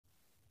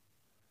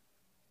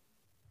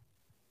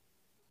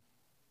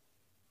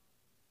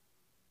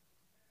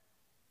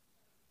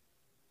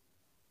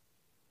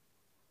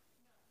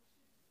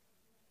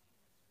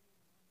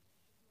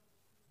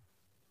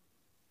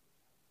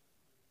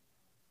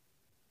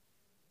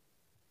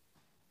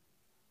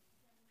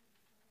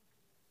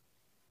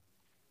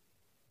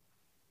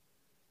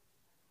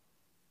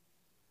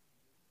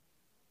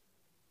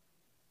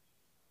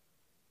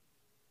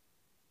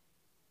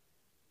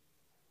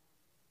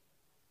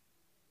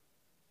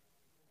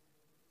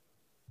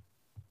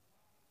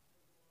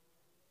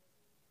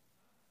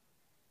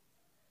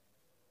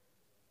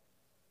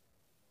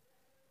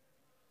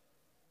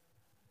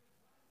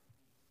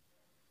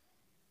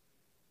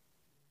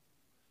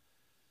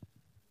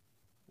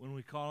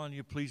we call on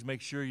you, please make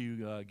sure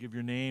you give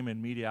your name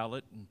and media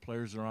outlet, and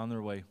players are on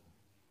their way.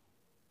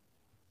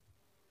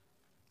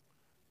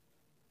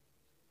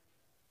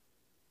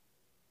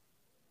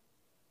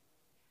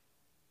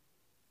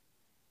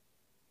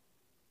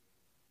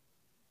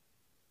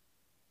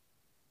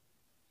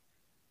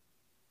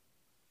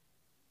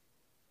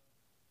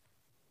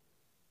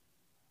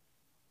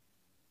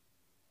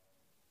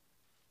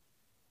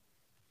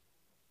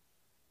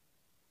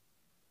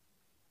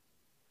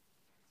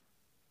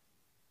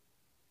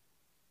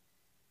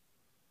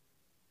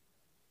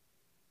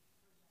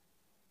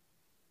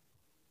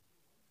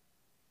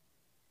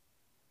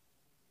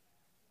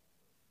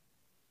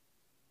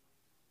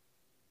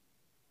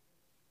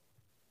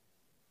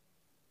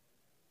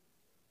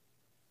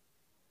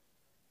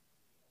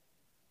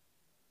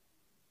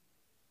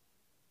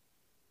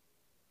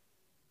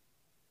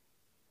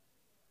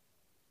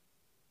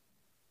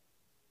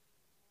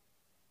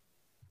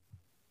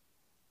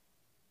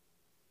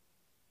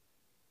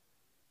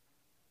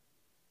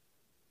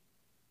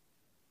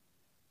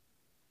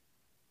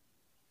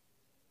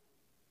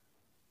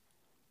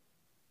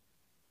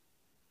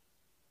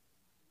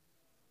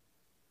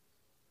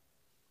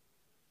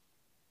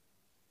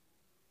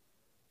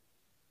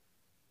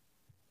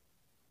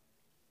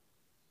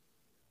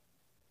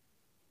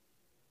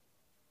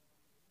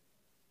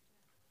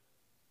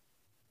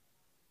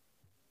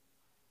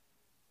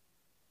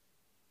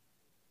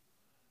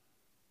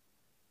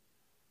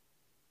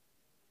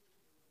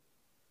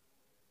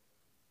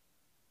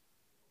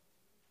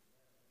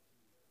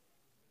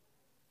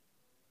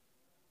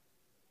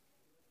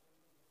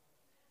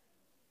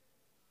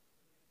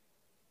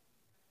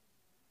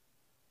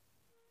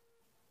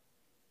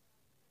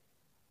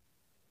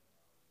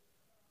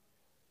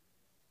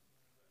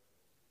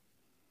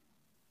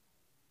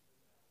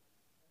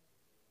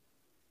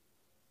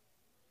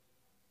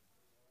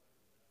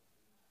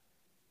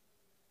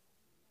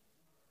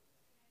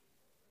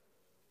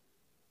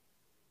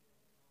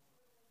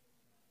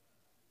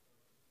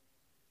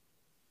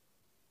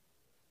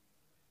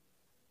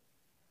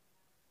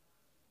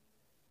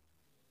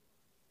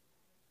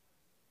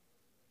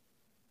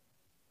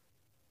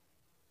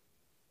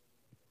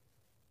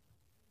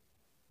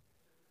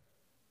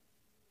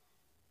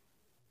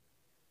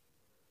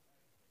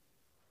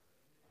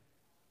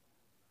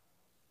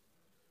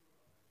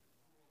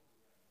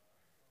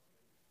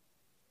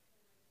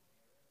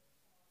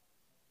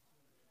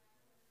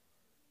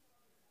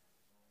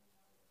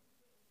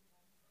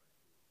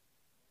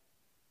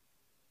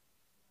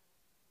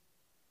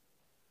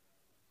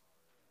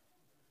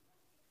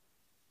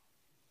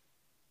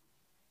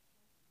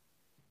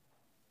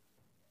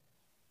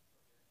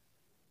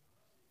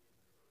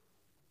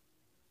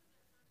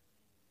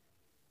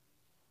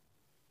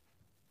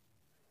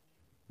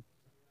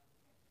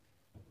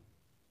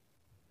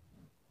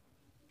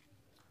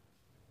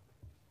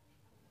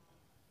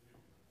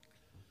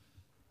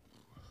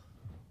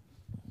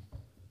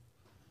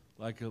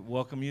 I'd like to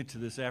welcome you to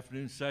this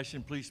afternoon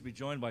session. Pleased to be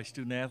joined by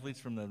student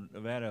athletes from the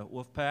Nevada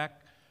Wolfpack.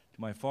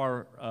 To my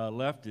far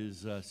left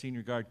is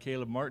senior guard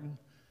Caleb Martin,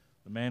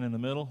 the man in the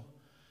middle,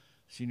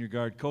 senior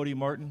guard Cody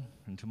Martin,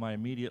 and to my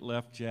immediate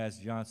left, Jazz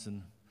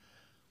Johnson,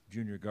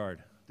 junior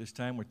guard. This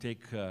time we'll take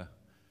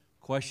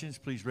questions.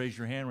 Please raise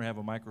your hand. We have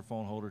a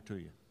microphone holder to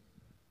you.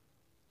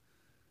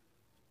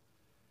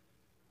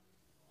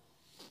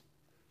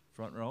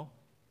 Front row.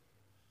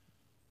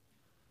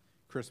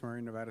 Chris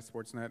Murray, Nevada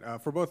Sportsnet.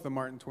 For both the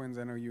Martin twins,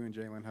 I know you and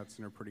Jalen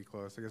Hudson are pretty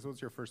close. I guess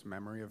what's your first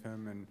memory of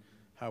him, and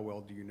how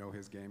well do you know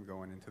his game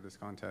going into this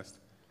contest?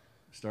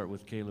 Start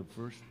with Caleb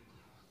first.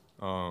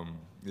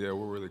 Yeah,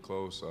 we're really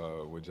close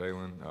with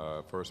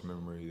Jalen. First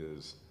memory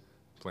is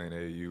playing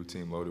AAU,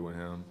 team loaded with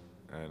him,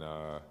 and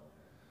I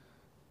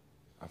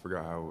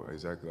forgot how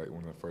exactly, like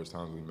one of the first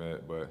times we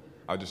met, but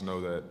I just know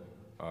that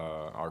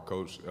our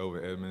coach,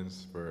 Elvin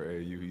Edmonds, for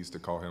AAU, he used to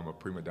call him a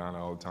prima donna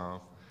all the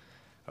time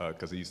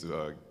because he used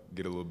to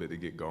get a little bit to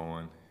get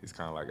going. He's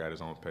kind of like at his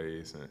own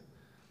pace, and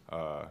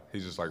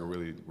he's just like a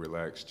really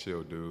relaxed,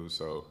 chill dude,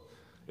 so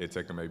it'd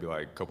take him maybe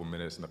like a couple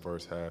minutes in the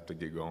first half to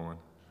get going.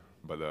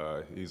 But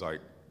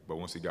but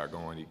once he got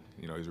going,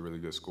 he's a really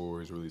good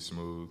scorer. He's really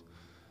smooth.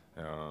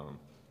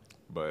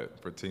 But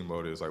for team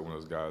loaded, it's like one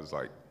of those guys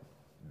like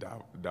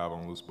dive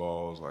on loose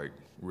balls, like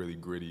really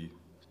gritty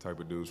type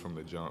of dudes from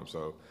the jump.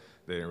 So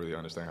they didn't really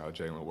understand how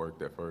Jalen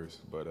worked at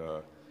first. But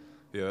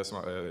yeah, that's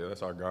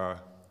our guy.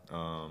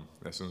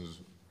 As soon as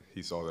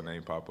he saw the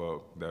name pop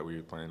up that we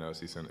were playing us,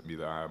 he sent me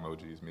the eye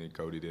emojis. Me and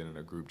Cody did in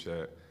a group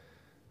chat.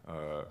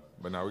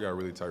 But now we got a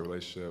really tight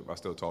relationship. I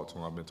still talk to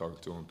him. I've been talking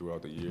to him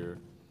throughout the year.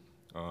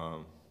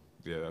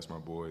 Yeah, that's my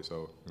boy.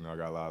 So I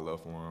got a lot of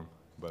love for him.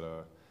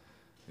 But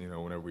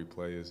whenever we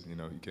play,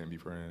 you can't be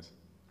friends.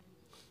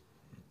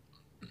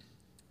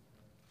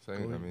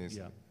 Same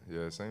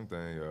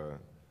thing.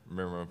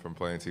 Remember him from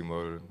playing Team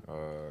Loaded.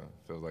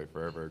 Feels like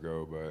forever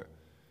ago, but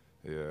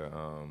yeah.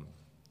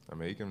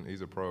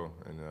 He's a pro,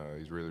 and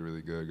he's really,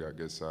 really good. Got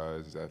good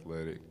size. He's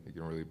athletic. He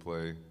can really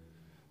play.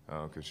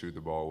 Can shoot the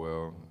ball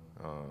well.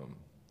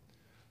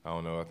 I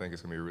don't know. I think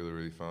it's gonna be really,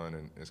 really fun,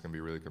 and it's gonna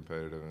be really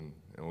competitive.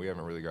 And we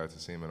haven't really got to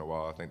see him in a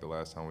while. I think the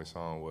last time we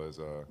saw him was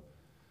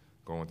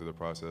going through the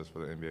process for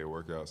the NBA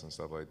workouts and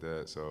stuff like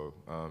that. So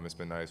it's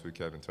been nice. We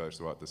kept in touch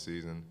throughout the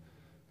season,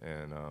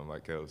 and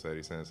like Caleb said,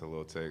 he sent us a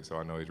little text. So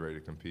I know he's ready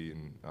to compete,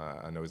 and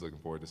I know he's looking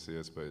forward to see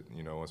us. But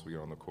you know, once we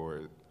get on the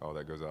court, all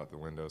that goes out the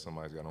window.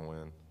 Somebody's got to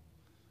win.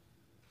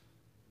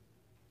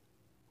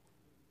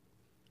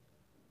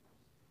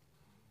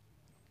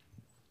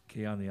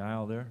 Okay, on the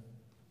aisle there,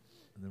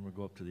 and then we'll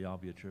go up to the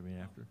Albia Tribune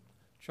after.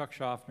 Chuck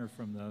Schaffner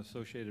from the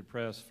Associated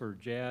Press for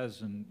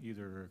Jazz and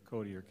either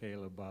Cody or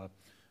Caleb.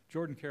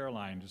 Jordan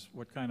Caroline, just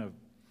what kind of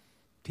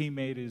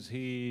teammate is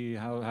he?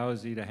 How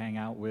is he to hang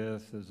out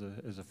with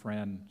as a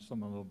friend?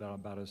 Something a little bit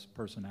about his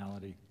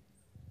personality.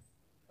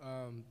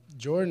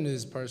 Jordan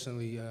is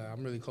personally,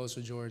 I'm really close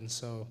with Jordan,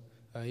 so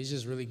he's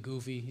just really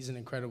goofy. He's an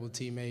incredible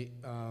teammate.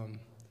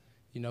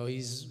 You know,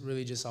 he's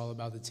really just all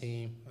about the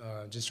team,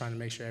 just trying to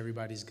make sure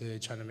everybody's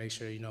good, trying to make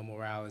sure, you know,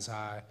 morale is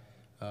high.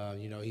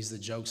 You know, he's the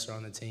jokester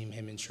on the team,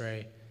 him and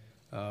Trey.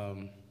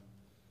 And,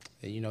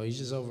 you know, he's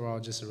just overall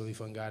just a really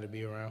fun guy to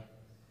be around.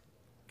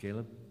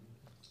 Caleb?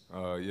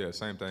 Yeah,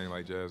 same thing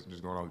like Jazz,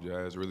 just going off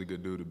Jazz. Really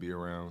good dude to be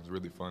around. He's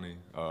really funny.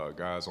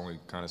 Guys only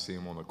kind of see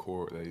him on the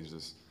court. That he's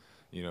just,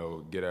 you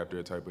know, get after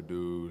it type of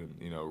dude and,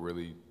 you know,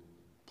 really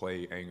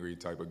play angry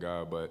type of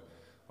guy. But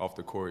off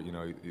the court, you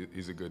know,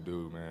 he's a good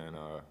dude, man.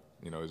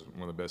 You know, he's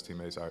one of the best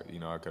teammates I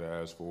could have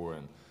asked for,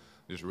 and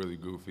just really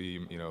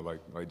goofy. You know,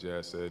 like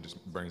Jazz said,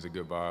 just brings a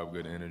good vibe,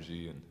 good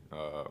energy, and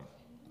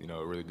you know,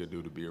 a really good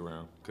dude to be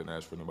around. Couldn't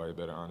ask for nobody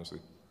better, honestly.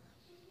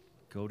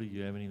 Cody,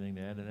 you have anything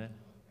to add to that?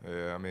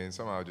 Yeah, I mean,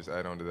 something I'll just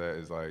add on to that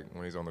is like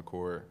when he's on the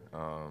court,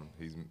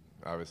 he's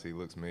obviously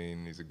looks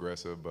mean, he's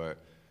aggressive, but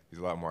he's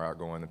a lot more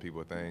outgoing than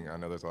people think. I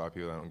know there's a lot of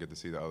people that don't get to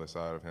see the other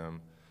side of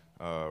him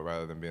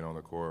rather than being on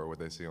the court or what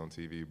they see on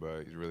TV,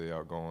 but he's really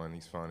outgoing,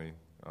 he's funny.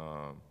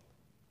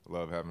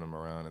 Love having him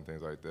around and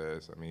things like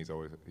that. So, I mean, he's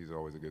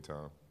always a good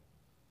time.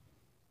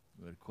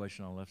 We had a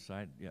question on the left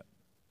side. Yep.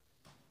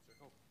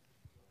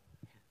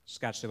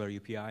 Scott Stiller,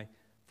 UPI.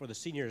 For the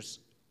seniors,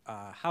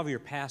 how have your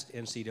past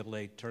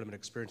NCAA tournament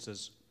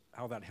experiences,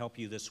 how that helped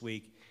you this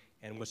week,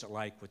 and what's it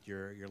like with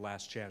your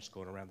last chance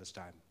going around this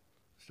time?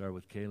 Start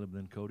with Caleb,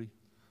 then Cody.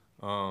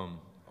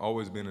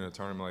 Always been in a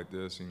tournament like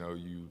this, you know,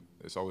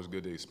 it's always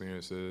good to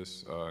experience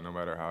this, no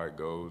matter how it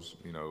goes,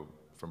 you know,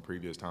 from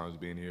previous times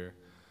being here.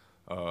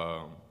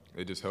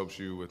 It just helps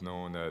you with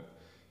knowing that,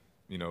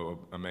 you know,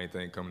 a main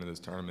thing coming to this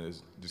tournament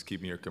is just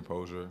keeping your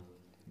composure.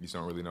 You just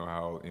don't really know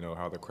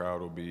how the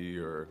crowd will be,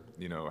 or,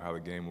 you know, how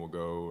the game will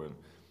go and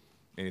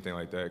anything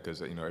like that,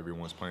 because, you know,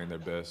 everyone's playing their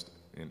best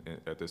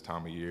at this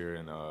time of year,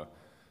 and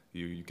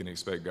you can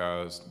expect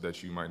guys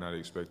that you might not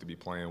expect to be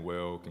playing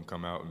well can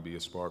come out and be a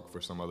spark for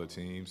some other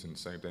teams, and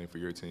same thing for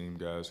your team.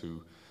 Guys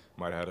who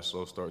might have had a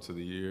slow start to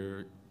the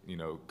year, you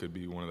know, could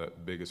be one of the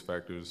biggest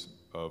factors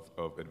of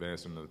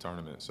advancing in the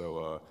tournament.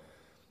 So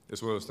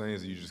it's one of those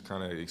things that you just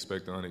kind of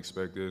expect the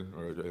unexpected,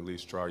 or at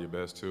least try your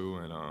best to,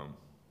 and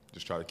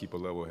just try to keep a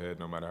level head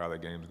no matter how the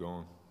game's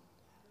going.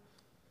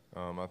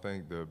 I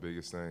think the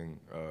biggest thing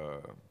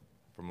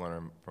from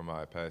learning from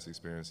my past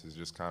experience is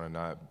just kind of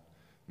not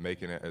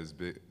making it as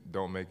big,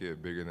 don't make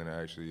it bigger than it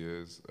actually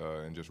is,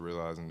 and just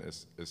realizing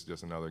it's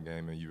just another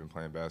game and you've been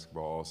playing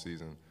basketball all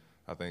season.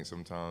 I think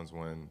sometimes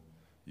when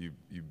you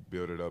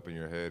build it up in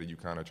your head and you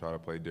kind of try to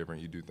play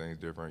different, you do things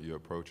different, you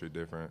approach it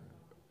different,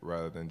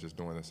 rather than just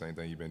doing the same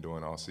thing you've been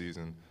doing all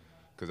season.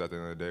 Because at the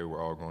end of the day,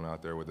 we're all going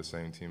out there with the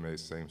same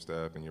teammates, same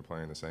staff, and you're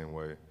playing the same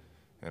way.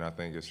 And I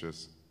think it's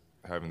just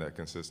having that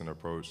consistent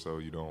approach so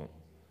you don't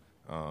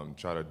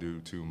try to do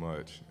too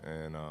much.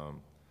 And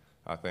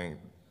I think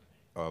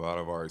a lot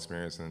of our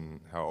experience and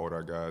how old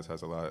our guys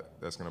has a lot,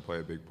 that's going to play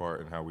a big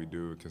part in how we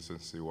do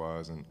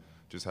consistency-wise, and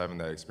just having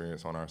that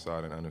experience on our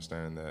side and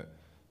understanding that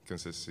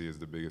consistency is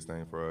the biggest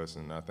thing for us.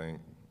 And I think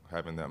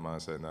having that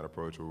mindset and that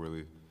approach will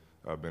really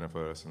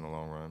benefit us in the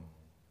long run.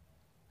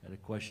 Had a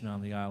question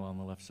on the aisle on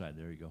the left side.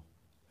 There you go.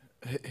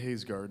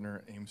 Hayes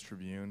Gardner, Ames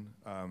Tribune.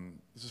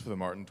 This is for the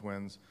Martin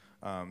twins.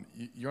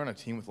 You're on a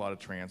team with a lot of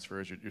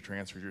transfers. You're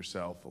transferred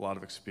yourself, a lot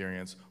of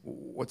experience.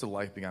 What's it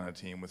like being on a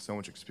team with so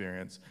much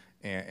experience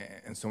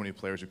and so many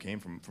players who came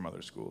from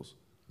other schools?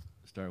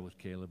 Start with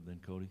Caleb, then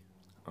Cody.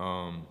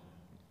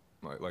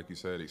 Like you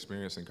said,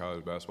 experience in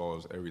college basketball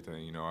is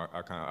everything. You know,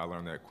 I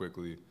learned that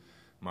quickly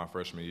my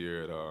freshman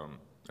year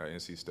at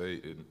NC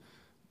State, and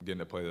getting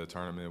to play the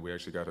tournament. We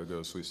actually got to go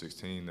to Sweet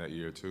 16 that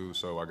year too,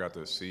 so I got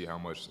to see how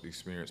much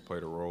experience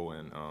played a role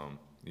in,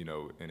 you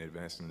know, in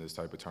advancing this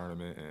type of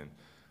tournament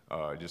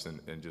and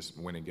just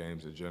winning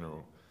games in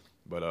general.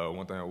 But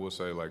one thing I will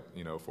say, like,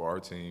 you know, for our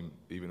team,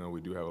 even though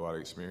we do have a lot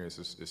of experience,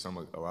 it's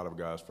a lot of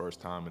guys'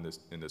 first time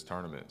in this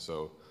tournament.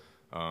 So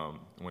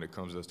when it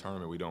comes to this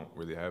tournament, we don't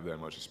really have that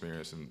much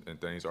experience,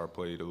 and things are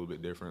played a little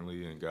bit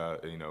differently, and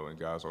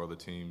guys or other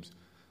teams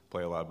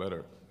play a lot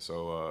better.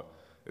 So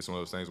it's one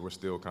of those things we're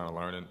still kind of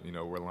learning. You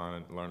know, we're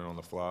learning on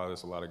the fly.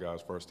 There's a lot of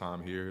guys' first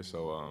time here,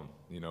 so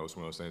you know, it's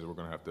one of those things we're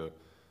going to have to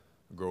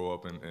grow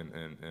up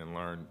and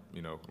learn,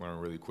 learn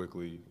really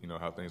quickly,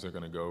 how things are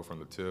going to go from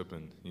the tip,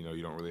 and,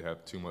 you don't really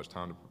have too much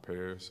time to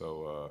prepare.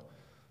 So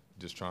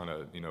just trying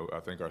to, I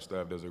think our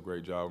staff does a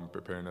great job in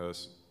preparing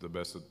us the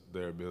best of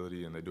their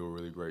ability, and they do a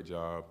really great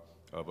job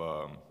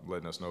of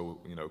letting us know,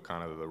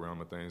 kind of the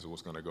realm of things of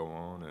what's going to go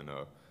on, and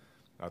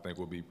I think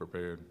we'll be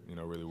prepared,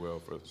 really well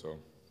for it. So.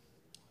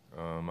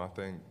 I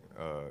think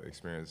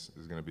experience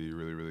is going to be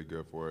really, really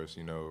good for us.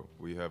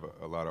 We have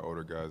a lot of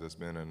older guys that's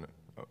been in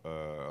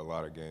a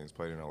lot of games,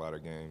 played in a lot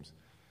of games.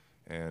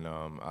 And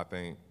I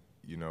think,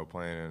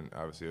 playing in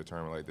obviously a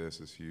tournament like this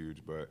is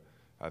huge, but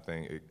I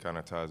think it kind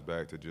of ties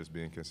back to just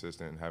being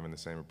consistent and having the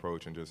same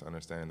approach and just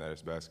understanding that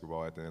it's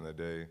basketball at the end of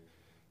the day.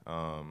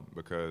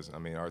 Because,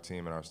 our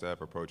team and our staff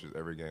approaches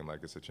every game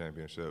like it's a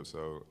championship.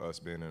 So us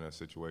being in a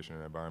situation,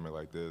 an environment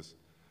like this,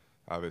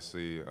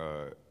 obviously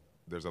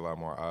there's a lot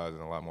more eyes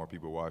and a lot more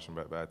people watching,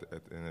 but at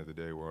the end of the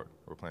day, we're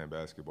playing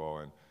basketball,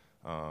 and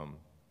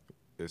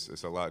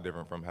it's a lot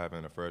different from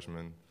having a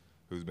freshman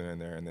who's been in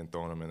there and then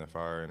throwing them in the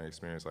fire in an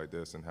experience like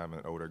this, and having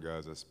older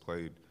guys that's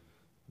played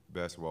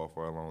basketball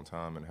for a long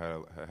time and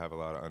have a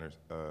lot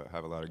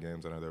of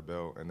games under their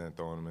belt, and then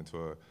throwing them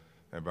into an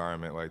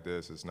environment like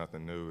this. It's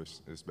nothing new.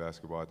 It's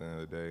basketball at the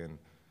end of the day,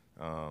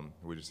 and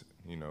we just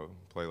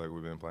play like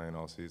we've been playing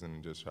all season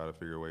and just try to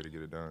figure a way to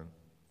get it done.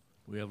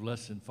 We have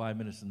less than 5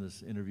 minutes in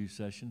this interview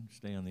session.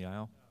 Stay on the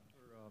aisle.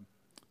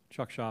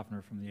 Chuck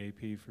Schaffner from the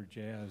AP for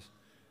Jazz.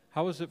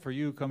 How is it for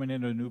you coming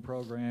into a new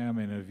program,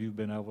 and have you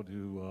been able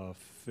to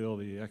fill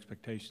the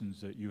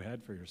expectations that you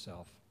had for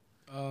yourself?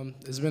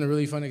 It's been a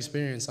really fun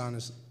experience,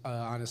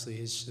 honestly.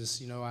 It's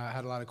just, I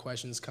had a lot of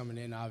questions coming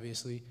in,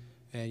 obviously,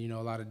 and,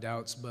 a lot of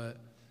doubts, but,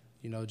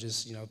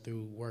 just,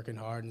 through working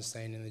hard and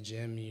staying in the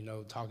gym,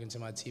 talking to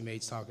my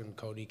teammates, talking to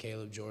Cody,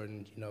 Caleb,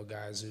 Jordan,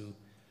 guys who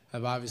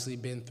have obviously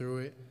been through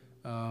it.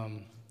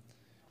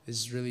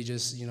 It's really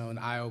just, an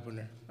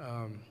eye-opener.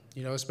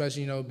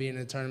 Especially, being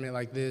in a tournament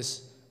like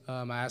this,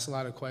 I asked a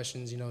lot of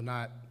questions,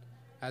 not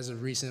as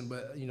of recent,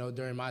 but,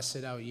 during my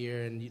sit-out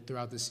year and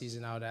throughout the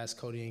season, I would ask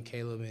Cody and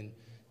Caleb and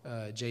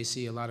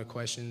JC a lot of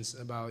questions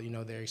about,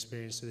 their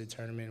experience through the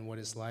tournament and what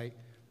it's like.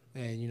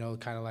 And,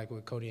 kind of like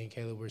what Cody and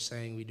Caleb were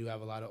saying, we do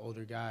have a lot of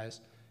older guys.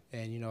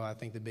 And, I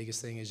think the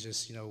biggest thing is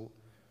just,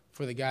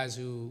 for the guys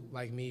who,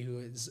 like me, who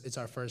it's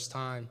our first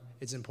time,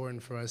 it's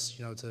important for us,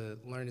 to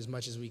learn as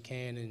much as we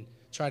can and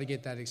try to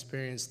get that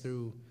experience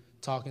through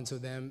talking to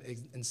them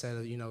instead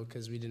of,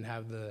 because we didn't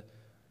have the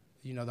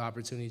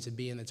opportunity to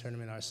be in the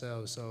tournament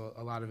ourselves. So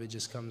a lot of it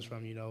just comes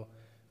from,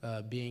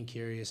 being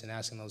curious and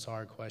asking those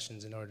hard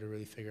questions in order to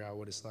really figure out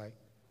what it's like.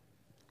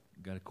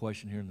 Got a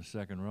question here in the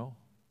second row.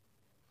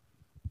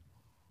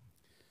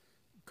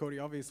 Cody,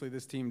 obviously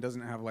this team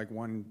doesn't have like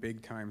one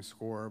big-time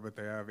scorer, but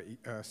they have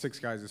 6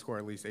 guys that score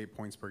at least 8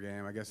 points per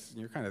game. I guess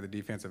you're kind of the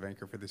defensive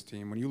anchor for this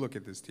team. When you look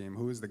at this team,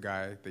 who is the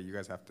guy that you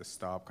guys have to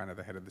stop, kind of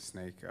the head of the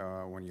snake,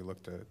 when you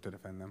look to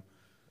defend them?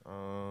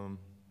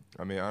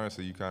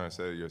 Honestly, you kind of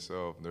said it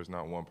yourself. There's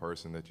not one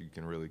person that you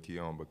can really key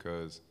on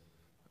because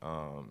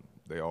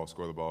they all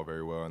score the ball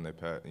very well, and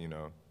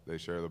they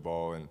share the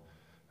ball, and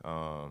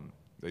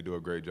they do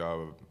a great job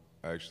of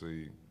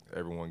actually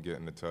everyone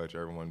getting the touch,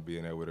 everyone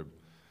being able to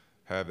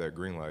have that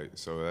green light.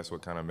 So that's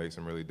what kind of makes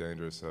them really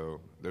dangerous. So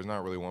there's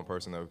not really one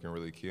person that we can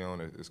really key on.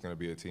 It's going to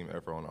be a team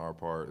effort on our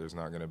part. There's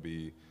not going to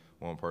be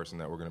one person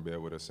that we're going to be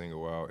able to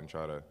single out and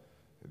try to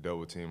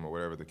double team or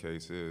whatever the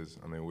case is.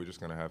 We're just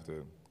going to have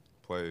to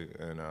play,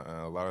 and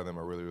a lot of them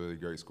are really, really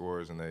great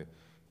scorers, and they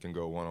can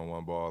go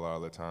one-on-one ball a lot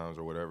of the times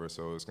or whatever.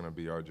 So it's going to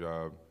be our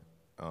job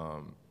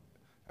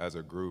as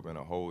a group and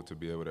a whole to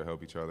be able to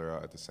help each other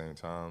out at the same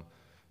time,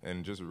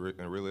 and just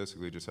and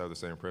realistically just have the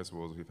same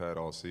principles we've had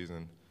all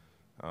season.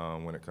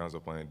 When it comes to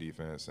playing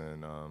defense,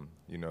 and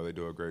they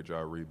do a great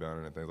job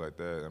rebounding and things like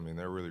that.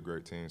 They're a really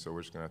great team, so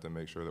we're just gonna have to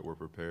make sure that we're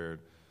prepared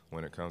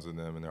when it comes to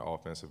them in their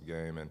offensive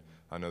game. And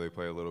I know they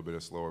play a little bit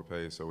of slower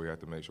pace, so we have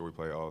to make sure we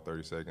play all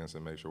 30 seconds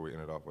and make sure we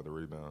end it off with a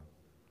rebound.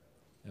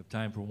 Have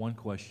time for one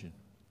question.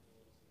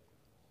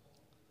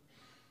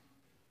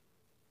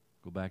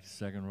 Go back to the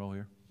second row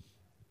here.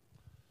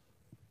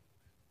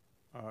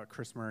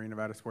 Chris Murray,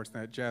 Nevada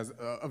Sportsnet. Jazz,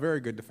 a very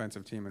good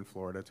defensive team in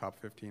Florida, top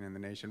 15 in the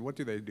nation. What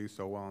do they do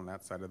so well on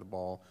that side of the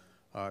ball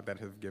that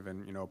have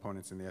given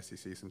opponents in the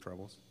SEC some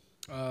troubles?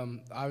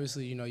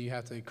 Obviously, you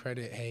have to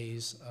credit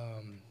Hayes,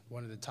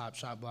 one of the top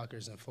shot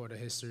blockers in Florida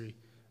history.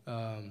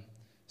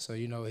 So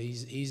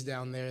he's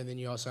down there. And then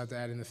you also have to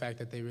add in the fact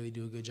that they really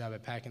do a good job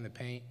at packing the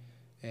paint.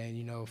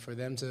 And for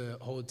them to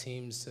hold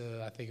teams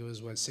to, I think it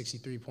was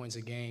 63 points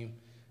a game,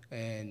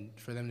 and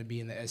for them to be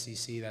in the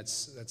SEC,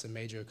 that's a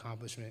major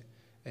accomplishment.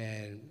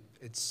 And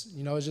it's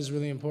just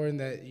really important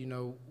that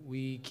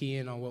we key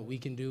in on what we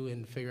can do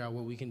and figure out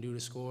what we can do to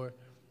score,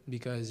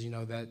 because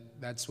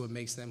that's what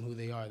makes them who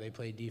they are. They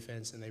play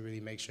defense, and they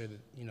really make sure that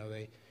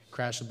they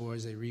crash the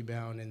boards, they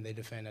rebound, and they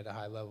defend at a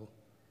high level.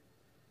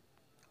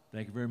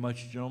 Thank you very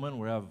much, gentlemen.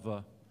 We'll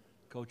have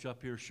Coach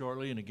up here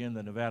shortly, and again,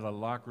 the Nevada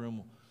locker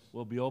room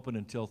will be open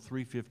until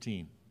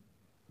 3:15.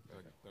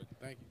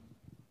 Thank you.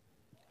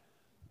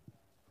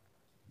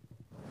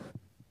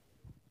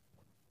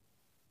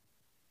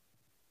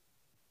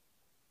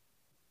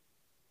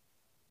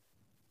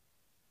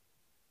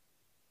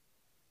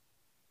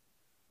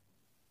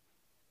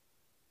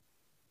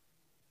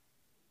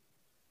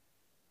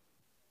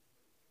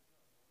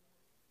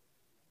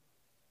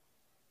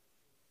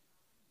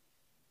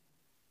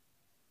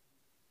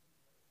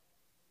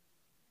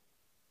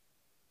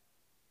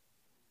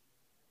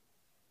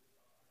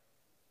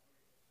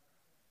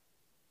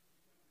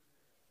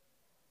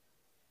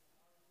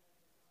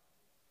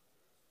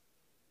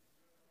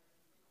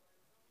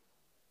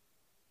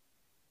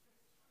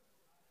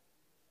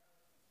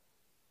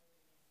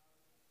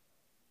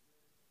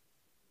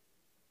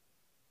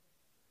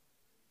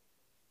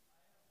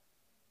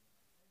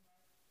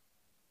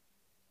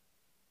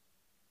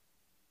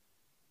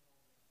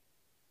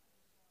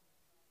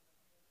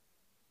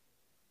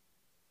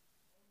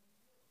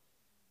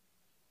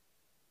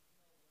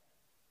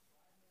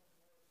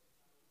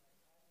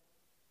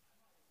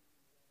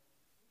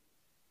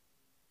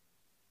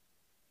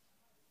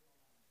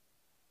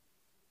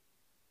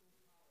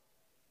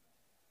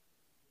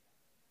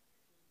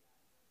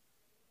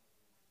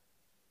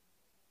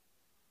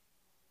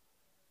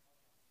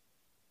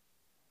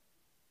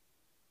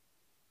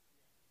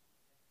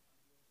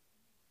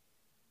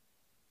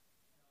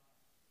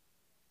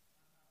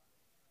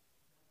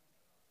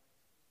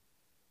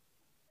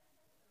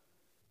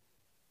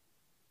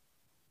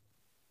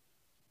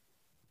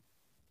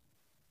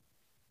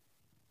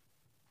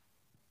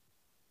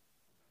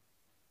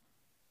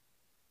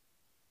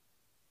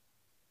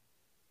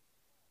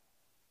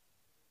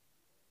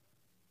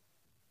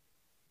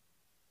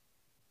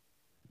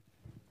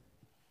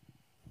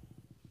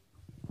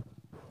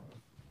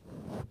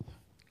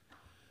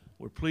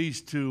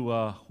 pleased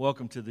to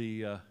welcome to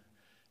the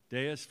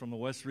dais from the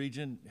West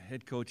Region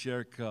head coach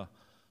Eric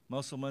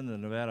Musselman, the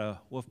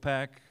Nevada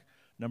Wolfpack,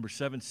 number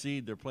 7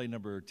 seed. They're playing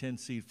number 10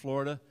 seed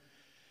Florida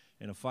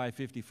in a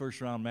 5:50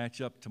 first-round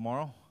matchup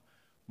tomorrow,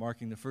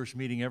 marking the first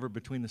meeting ever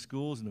between the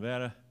schools.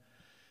 Nevada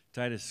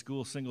tied a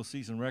school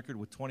single-season record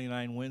with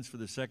 29 wins for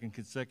the second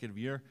consecutive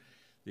year.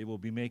 They will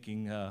be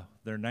making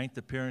their 9th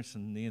appearance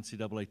in the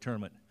NCAA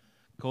tournament.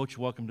 Coach,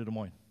 welcome to Des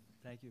Moines.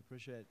 Thank you,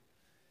 appreciate it.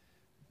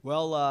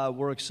 Well,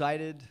 we're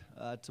excited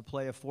to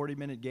play a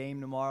 40-minute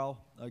game tomorrow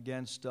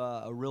against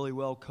a really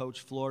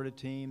well-coached Florida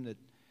team that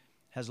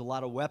has a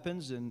lot of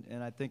weapons,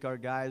 and I think our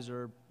guys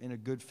are in a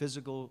good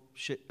physical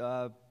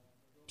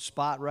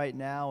spot right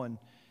now, and,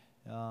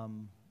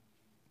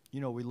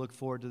 we look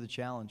forward to the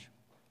challenge.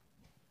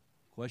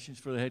 Questions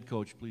for the head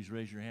coach, please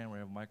raise your hand. We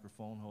have a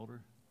microphone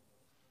holder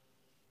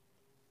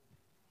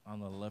on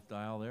the left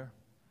aisle there.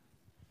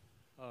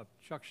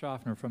 Chuck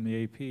Schaffner from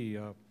the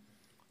AP.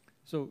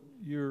 So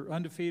you're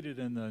undefeated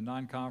in the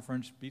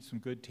non-conference, beat some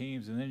good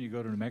teams, and then you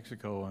go to New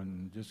Mexico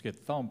and just get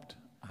thumped.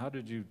 How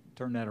did you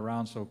turn that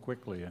around so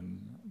quickly,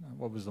 and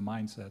what was the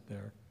mindset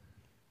there?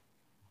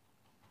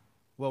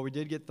 Well, we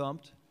did get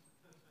thumped,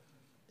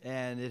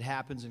 and it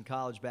happens in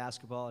college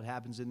basketball. It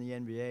happens in the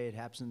NBA. It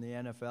happens in the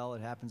NFL.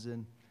 It happens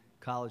in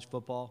college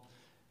football.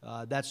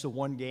 That's the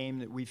one game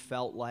that we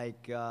felt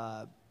like,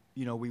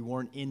 we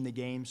weren't in the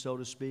game, so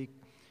to speak.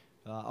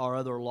 Our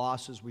other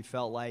losses, we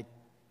felt like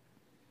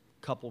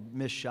couple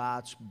missed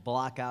shots,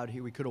 block out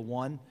here, we could have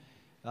won,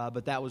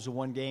 but that was the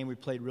one game we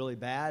played really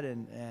bad,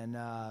 and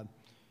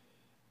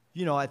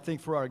I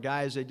think for our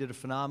guys, they did a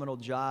phenomenal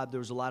job. There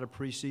was a lot of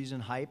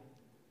preseason hype,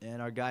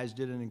 and our guys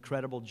did an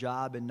incredible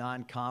job in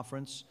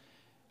non-conference.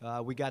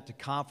 We got to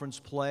conference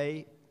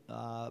play,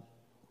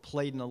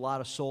 played in a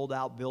lot of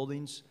sold-out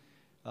buildings.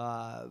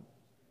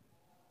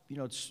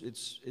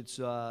 It's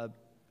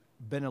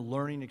been a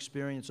learning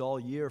experience all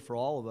year for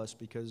all of us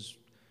because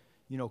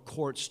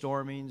court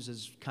stormings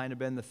has kind of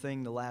been the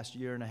thing the last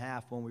year and a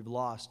half when we've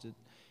lost.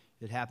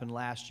 It happened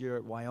last year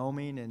at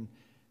Wyoming, and,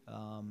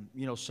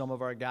 some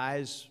of our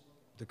guys,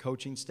 the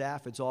coaching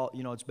staff,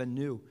 it's been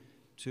new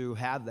to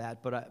have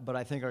that. But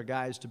I think our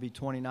guys to be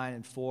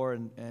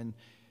 29-4 and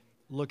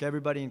look,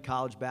 everybody in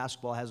college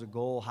basketball has a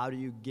goal. How do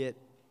you get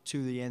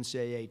to the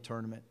NCAA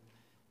tournament?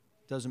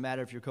 Doesn't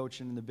matter if you're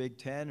coaching in the Big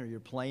Ten or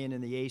you're playing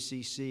in the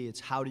ACC. It's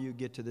how do you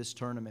get to this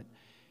tournament?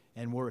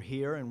 And we're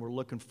here, and we're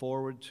looking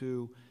forward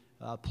to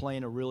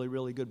playing a really,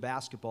 really good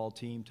basketball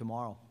team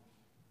tomorrow.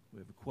 We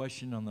have a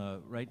question on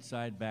the right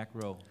side, back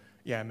row.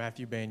 Yeah,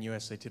 Matthew Bain,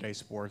 USA Today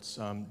Sports.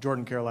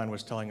 Jordan Caroline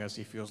was telling us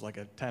he feels like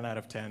a 10 out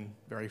of 10,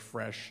 very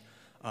fresh.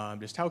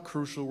 Just how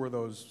crucial were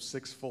those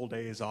 6 full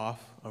days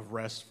off of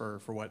rest for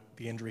what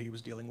the injury he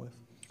was dealing with?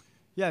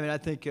 Yeah, I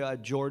think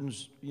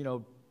Jordan's, in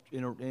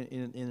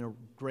a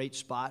great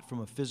spot from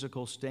a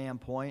physical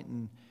standpoint,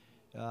 and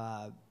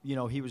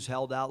he was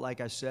held out, like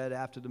I said,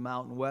 after the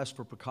Mountain West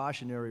for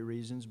precautionary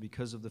reasons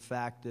because of the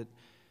fact that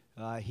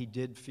he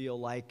did feel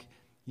like,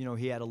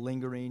 he had a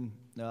lingering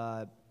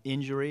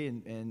injury,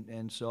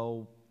 and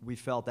so we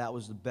felt that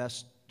was the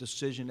best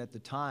decision at the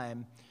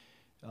time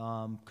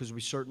because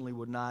we certainly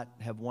would not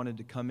have wanted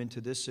to come into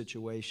this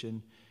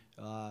situation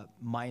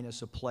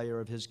minus a player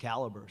of his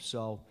caliber.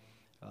 So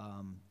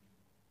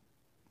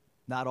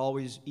not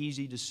always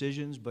easy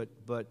decisions, but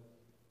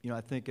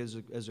I think as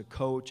a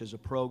coach, as a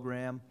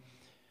program,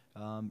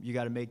 you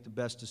got to make the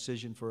best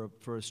decision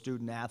for a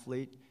student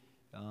athlete,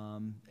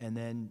 and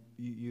then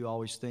you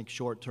always think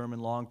short-term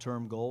and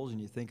long-term goals, and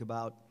you think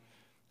about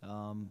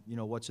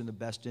what's in the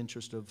best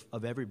interest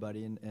of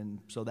everybody, and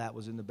so that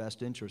was in the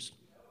best interest.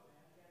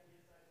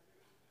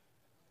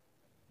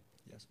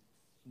 Yes.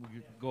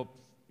 We'll go up,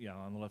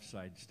 on the left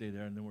side. Stay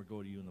there, and then we'll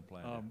go to you in the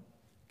plan.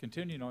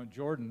 Continuing on,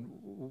 Jordan,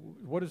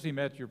 what has he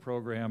met your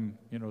program,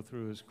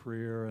 through his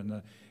career,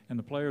 and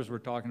the players were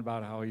talking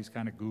about how he's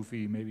kind of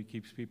goofy, maybe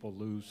keeps people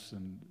loose,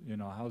 and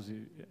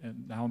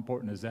how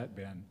important has that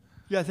been?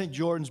 Yeah, I think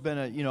Jordan's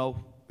been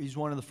he's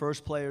one of the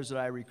first players that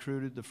I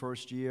recruited the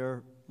first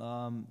year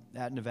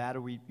at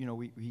Nevada.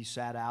 He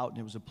sat out, and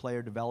it was a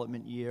player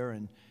development year,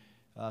 and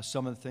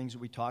some of the things that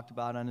we talked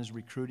about on his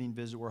recruiting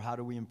visit were how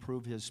do we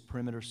improve his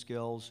perimeter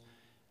skills,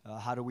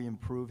 how do we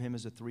improve him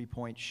as a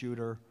three-point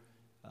shooter.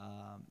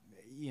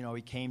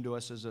 He came to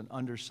us as an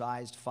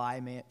undersized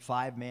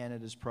five-man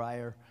at his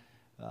prior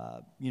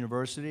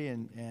university,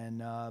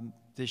 and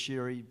this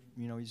year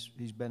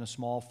he's been a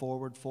small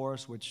forward for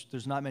us, which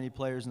there's not many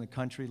players in the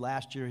country.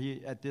 Last year,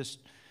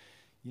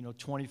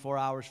 24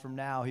 hours from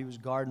now, he was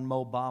guarding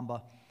Mo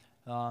Bamba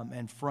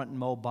and fronting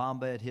Mo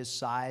Bamba at his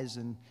size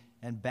and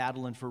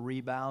battling for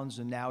rebounds,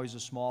 and now he's a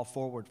small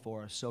forward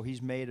for us. So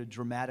he's made a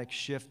dramatic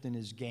shift in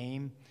his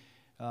game.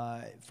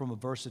 From a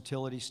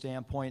versatility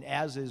standpoint,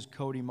 as is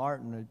Cody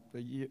Martin.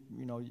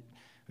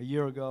 A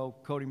year ago,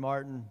 Cody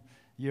Martin,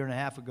 a year and a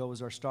half ago,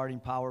 was our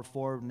starting power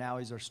forward. Now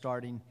he's our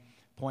starting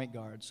point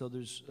guard. So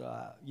there's,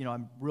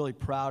 I'm really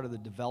proud of the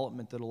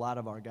development that a lot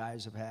of our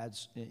guys have had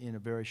in a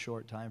very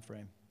short time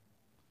frame.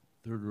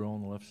 Third row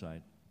on the left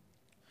side.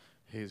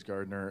 Hayes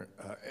Gardner,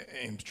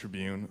 Ames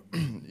Tribune.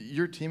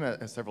 Your team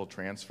has several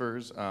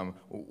transfers.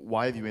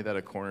 Why have you made that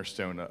a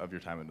cornerstone of your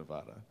time in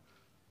Nevada?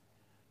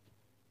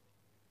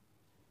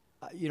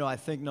 You know, I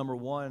think number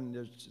one,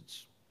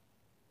 it's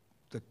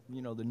the,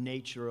 you know, the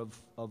nature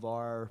of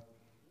our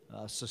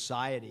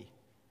society.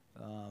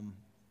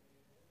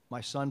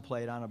 My son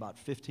played on about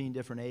 15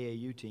 different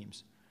AAU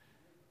teams.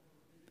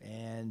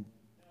 And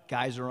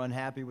guys are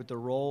unhappy with their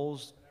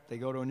roles. They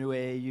go to a new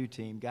AAU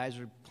team. Guys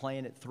are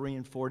playing at 3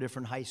 and 4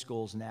 different high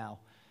schools now.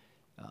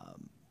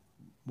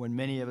 When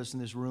many of us in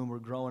this room were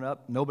growing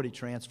up, nobody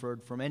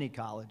transferred from any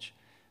college.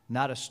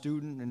 Not a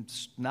student and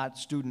not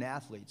student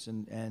athletes.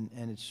 And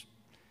it's,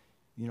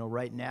 you know,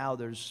 right now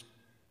there's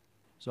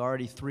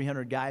already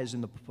 300 guys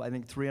in the, I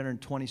think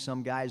 320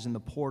 some guys in the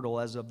portal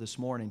as of this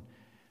morning.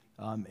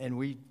 And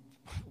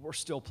we're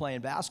still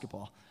playing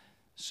basketball.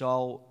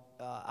 So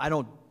I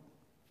don't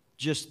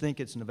just think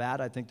it's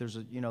Nevada. I think there's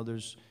a, you know,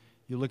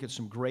 you look at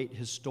some great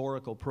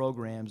historical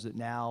programs that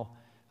now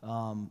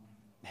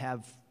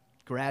have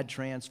grad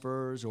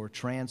transfers or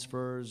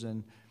transfers,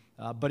 and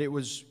but it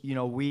was, you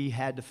know, we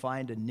had to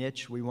find a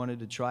niche. We wanted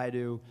to try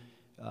to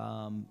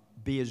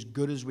be as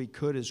good as we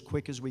could, as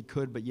quick as we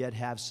could, but yet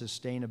have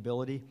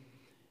sustainability.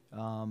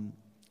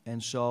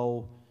 And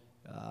so,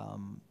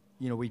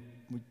 you know, we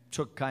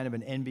took kind of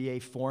an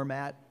NBA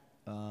format.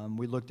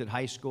 We looked at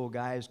high school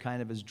guys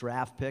kind of as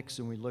draft picks,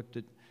 and we looked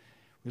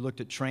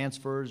at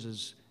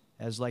transfers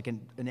as like an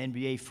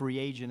NBA free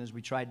agent as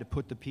we tried to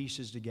put the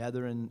pieces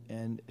together.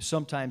 And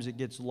sometimes it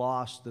gets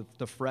lost,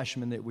 the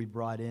freshmen that we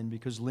brought in,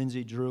 because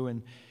Lindsey Drew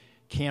and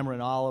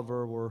Cameron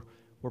Oliver were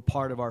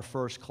part of our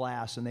first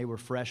class, and they were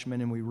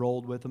freshmen, and we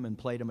rolled with them and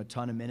played them a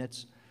ton of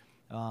minutes.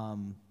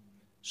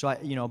 So,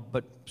 you know,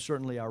 but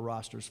certainly our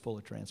roster's full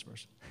of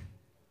transfers.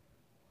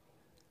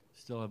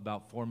 Still have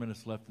about 4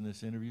 minutes left in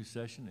this interview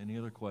session. Any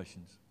other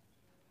questions?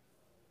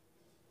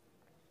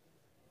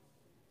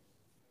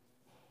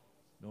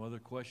 No other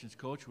questions,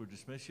 Coach. We'll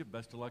dismiss you.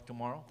 Best of luck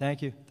tomorrow.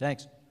 Thank you.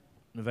 Thanks.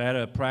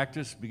 Nevada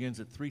practice begins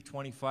at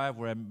 3:25.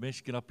 We're at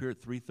Michigan up here at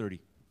 3:30.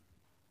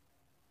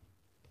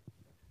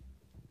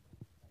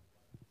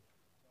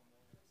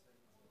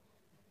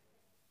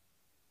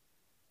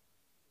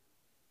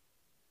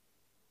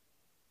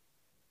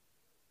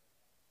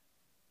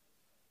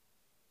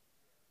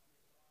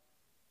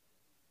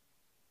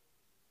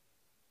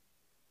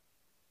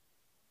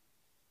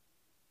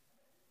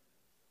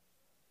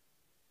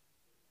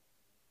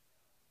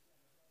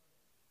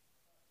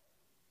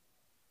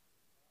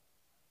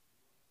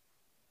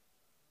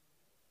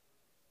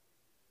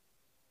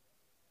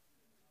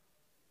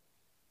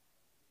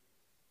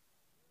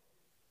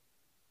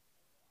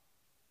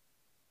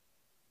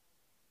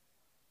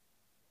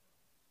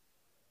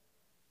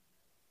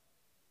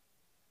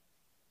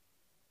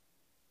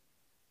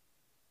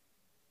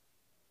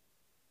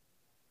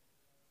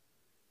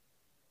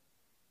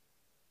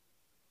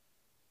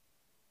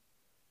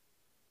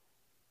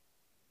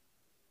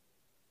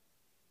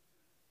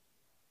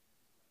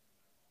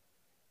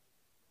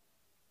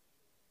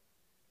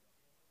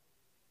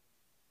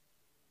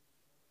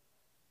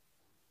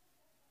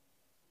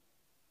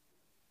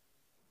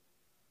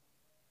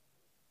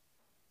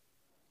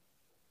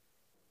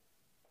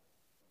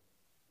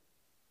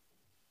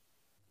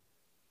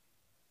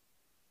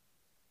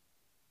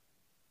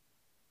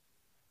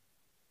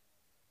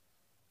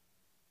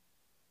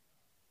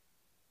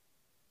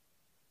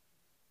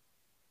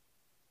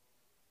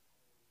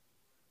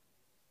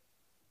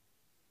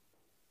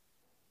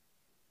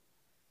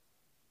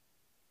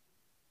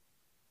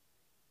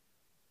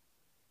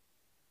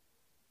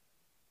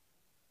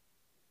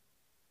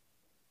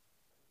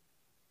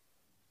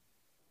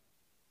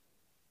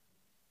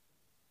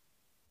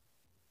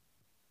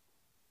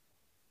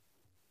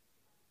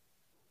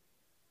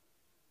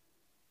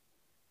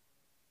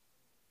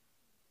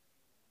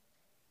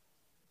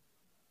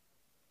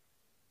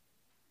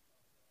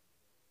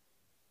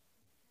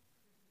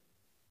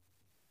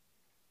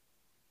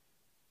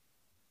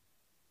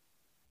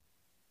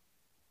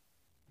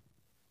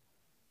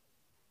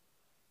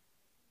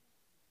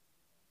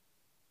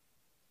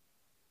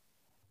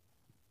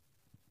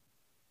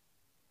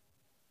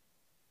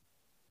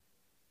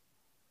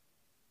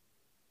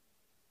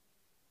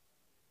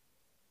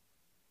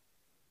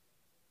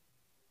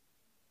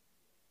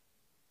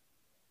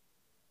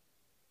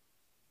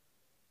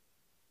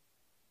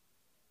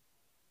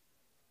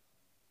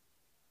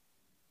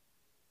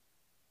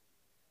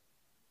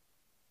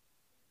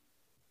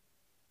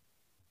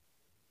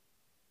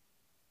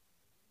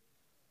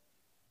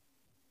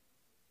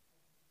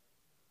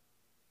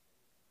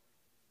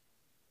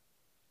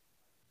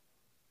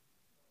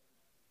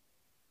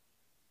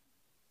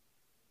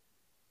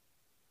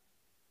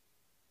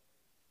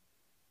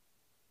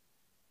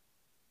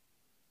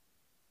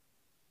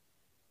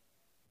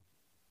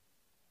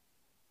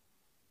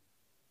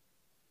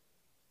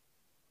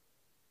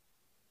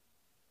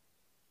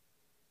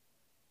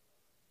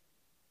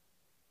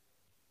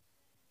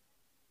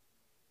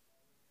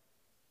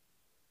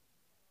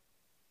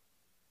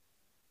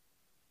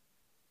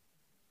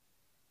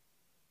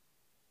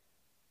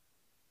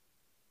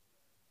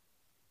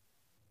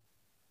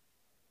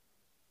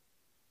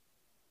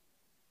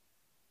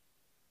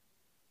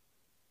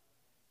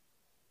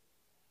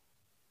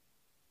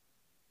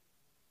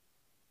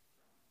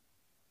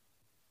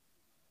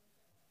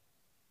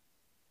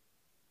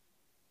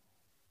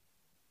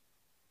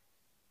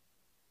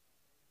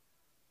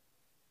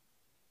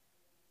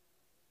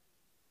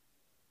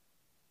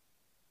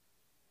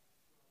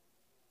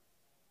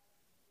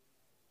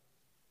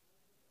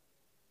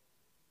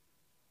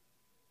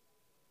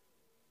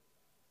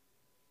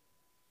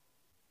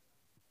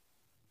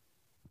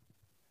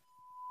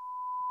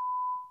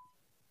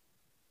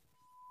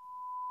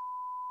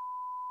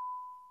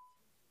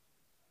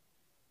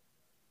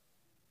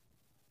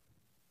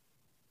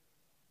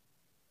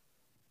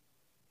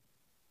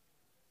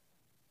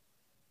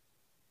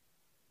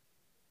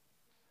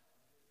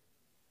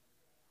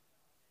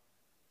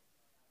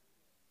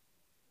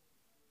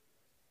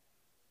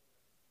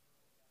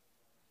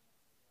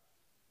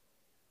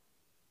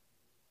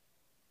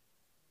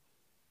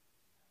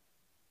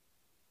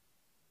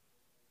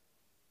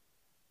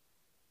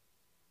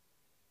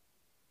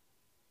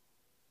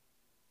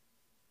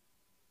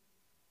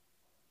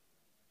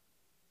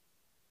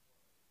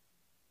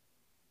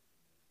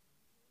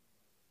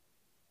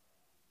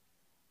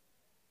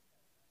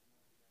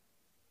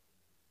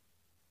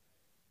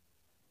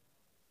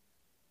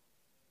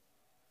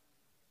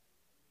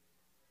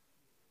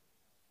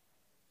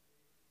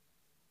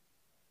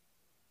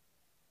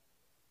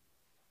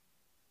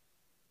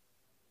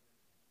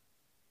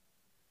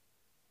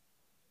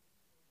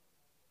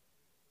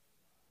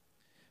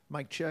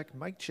 Mic check,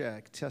 mic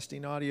check.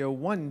 Testing audio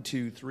 1,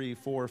 2, 3,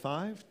 4,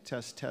 5.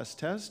 Test, test,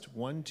 test.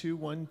 1, 2,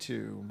 1,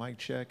 2. Mic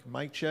check,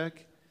 mic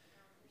check.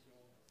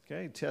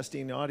 Okay,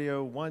 testing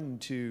audio 1,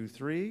 2,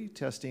 3.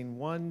 Testing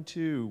 1,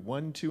 2,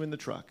 1, 2 in the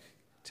truck.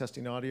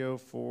 Testing audio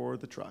for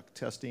the truck.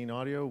 Testing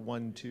audio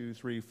 1, 2,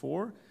 3,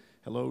 4.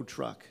 Hello,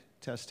 truck.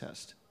 Test,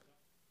 test.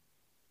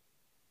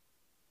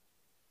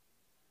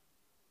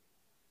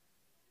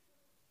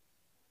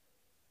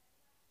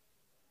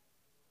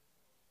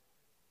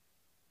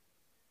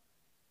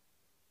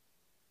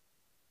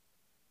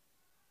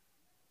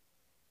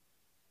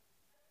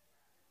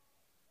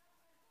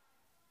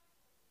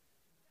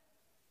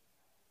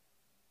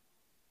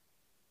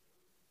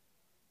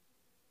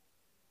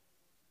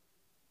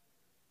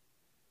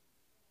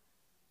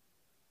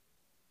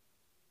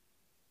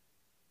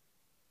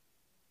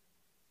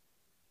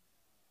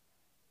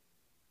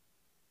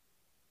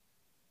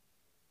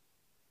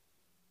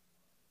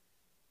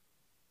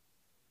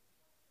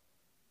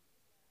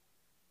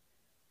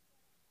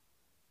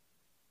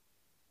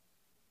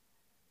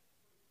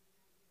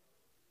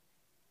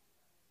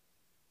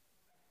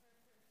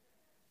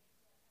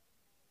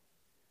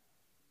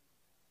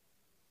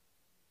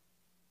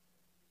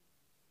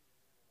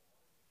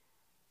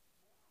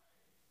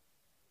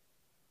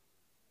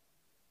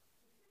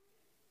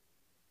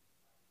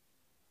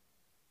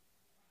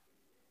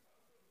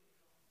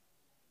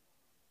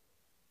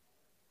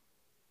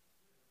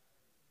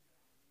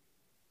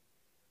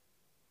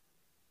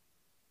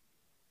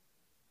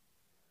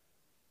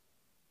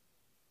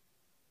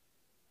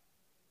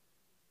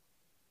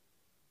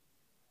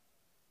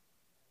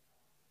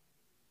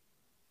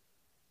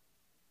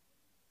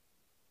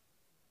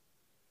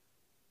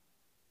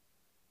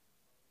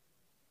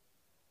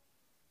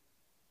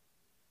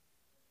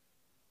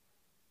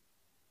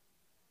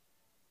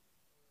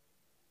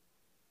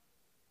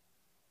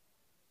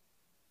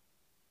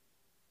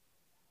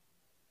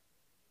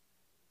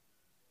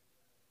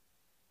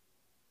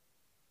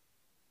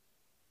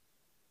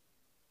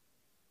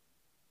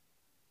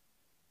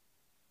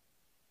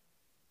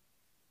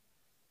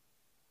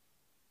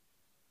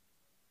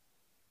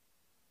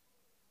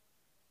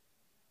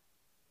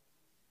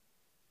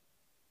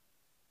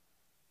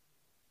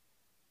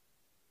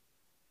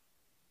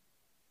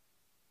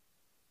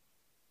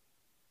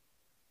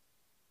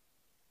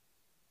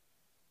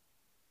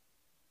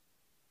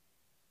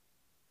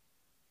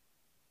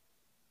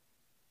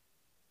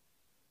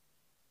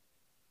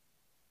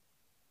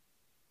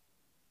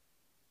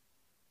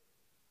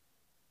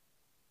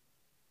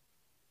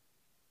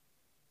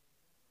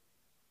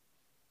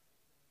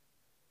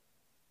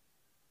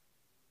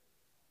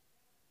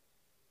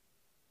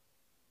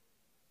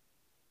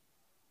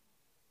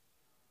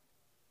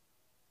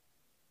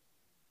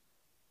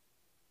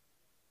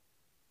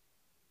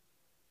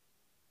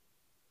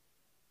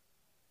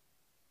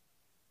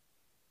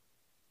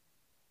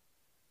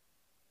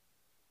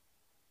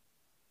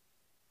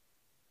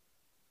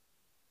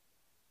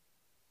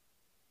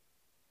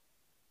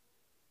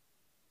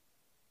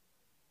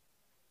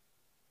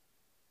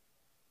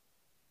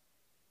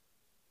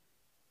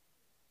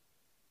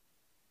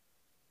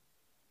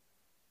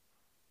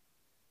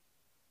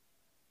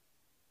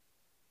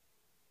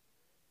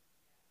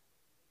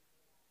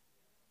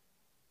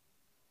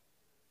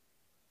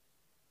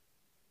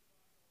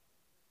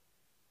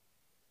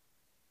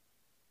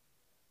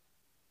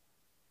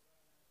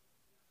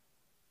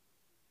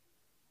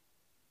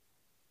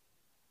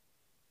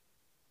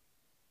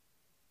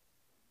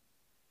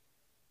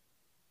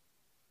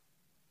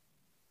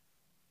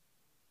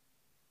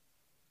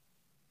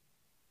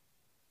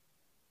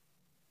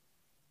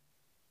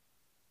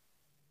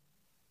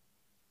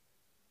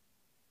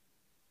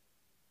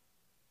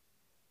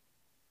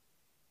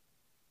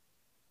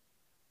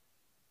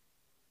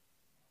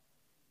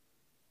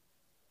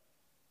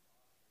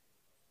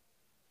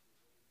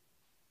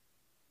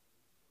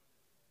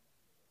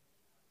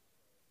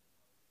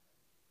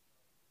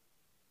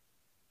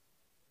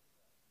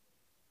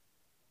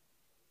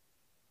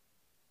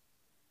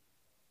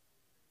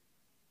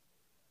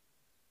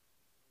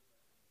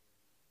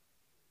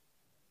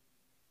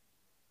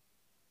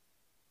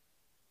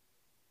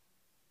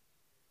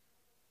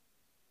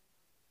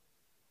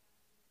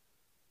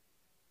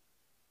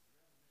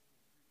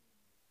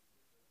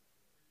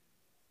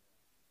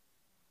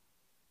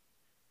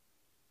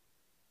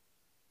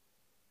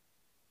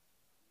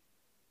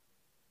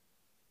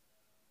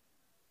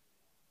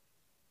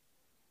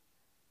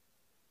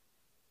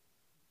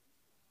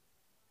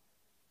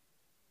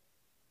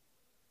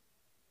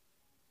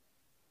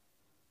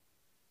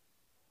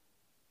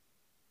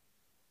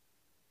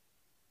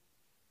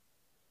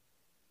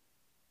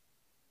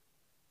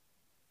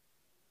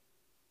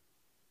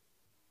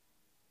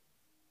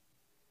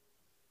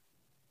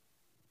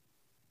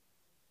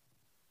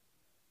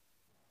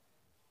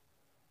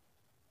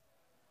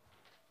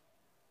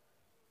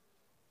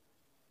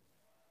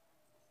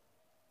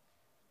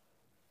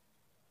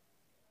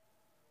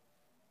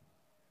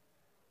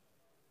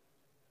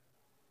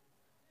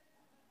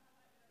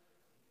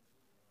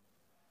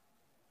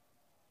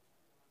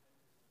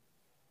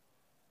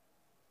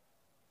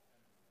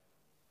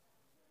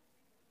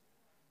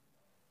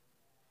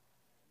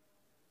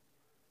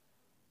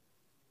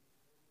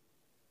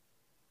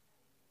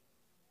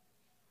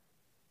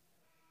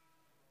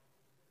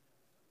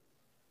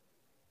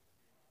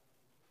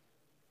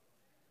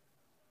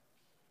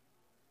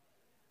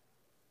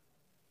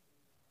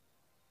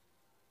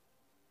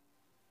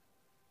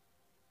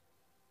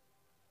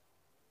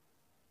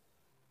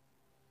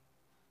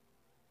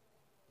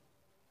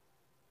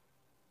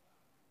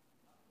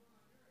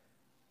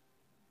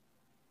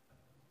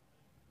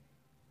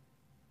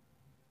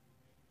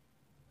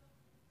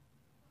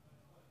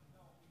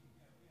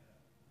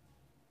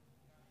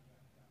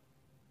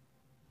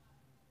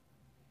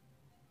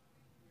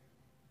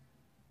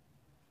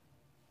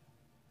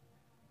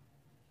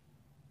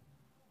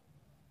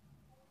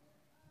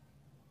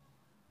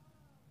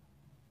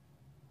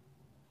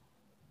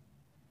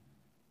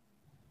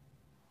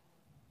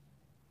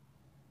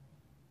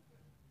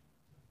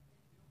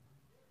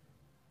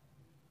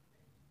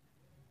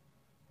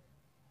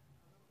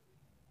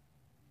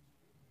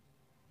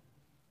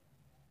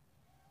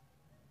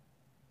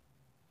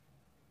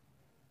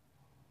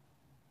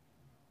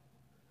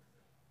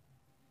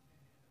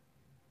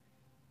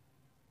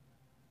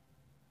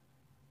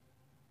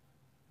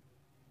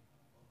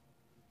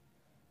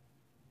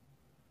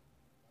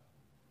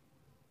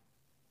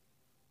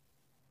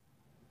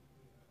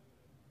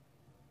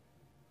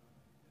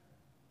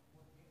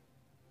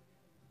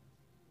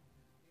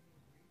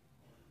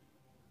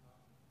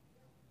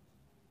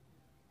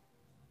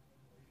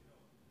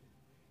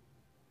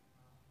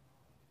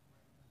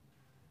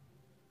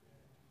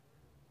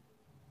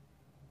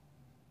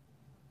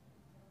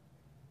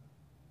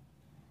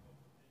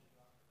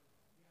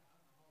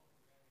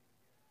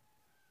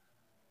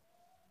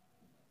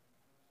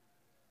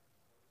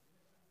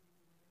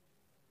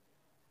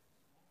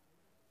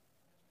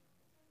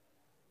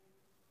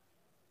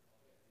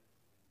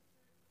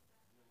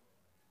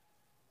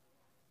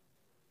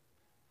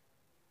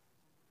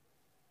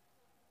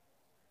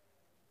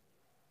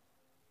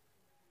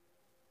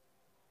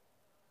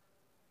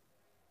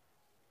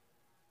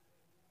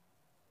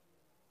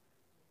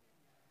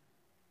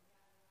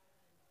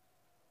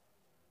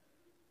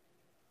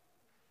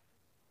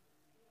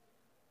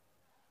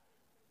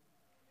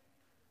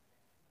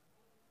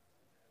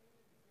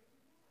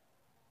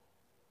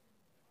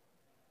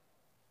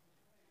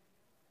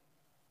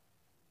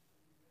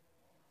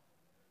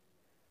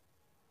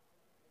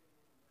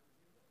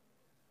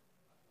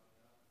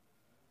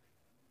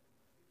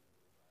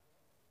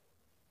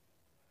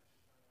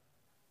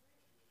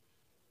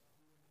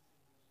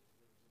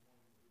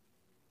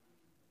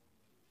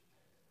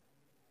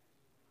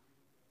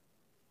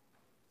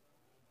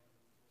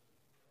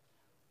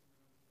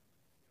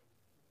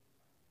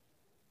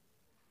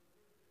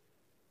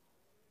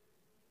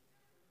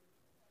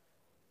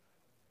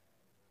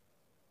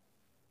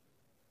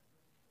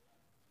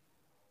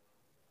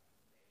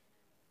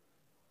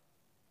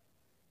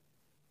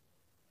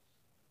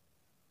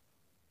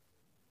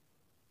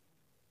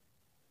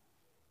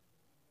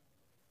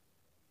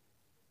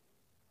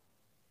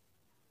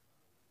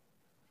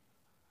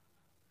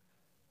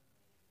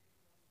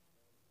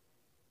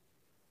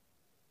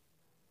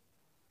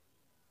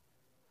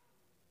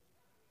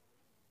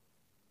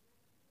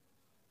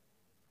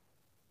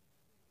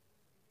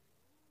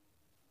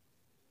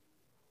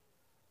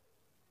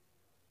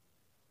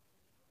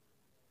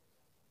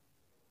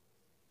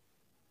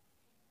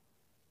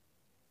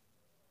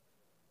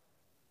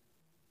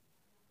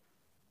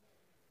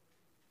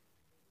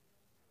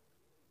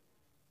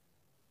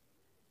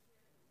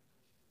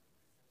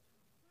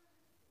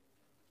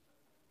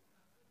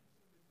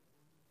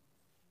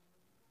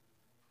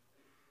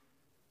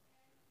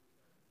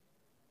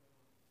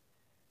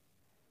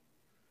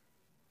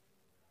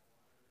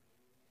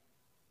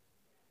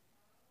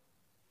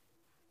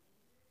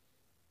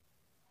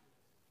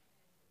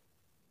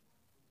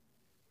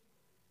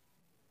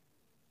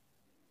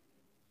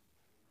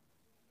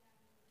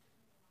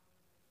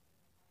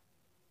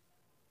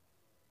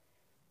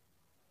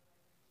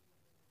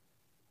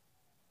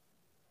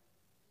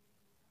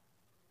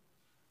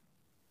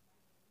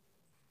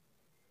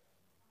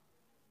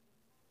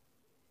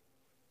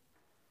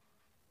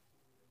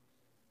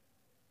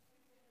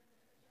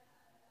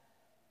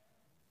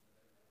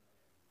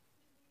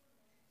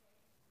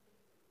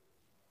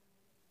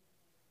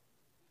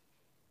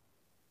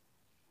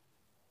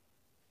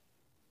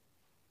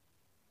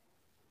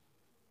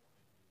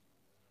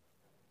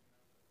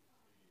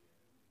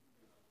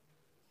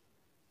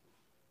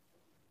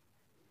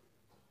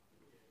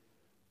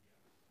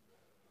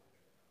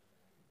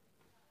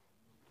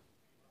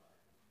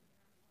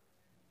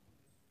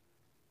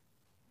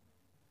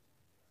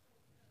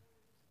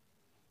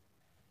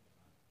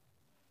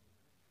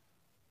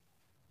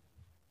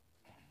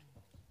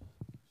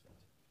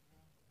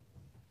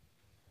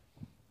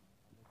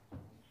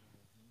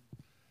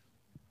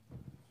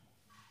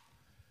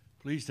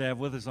 Pleased to have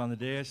with us on the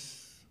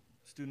dais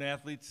student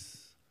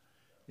athletes,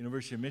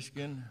 University of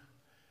Michigan.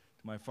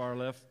 To my far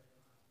left,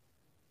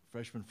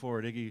 freshman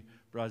forward Iggy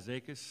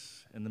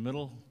Brazakis. In the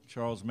middle,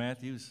 Charles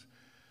Matthews,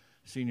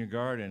 senior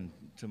guard. And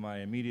to my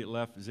immediate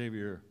left,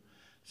 Xavier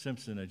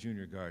Simpson, a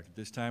junior guard. At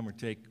this time, we'll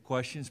take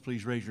questions.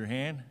 Please raise your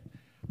hand.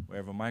 We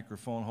have a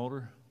microphone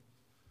holder.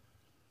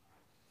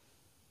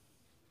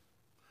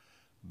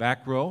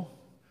 Back row.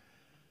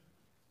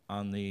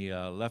 On the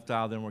left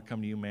aisle, then we'll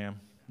come to you, ma'am,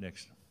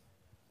 next.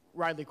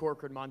 Riley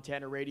Corcoran,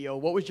 Montana Radio.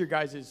 What was your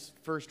guys'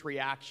 first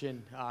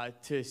reaction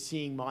to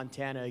seeing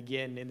Montana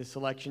again in the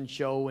selection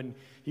show when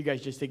you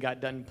guys just got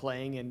done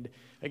playing? And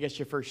I guess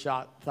your first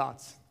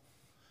thoughts?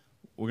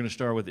 We're going to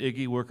start with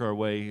Iggy, work our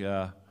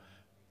way,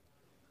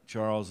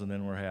 Charles, and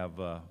then we'll have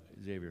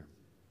Xavier.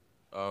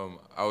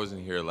 I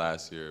wasn't here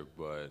last year,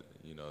 but,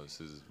 you know, this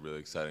is really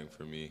exciting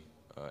for me.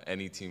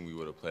 Any team we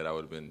would have played, I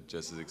would have been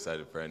just as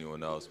excited for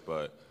anyone else,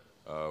 but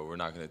we're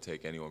not going to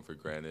take anyone for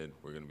granted.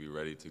 We're going to be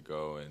ready to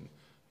go, and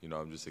you know,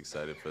 I'm just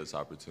excited for this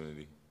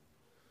opportunity.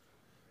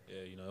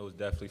 Yeah, you know, it was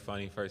definitely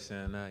funny first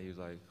saying that. He was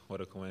like, what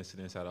a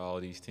coincidence out of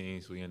all these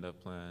teams. We end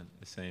up playing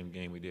the same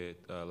game we did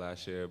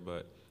last year,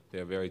 but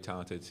they're a very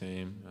talented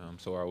team.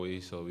 So are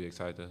we, so we're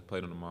excited to play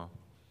them tomorrow.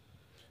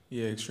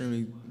 Yeah,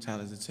 extremely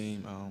talented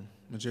team.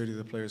 Majority of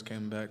the players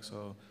came back,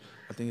 so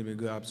I think it'd be a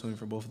good opportunity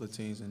for both of the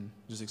teams, and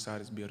just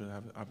excited to be able to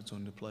have an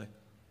opportunity to play.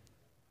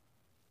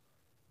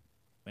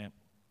 Ma'am,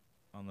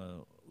 on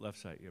the left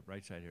side,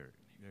 right side here.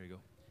 There you go.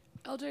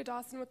 LJ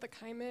Dawson with the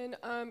Kaiman.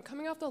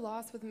 Coming off the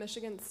loss with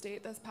Michigan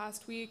State this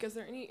past week, is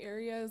there any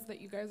areas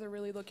that you guys are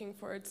really looking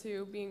forward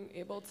to being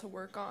able to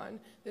work on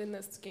in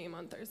this game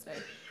on Thursday?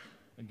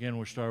 Again,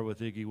 we'll start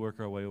with Iggy, work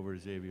our way over to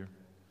Xavier.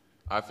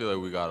 I feel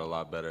like we got a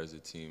lot better as a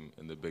team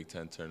in the Big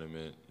Ten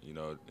tournament. You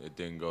know, it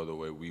didn't go the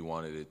way we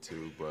wanted it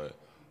to, but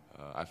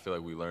I feel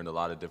like we learned a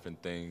lot of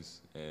different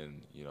things,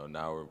 and you know,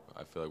 now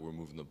I feel like we're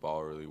moving the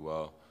ball really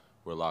well.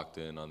 We're locked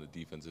in on the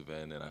defensive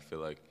end, and I feel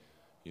like,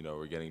 you know,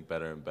 we're getting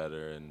better and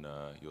better, and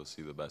you'll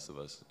see the best of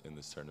us in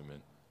this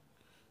tournament.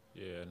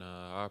 Yeah, and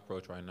our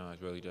approach right now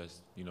is really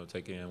just, you know,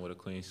 take it in with a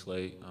clean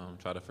slate,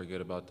 try to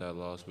forget about that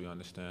loss. We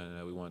understand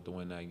that we want to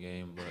win that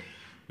game, but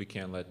we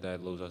can't let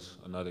that lose us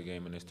another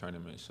game in this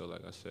tournament. So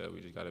like I said,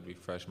 we just got to be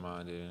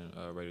fresh-minded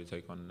and ready to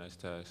take on the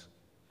next task.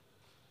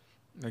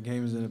 The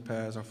game is in the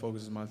past. Our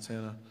focus is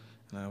Montana,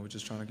 and we're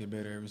just trying to get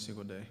better every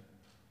single day.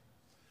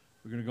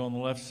 We're going to go on the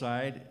left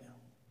side.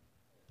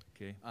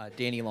 Okay.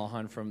 Danny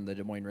Lawhon from the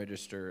Des Moines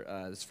Register.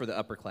 This is for the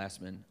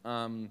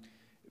upperclassmen.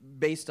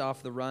 Based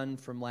off the run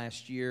from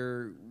last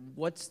year,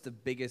 what's the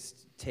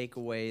biggest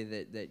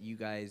takeaway that you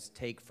guys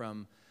take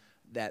from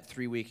that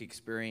 3-week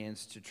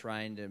experience to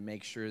trying to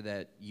make sure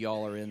that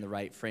y'all are in the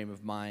right frame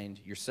of mind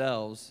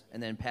yourselves,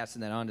 and then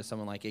passing that on to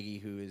someone like Iggy,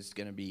 who is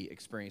going to be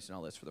experiencing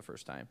all this for the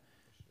first time?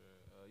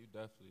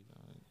 Sure.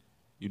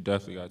 You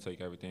definitely got to take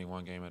everything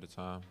one game at a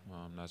time.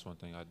 That's one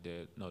thing I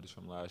did notice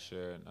from last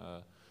year,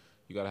 and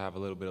you got to have a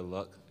little bit of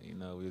luck. You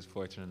know, we was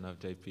fortunate enough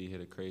JP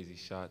hit a crazy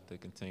shot to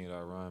continue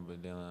our run,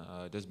 but then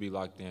just be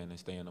locked in and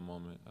stay in the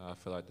moment. I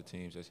feel like the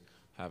teams that's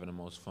having the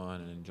most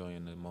fun and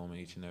enjoying the moment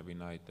each and every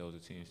night, those are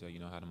teams that, you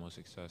know, had the most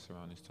success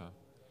around this time.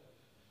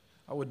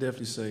 I would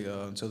definitely say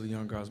to the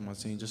young guys on my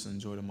team, just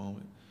enjoy the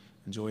moment.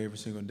 Enjoy every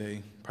single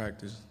day,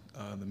 practice,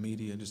 the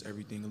media, and just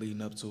everything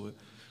leading up to it,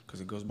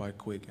 because it goes by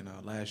quick. And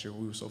last year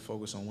we were so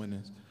focused on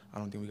winning, I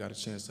don't think we got a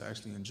chance to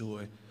actually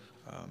enjoy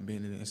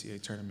being in the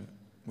NCAA tournament,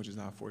 which is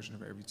not fortunate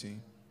for every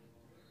team.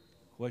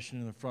 Question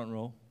in the front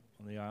row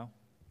on the aisle.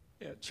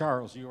 Yeah,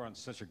 Charles, you were on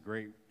such a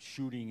great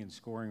shooting and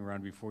scoring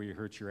run before you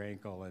hurt your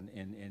ankle,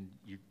 and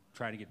you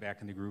try to get back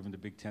in the groove in the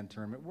Big Ten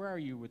tournament. Where are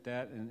you with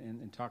that,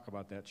 and talk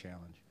about that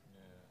challenge?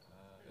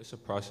 Yeah, it's a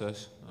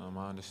process.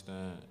 I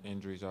understand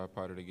injuries are a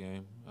part of the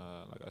game.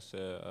 Like I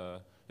said,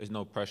 there's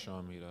no pressure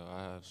on me, though.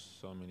 I have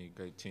so many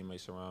great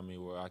teammates around me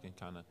where I can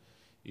kind of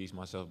ease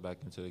myself back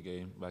into the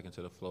game, back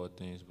into the flow of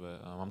things,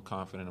 but I'm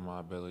confident in my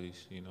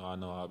abilities. You know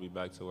I'll be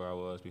back to where I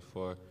was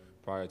before,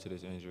 prior to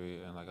this injury,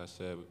 and like I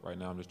said, right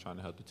now I'm just trying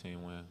to help the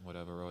team win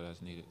whatever role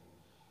that's needed.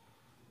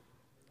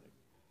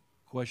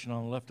 Question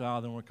on the left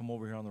aisle, then we'll come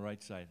over here on the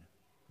right side.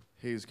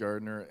 Hayes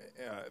Gardner,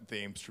 the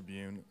Ames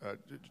Tribune.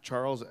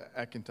 Charles,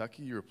 at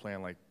Kentucky, you were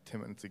playing like 10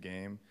 minutes a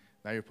game.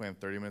 Now you're playing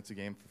 30 minutes a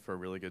game for a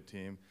really good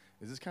team.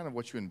 Is this kind of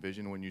what you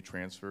envisioned when you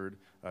transferred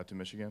to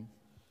Michigan?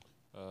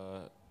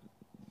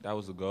 That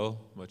was the goal,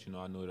 but you know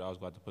I knew that I was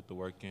about to put the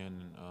work in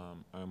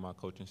and earn my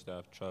coaching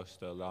staff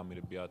trust to allow me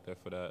to be out there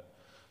for that,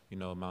 you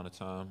know, amount of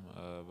time.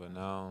 But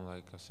now,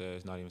 like I said,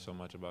 it's not even so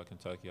much about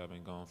Kentucky. I've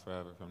been gone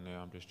forever from there.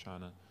 I'm just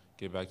trying to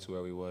get back to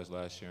where we was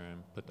last year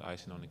and put the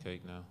icing on the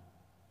cake now.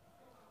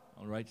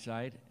 On the right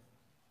side,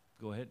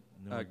 go ahead.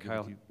 And then we'll give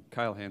it to you.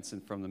 Kyle Hansen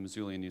from the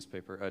Missoulian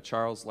newspaper.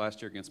 Charles, last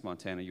year against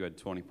Montana, you had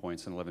 20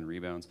 points and 11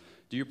 rebounds.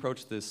 Do you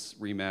approach this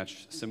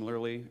rematch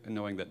similarly,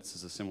 knowing that this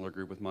is a similar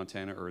group with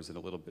Montana, or is it a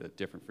little bit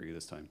different for you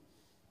this time?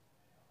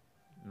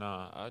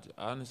 Nah,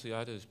 honestly,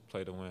 I just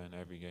play to win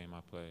every game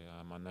I play.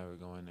 I never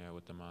go in there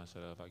with the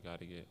mindset of I got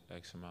to get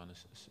X amount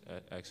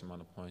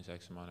of points,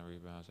 X amount of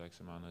rebounds, X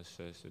amount of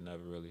assists. It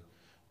never really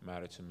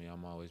mattered to me.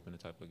 I'm always been the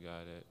type of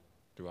guy that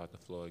throughout the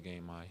floor of the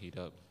game I heat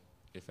up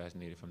if that's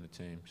needed from the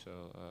team. So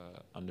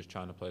I'm just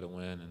trying to play to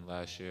win. And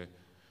last year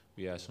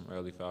we had some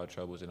early foul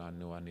troubles, and I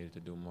knew I needed to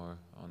do more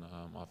on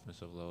the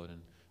offensive load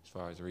and as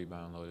far as the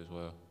rebound load as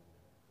well.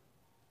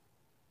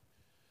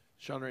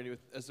 Sean Rainey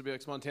with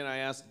SWX Montana. I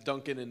asked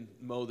Duncan and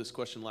Mo this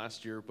question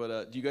last year,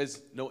 but do you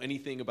guys know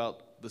anything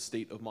about the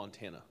state of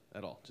Montana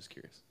at all? Just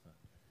curious.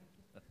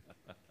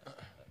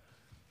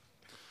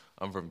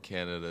 I'm from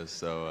Canada,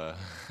 so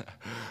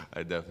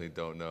I definitely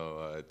don't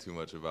know too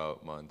much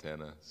about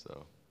Montana.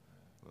 So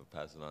I'll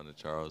pass it on to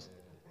Charles.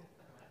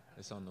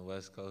 It's on the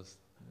West Coast.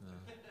 You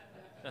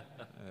know.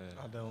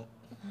 I don't.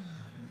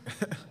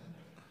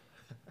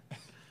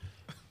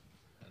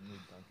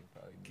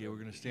 Okay, we're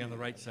going to stay on the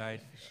right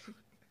side.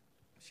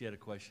 She had a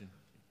question.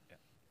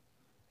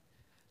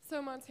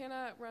 So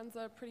Montana runs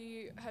a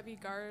pretty heavy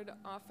guard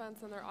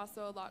offense, and they're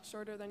also a lot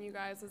shorter than you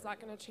guys. Is that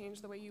going to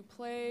change the way you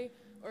play,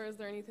 or is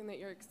there anything that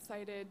you're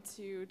excited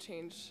to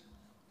change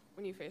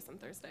when you face them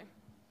Thursday?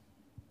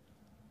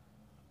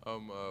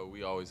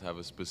 We always have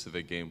a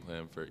specific game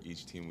plan for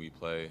each team we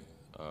play.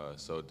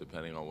 So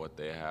depending on what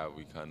they have,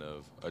 we kind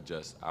of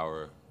adjust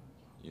our,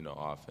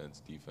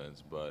 offense,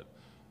 defense. But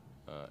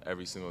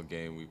every single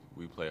game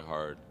we play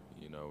hard.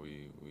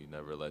 We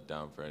never let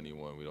down for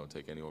anyone. We don't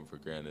take anyone for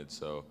granted.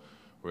 So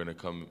we're going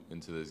to come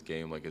into this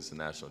game like it's a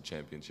national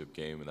championship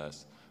game, and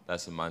that's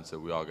the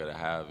mindset we all got to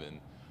have.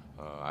 And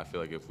I feel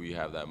like if we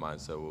have that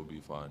mindset, we'll be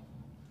fine.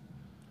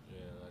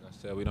 Yeah, like I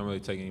said, we don't really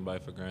take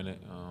anybody for granted.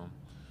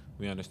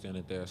 We understand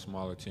that they're a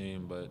smaller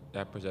team, but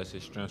that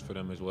possesses strengths for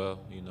them as well.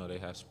 They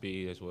have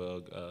speed as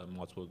well,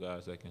 multiple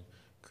guys that can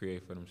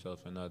create for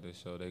themselves and others.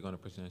 So they're going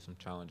to present some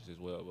challenges as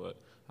well, but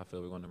I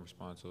feel we're going to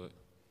respond to it.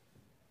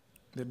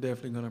 They're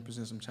definitely going to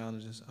present some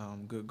challenges.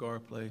 Good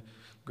guard play,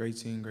 great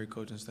team, great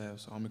coaching staff.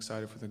 So I'm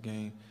excited for the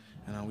game,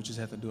 and we just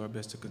have to do our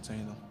best to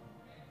contain them.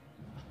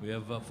 We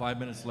have 5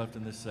 minutes left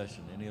in this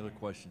session. Any other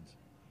questions?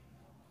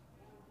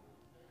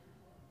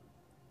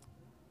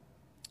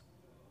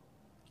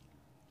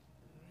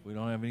 If we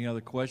don't have any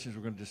other questions,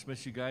 we're going to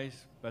dismiss you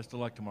guys. Best of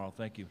luck tomorrow.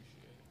 Thank you.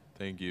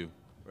 Thank you.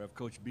 We'll have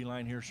Coach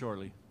Beeline here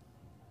shortly.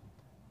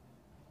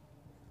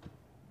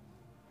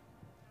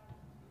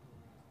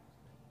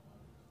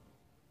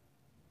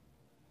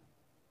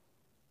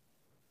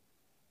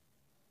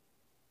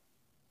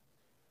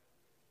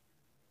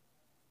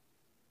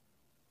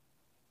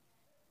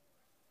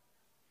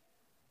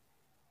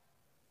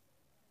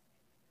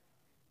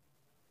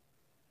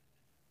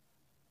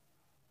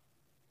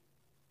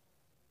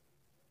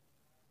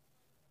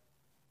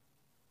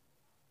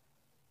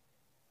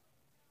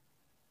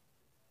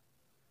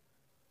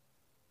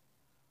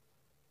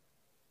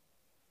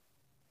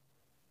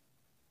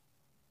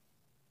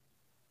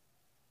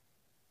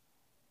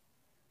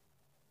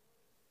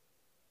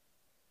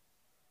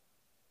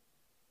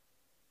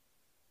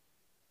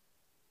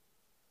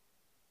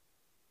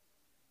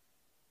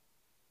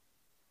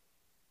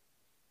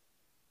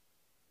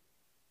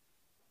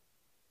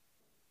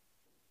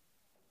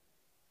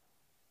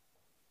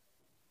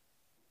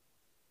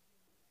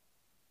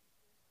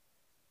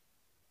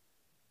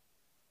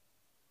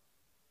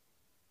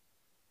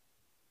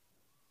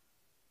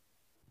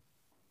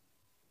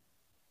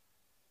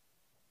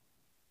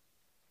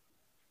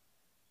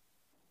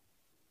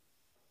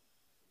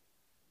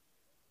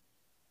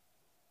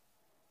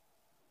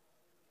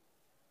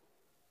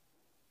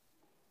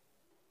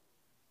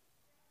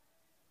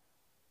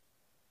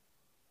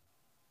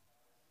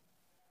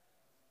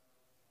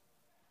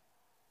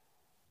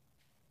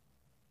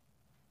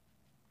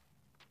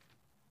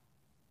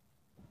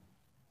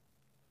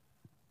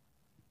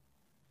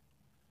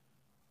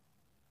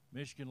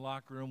 Michigan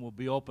locker room will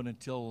be open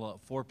until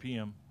 4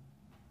 p.m.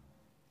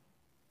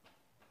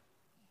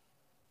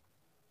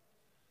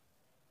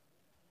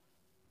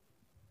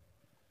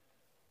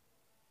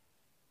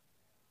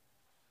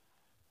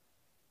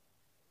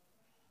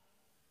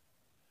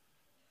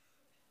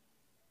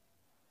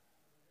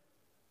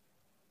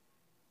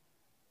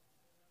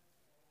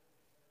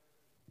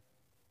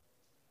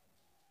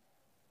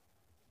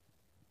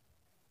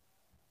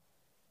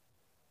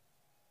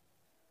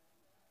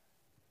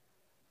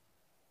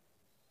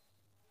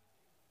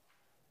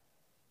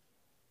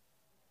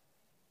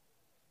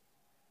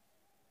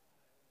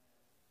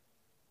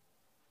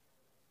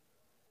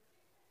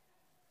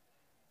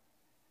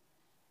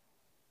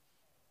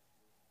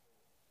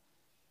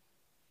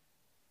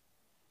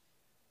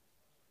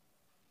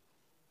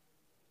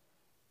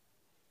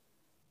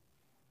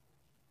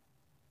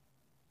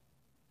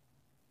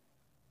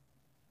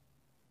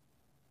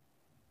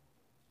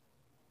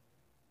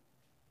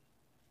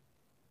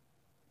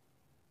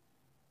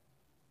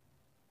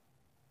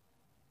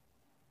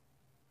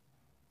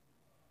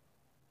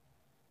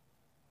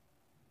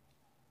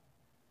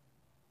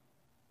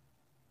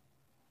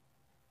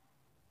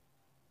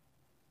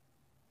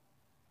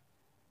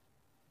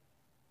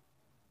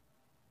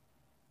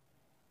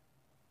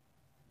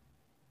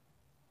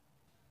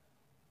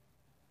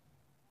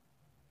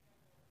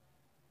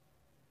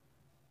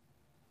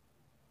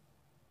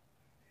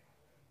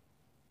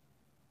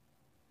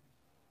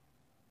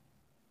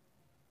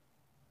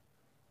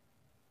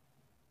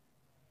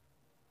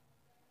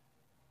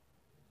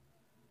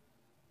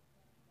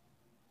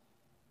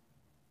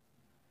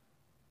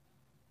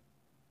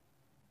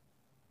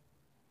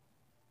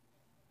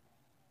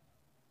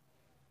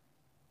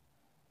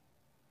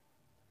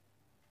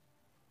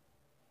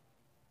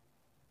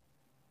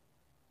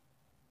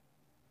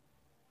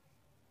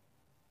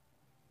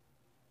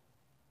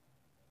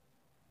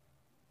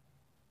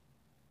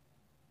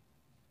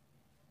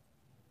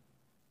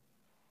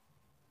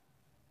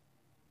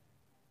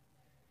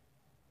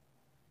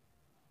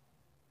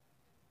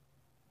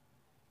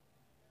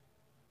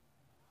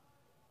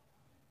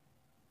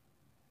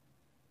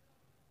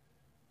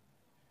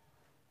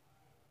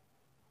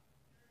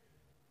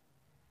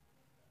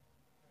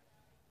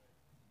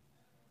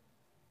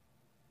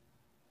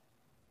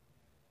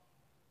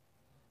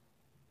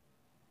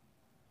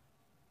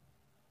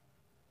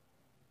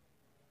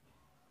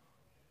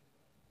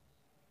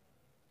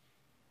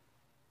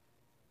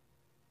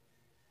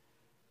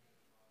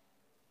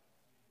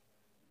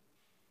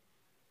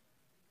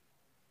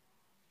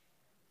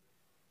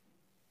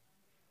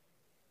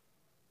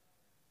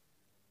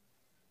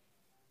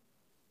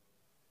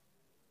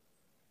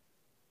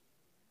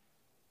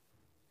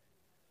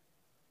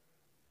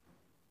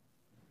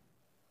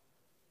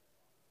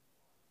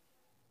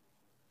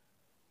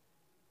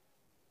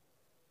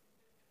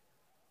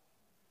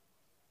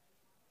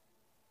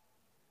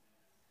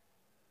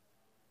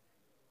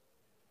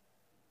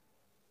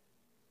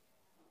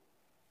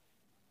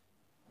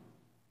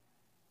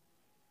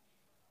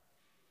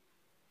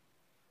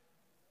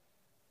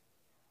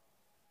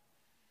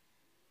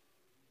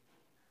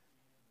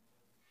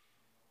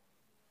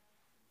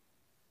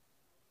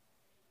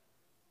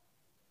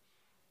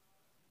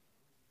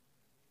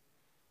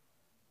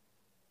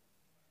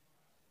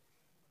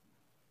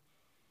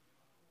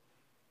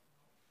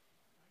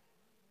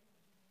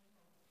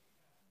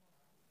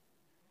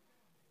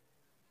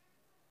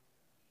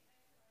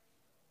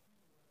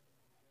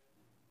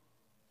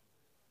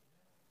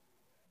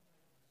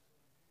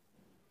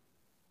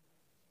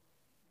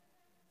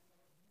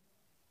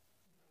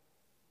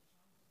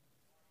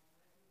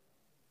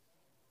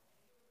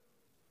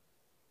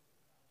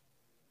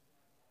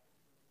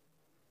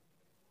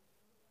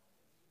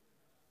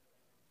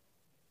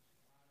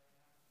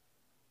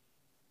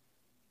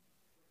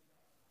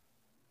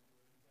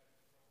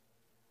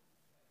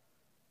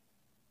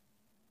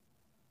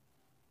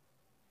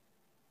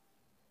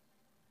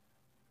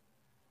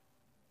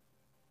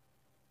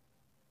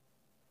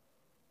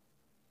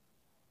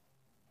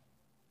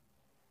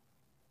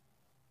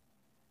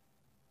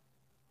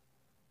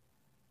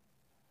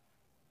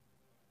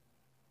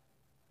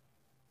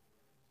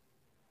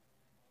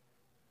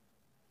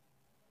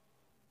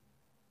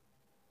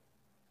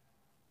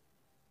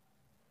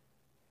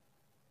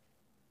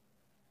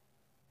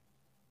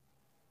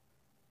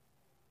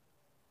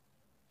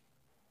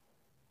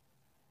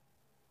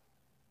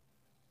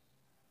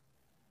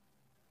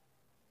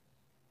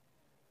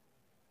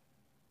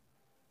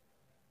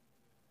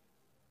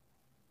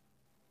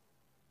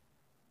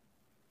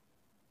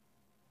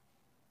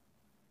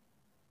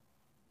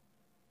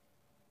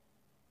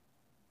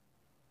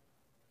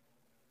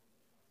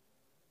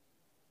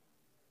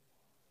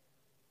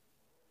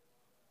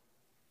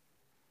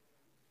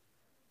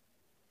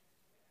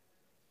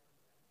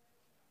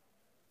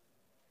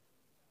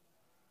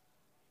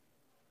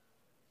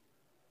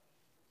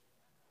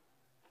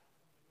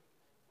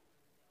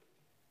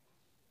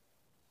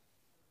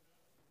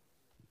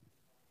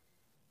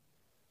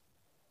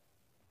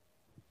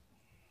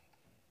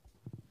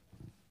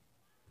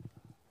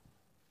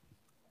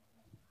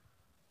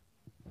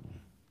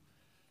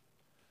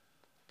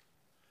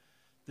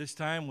 This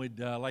time,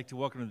 we'd like to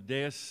welcome to the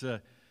dais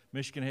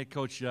Michigan head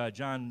coach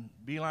John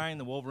Beilein.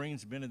 The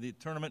Wolverines have been in the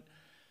tournament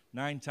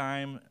nine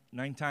times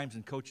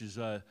and coaches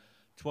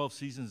 12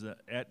 seasons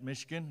at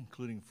Michigan,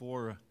 including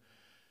 4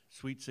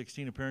 Sweet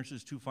 16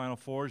 appearances, 2 Final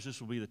Fours.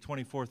 This will be the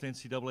 24th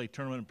NCAA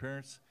tournament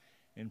appearance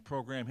in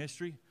program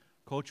history.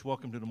 Coach,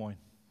 welcome to Des Moines.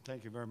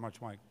 Thank you very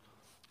much, Mike.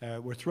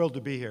 We're thrilled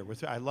to be here.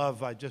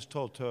 I just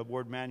told to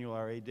Ward Manuel,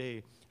 our AD,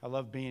 I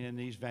love being in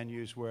these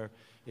venues where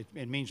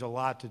it means a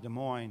lot to Des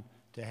Moines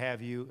to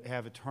have you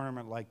have a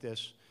tournament like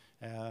this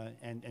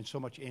and so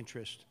much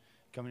interest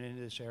coming into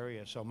this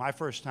area. So my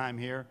first time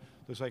here,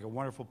 looks like a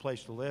wonderful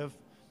place to live.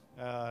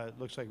 It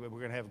looks like we're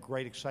going to have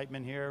great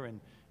excitement here, and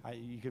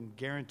you can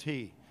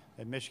guarantee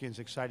that Michigan's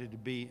excited to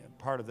be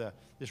part of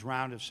this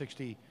round of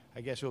 60. I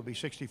guess it will be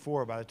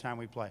 64 by the time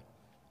we play.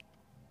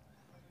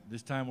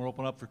 This time we'll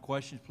open up for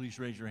questions. Please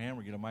raise your hand.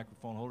 We'll get a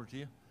microphone holder to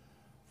you.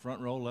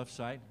 Front row, left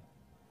side.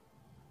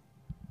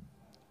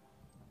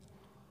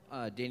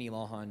 Danny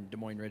Lawhon, Des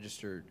Moines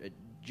Register.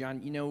 John,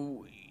 you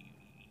know,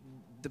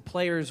 the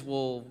players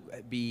will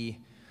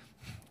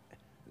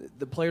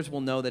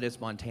know that it's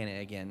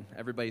Montana again.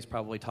 Everybody's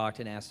probably talked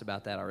and asked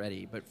about that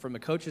already. But from a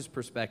coach's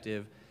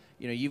perspective,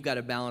 you know, you've got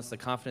to balance the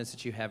confidence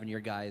that you have in your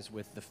guys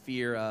with the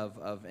fear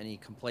of any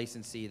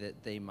complacency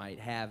that they might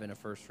have in a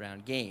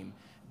first-round game.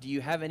 Do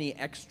you have any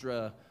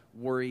extra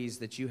worries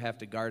that you have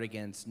to guard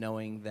against,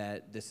 knowing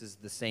that this is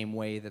the same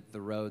way that the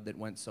road that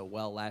went so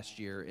well last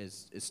year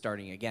is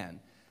starting again?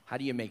 How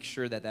do you make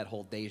sure that that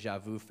whole deja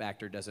vu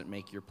factor doesn't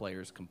make your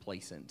players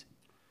complacent?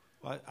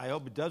 Well, I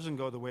hope it doesn't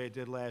go the way it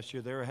did last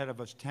year. They're ahead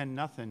of us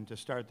 10-0 to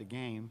start the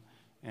game,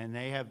 and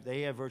they have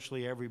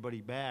virtually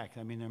everybody back.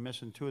 I mean, they're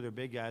missing 2 of their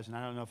big guys, and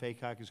I don't know if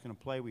Aycock is going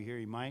to play. We hear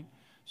he might.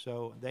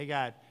 So we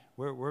got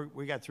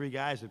 3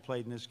 guys that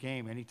played in this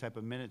game any type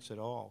of minutes at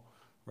all,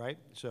 right?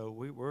 So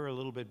we're a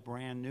little bit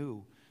brand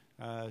new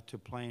to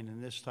playing in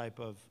this type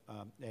of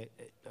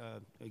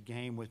a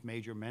game with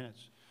major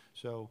minutes.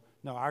 So,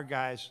 no, our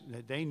guys,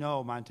 they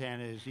know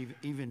Montana is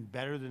even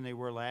better than they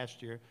were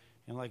last year.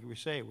 And like we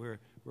say,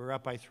 we're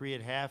up by 3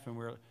 at half, and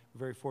we're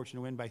very fortunate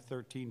to win by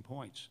 13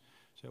 points.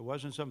 So it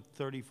wasn't some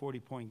 30,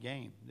 40-point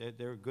game.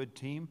 They're a good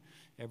team.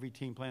 Every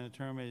team playing the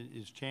tournament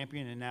is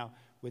champion. And now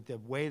with the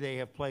way they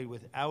have played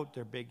without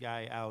their big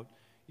guy out,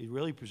 it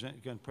really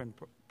going to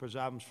present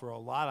problems for a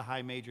lot of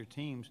high major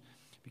teams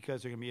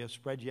because they're going to be able to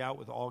spread you out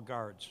with all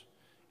guards.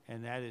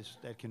 And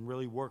that can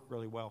really work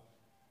really well.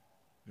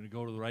 Going to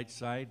go to the right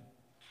side.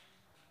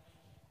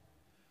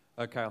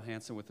 Kyle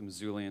Hansen with the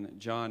Missoulian.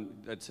 John,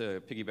 to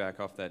piggyback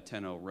off that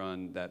 10-0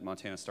 run that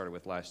Montana started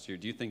with last year,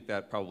 do you think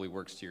that probably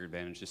works to your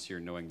advantage this year,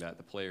 knowing that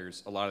the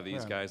players, a lot of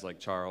these guys like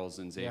Charles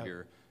and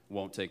Xavier,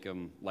 won't take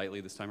them lightly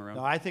this time around?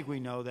 No, I think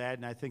we know that,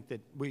 and I think that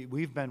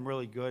we've been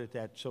really good at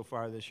that so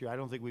far this year. I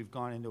don't think we've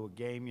gone into a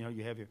game. You know,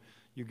 you have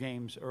your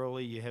games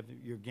early. You have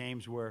your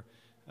games where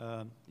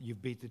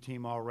you've beat the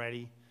team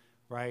already,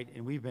 right?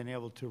 And we've been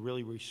able to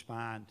really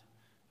respond.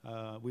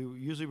 We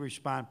usually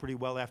respond pretty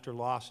well after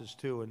losses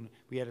too, and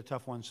we had a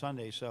tough one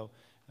Sunday. So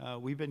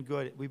we've been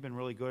good. We've been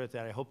really good at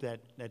that. I hope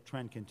that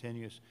trend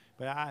continues.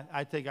 But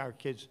I think our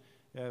kids,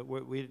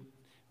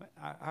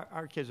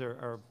 our kids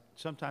are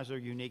sometimes they're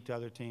unique to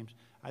other teams.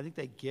 I think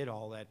they get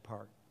all that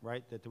part,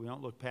 right? That we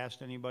don't look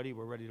past anybody.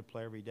 We're ready to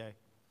play every day.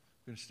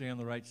 Going to stay on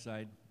the right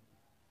side.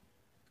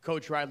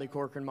 Coach Riley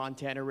Corcoran,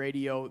 Montana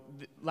Radio.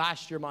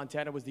 Last year,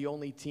 Montana was the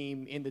only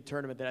team in the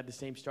tournament that had the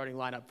same starting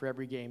lineup for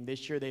every game.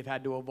 This year, they've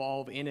had to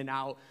evolve in and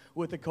out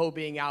with the Co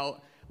being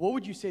out. What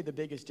would you say the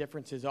biggest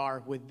differences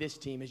are with this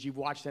team as you've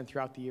watched them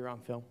throughout the year on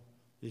film?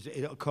 Is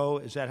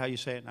that how you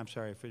say it? I'm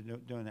sorry for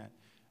doing that.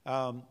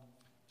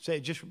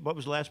 What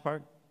was the last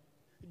part?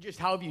 Just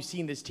how have you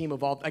seen this team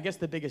evolve? I guess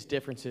the biggest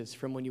differences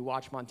from when you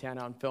watch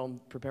Montana on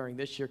film preparing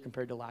this year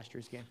compared to last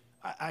year's game.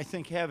 I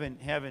think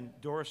having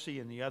Dorsey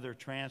and the other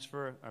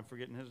transfer, I'm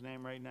forgetting his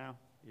name right now.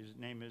 His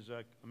name is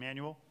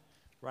Emmanuel,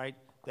 right?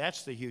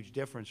 That's the huge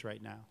difference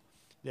right now.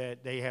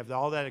 That they have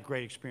all that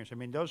great experience. I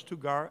mean, those 2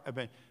 guards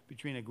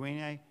between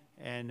Aguirre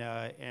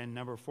and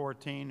number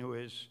 14, who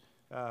is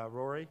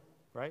Rory,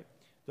 right?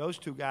 Those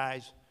two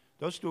guys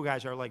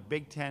are like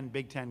Big Ten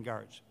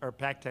guards or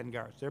Pac-10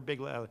 guards. They're big,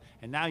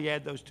 and now you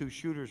add those 2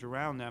 shooters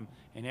around them,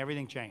 and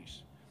everything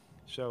changed.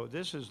 So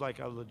this is like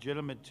a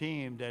legitimate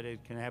team that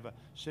it can have a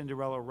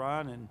Cinderella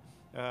run,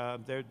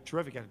 and they're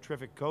terrific. Got a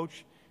terrific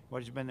coach.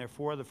 He's been there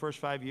for the first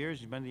 5 years.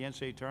 He's been to the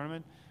NCAA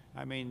tournament.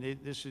 I mean,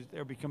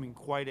 they're becoming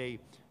quite a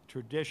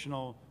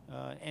traditional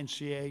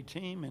NCAA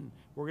team, and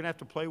we're going to have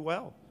to play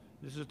well.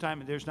 This is a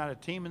time. There's not a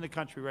team in the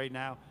country right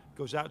now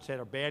goes out and said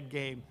a bad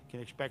game can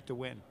expect to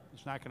win.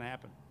 It's not going to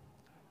happen.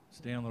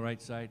 Stay on the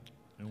right side,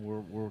 and we're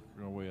working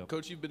our way up.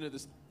 Coach, you've been to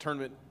this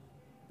tournament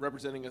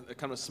representing a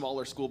kind of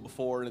smaller school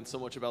before, and so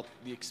much about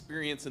the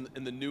experience and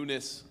the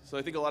newness. So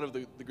I think a lot of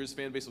the Grizz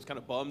fan base was kind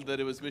of bummed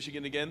that it was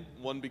Michigan again.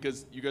 1,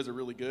 because you guys are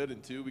really good,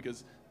 and 2,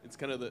 because it's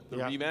kind of the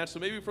rematch. So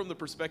maybe from the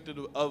perspective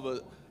of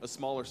a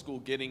smaller school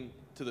getting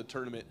to the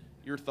tournament,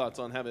 your thoughts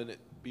on having it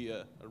be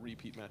a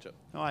repeat matchup?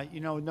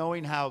 No,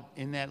 knowing how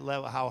in that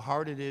level, how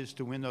hard it is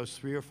to win those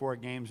 3 or 4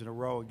 games in a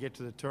row and get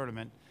to the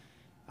tournament,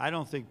 I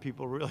don't think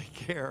people really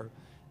care.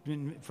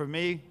 For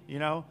me,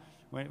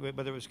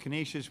 whether it was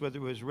Canisius, whether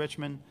it was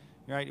Richmond,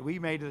 right? We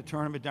made the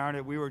tournament, darn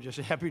it. We were just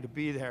happy to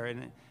be there.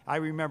 And I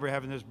remember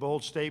having this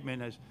bold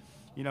statement as,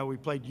 we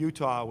played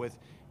Utah with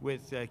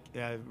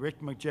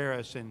Rick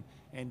McGarris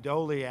and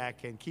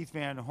Doliak and Keith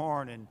Van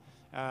Horn, and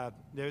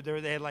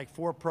they had like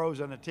 4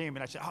 pros on the team.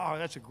 And I said, oh,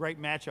 that's a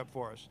great matchup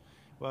for us.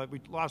 Well,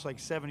 we lost like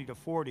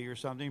 70-40 or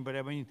something. But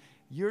I mean,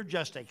 you're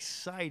just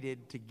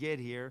excited to get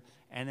here,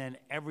 and then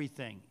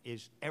everything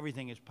is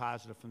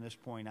positive from this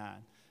point on.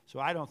 So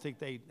I don't think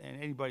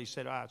anybody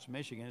said, oh, it's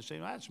Michigan. They say,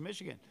 oh, it's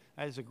Michigan.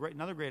 That is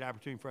another great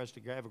opportunity for us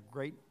to have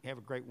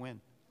a great win.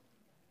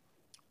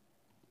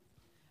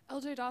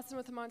 LJ Dawson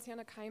with the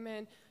Montana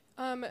Kaiman.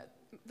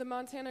 The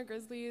Montana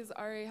Grizzlies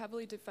are a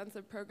heavily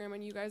defensive program,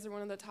 and you guys are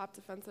one of the top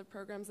defensive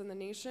programs in the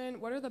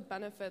nation. What are the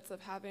benefits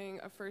of having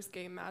a first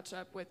game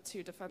matchup with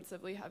 2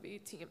 defensively heavy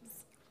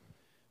teams?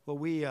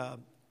 Well,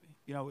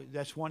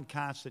 that's one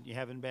constant you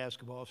have in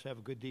basketball, is to have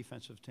a good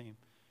defensive team.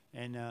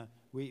 And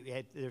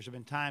there's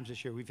been times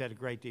this year we've had a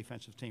great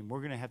defensive team. We're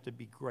going to have to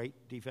be great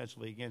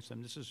defensively against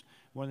them. This is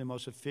one of the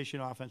most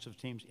efficient offensive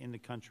teams in the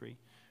country,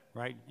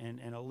 right?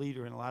 And a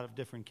leader in a lot of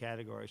different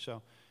categories.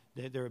 So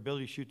their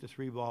ability to shoot the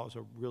 3 ball is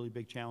a really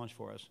big challenge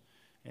for us.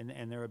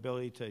 And their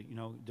ability to,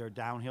 they're a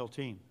downhill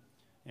team.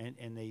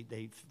 And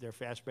their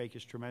fast break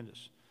is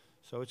tremendous.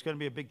 So it's going to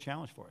be a big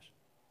challenge for us.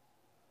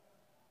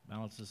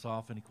 Balance this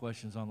off. Any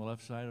questions on the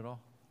left side at all?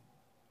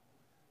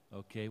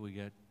 Okay, we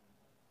got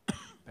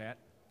Pat.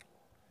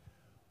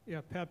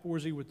 Yeah, Pat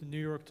Borsey with the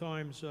New York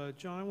Times.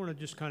 John, I want to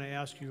just kind of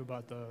ask you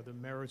about the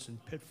merits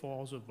and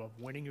pitfalls of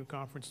winning your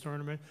conference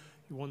tournament.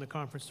 You won the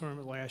conference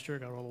tournament last year,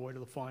 got all the way to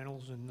the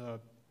finals, and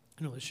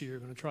this year you're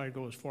going to try to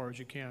go as far as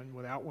you can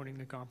without winning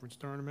the conference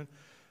tournament.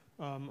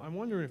 I'm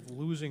wondering if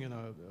losing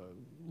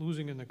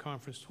in the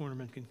conference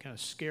tournament can kind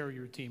of scare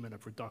your team in a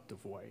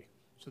productive way,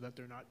 so that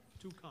they're not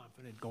too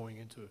confident going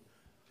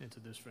into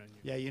this venue.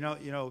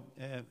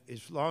 Yeah,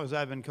 as long as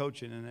I've been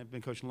coaching, and I've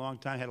been coaching a long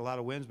time, had a lot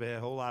of wins, but had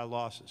a whole lot of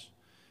losses.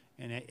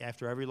 And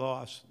after every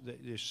loss,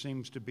 there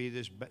seems to be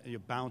this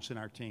bounce in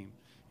our team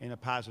in a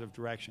positive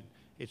direction.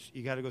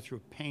 You got to go through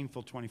a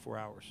painful 24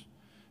 hours.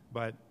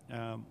 But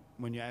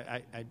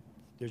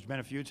there's been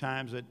a few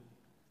times that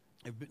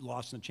have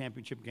lost in the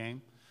championship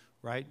game,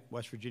 right?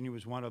 West Virginia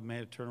was one of them. They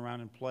had to turn around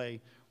and play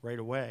right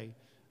away.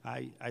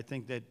 I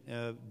think that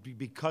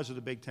because of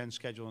the Big Ten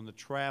schedule and the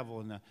travel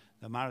and the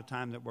amount of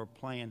time that we're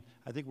playing,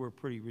 I think we're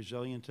pretty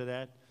resilient to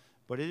that.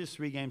 But it is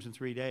 3 games in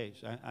 3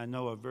 days. I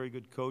know a very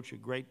good coach, a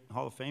great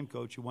Hall of Fame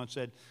coach, who once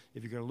said,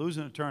 if you're going to lose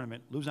in a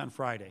tournament, lose on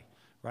Friday,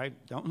 right?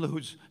 Don't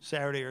lose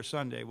Saturday or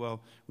Sunday.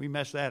 Well, we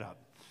messed that up.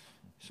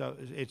 So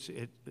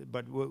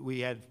but we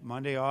had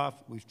Monday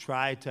off. We've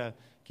tried to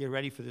get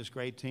ready for this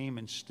great team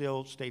and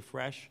still stay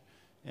fresh.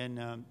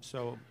 And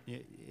so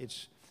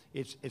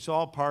it's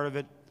all part of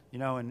it,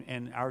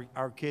 and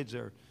our kids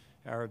are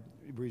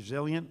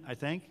resilient, I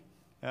think.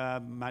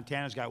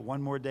 Montana's got 1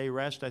 more day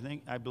rest,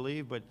 I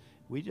believe, but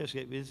this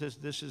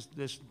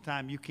is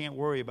time you can't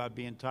worry about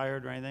being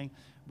tired or anything.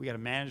 We got to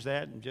manage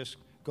that and just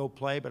go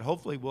play. But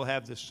hopefully we'll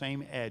have the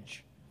same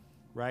edge,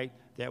 right,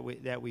 that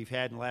we've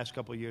had in the last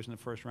couple of years in the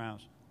first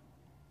rounds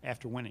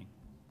after winning.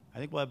 I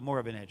think we'll have more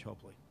of an edge,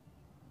 hopefully.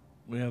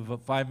 We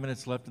have 5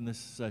 minutes left in this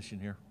session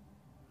here.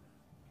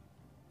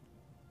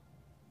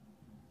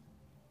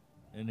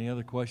 Any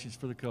other questions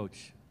for the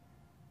coach?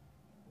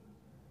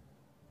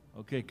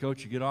 Okay,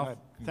 Coach, you get off. All right.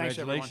 Thanks,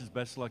 Congratulations. everyone.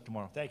 Best of luck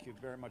tomorrow. Thank you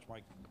very much,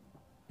 Mike.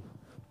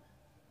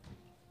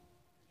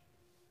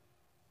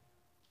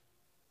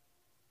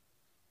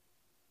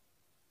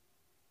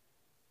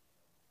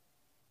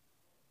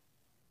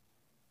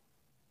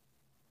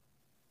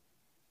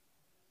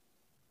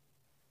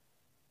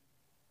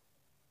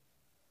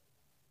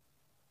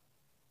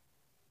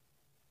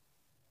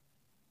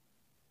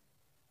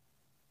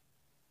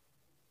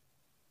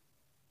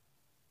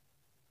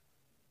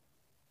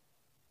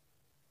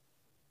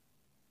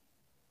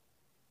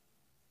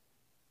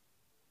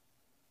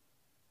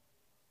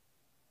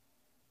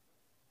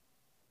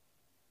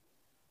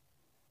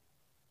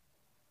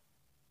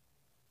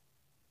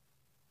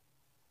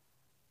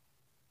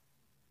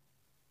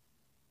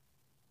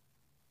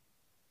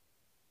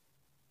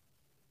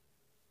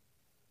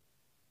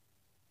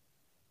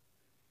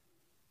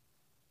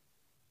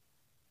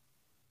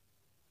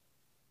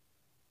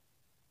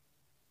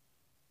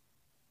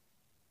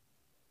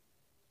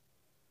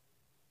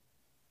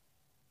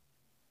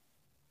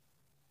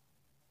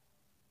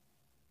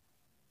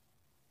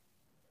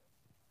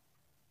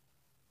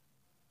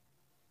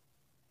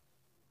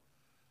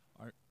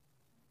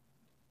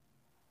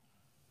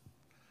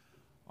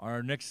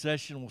 Our next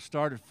session will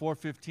start at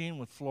 4:15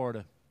 with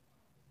Florida.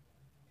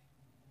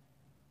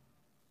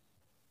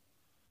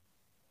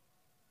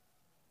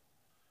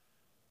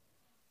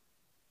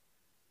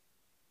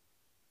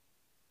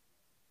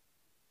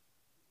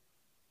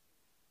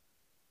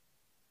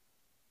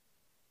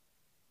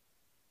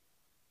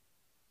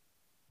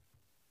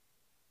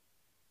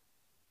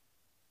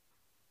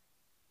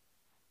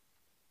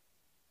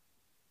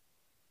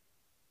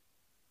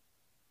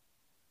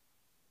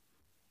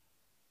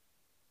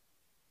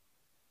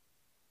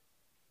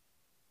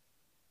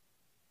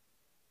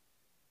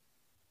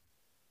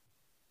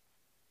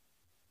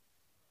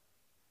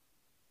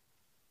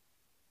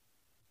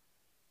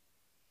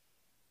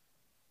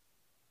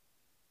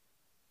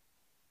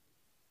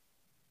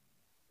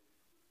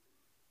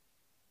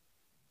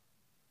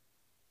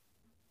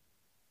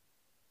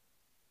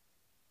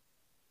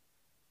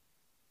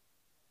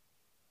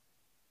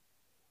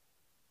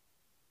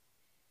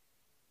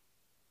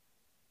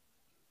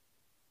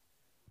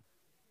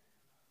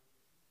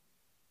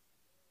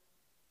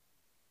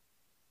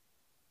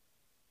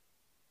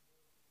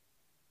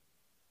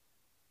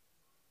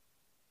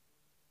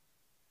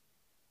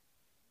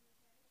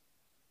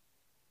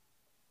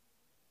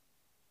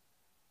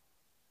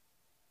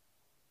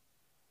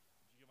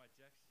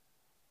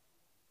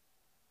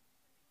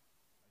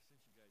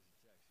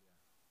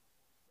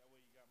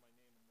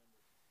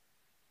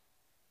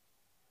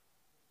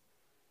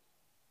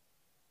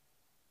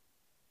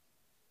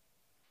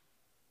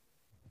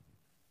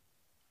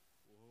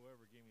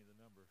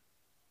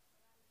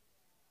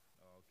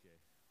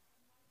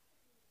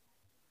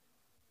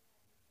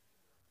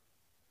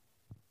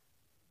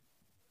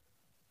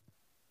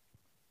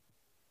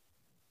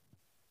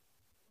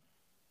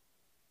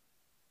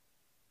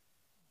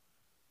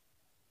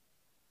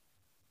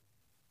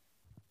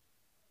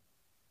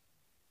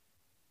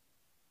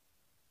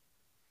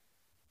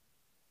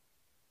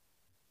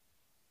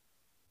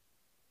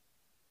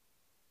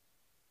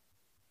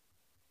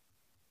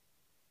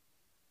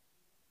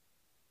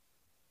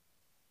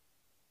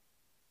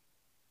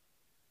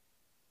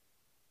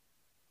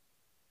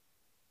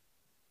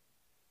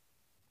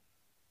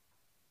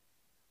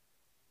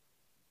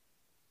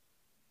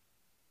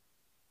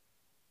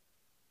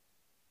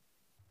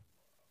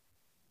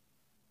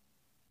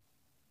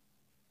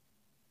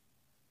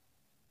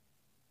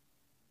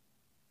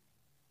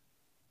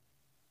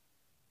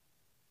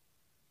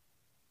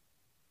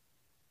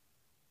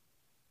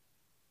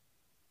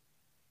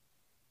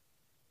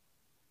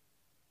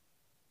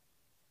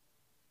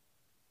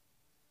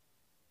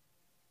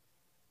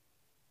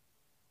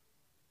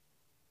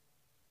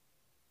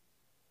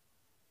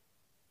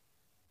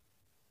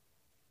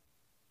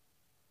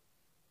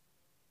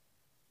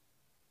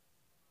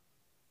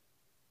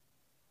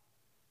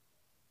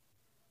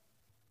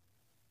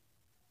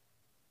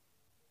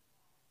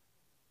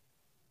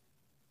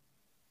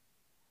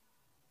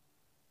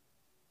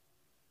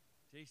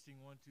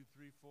 Tasting 1, 2,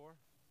 3, 4.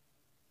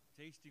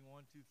 Tasting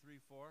 1, 2, 3,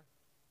 4.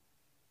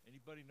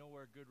 Anybody know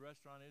where a good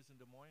restaurant is in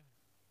Des Moines?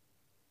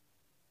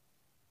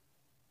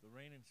 The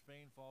rain in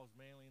Spain falls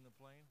mainly in the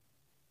plain.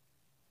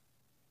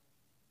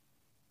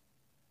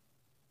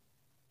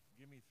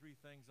 Give me 3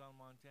 things on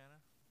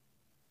Montana.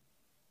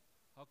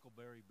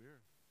 Huckleberry beer.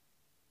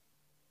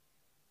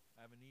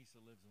 I have a niece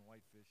that lives in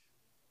Whitefish.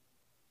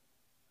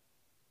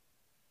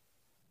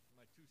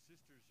 My 2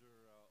 sisters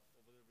are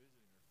over there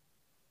visiting her.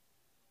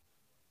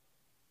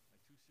 My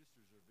 2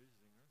 sisters are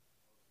visiting her.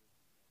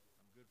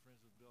 I'm good friends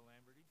with Bill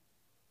Lamberty.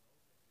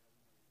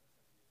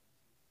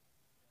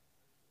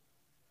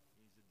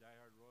 He's a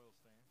diehard Royals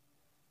fan.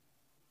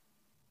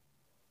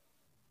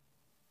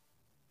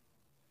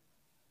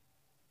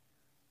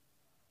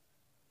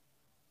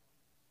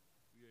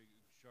 You a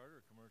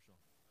charter or commercial?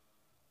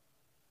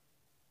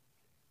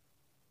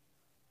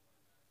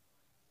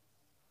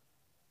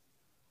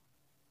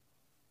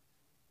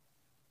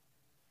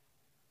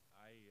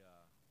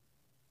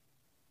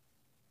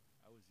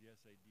 I was the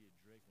SID at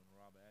Drake when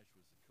Rob Ash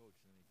was the coach,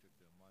 and then he took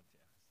the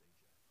Montana State job.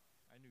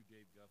 I knew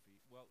Dave Guffey.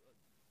 Well,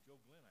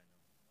 Joe Glenn I know.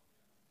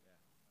 Yeah.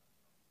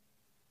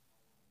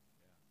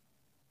 Yeah.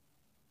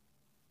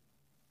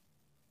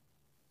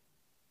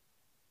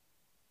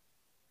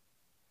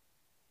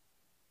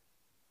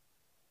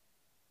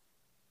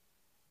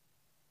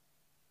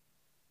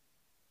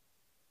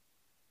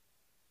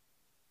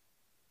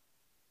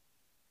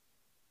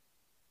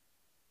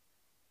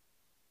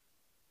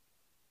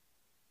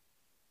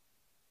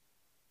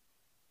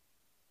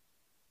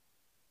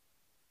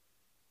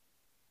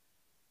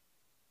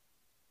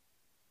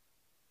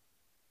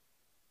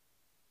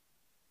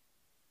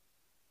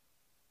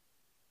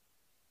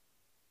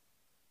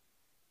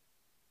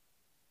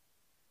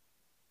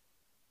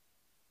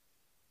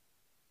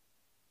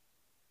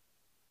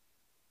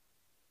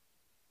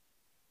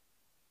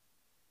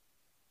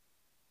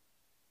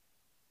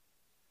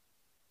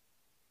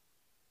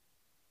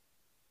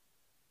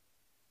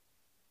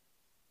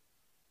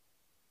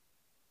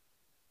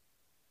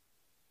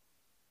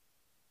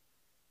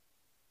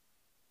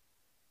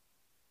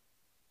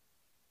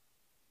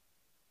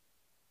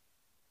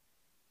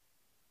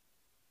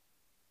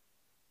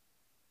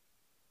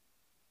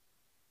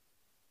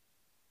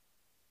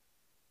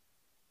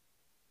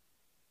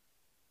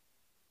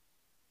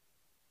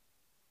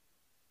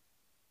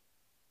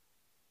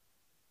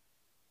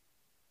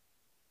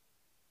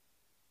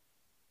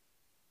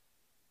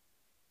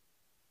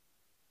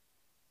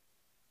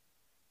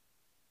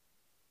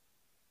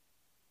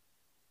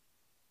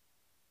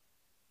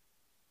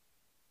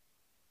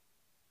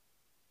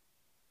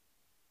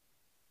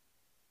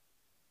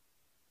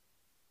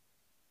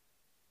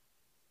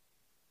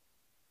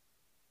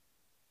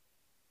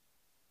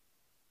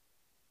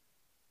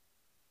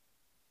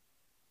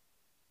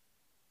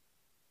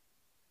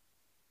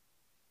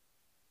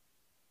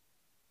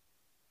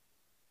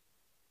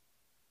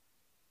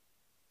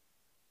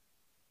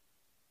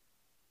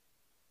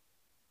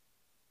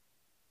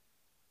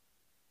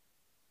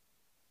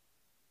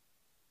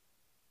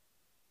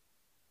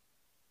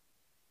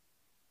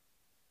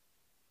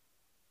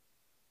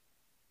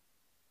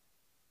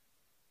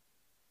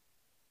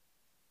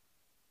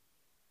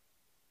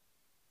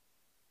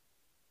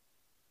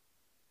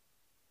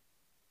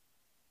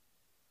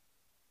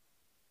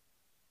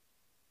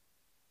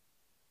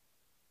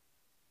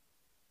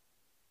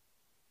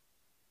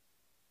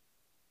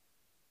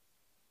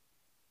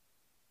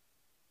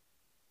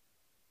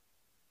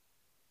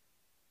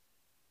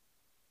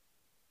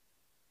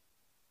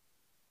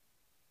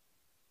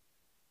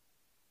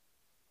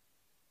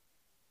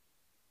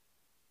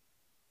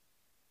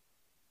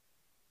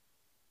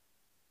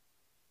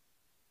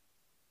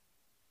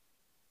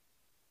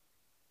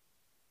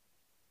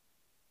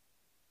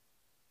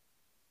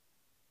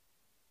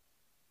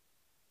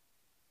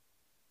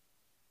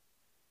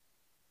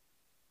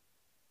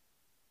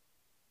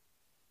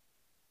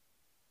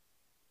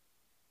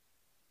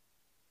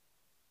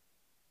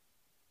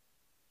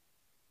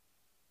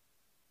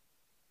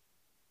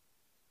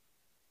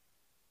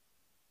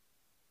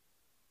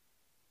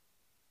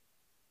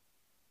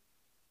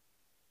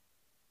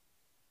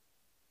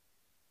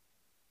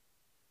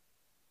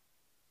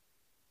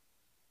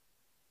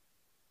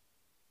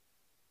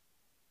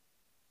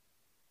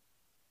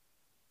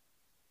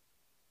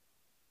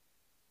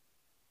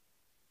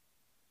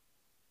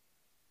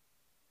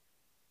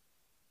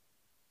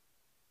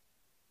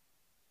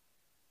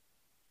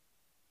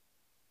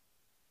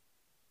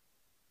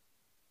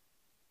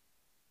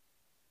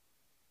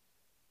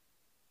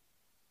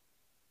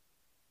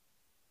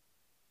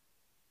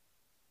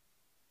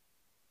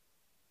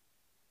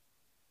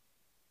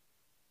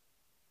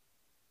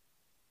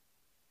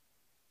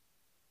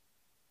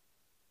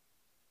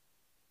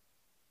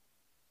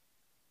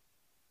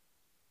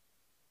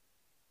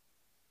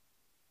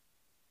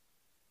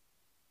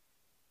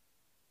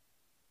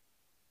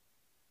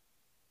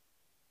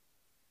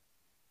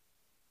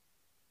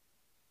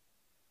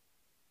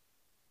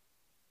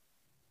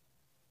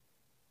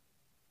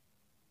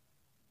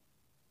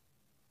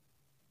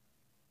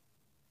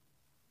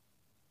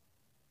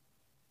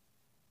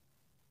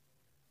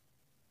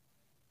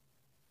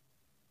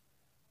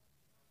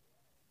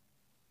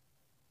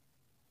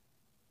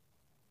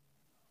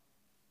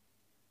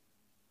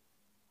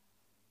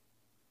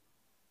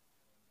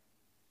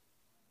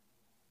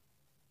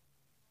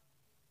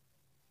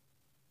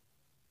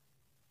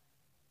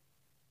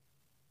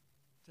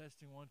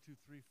 Testing 1, 2,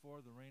 3,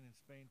 4. The rain in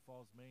Spain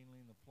falls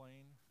mainly in the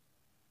plain.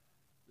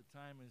 The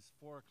time is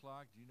 4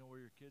 o'clock. Do you know where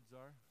your kids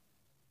are?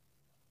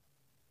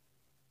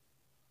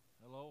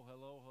 Hello,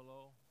 hello,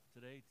 hello.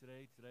 Today,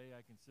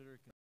 I consider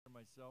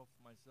myself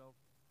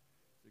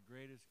the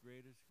greatest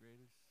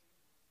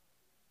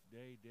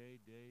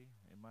day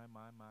in my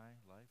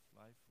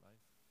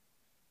life.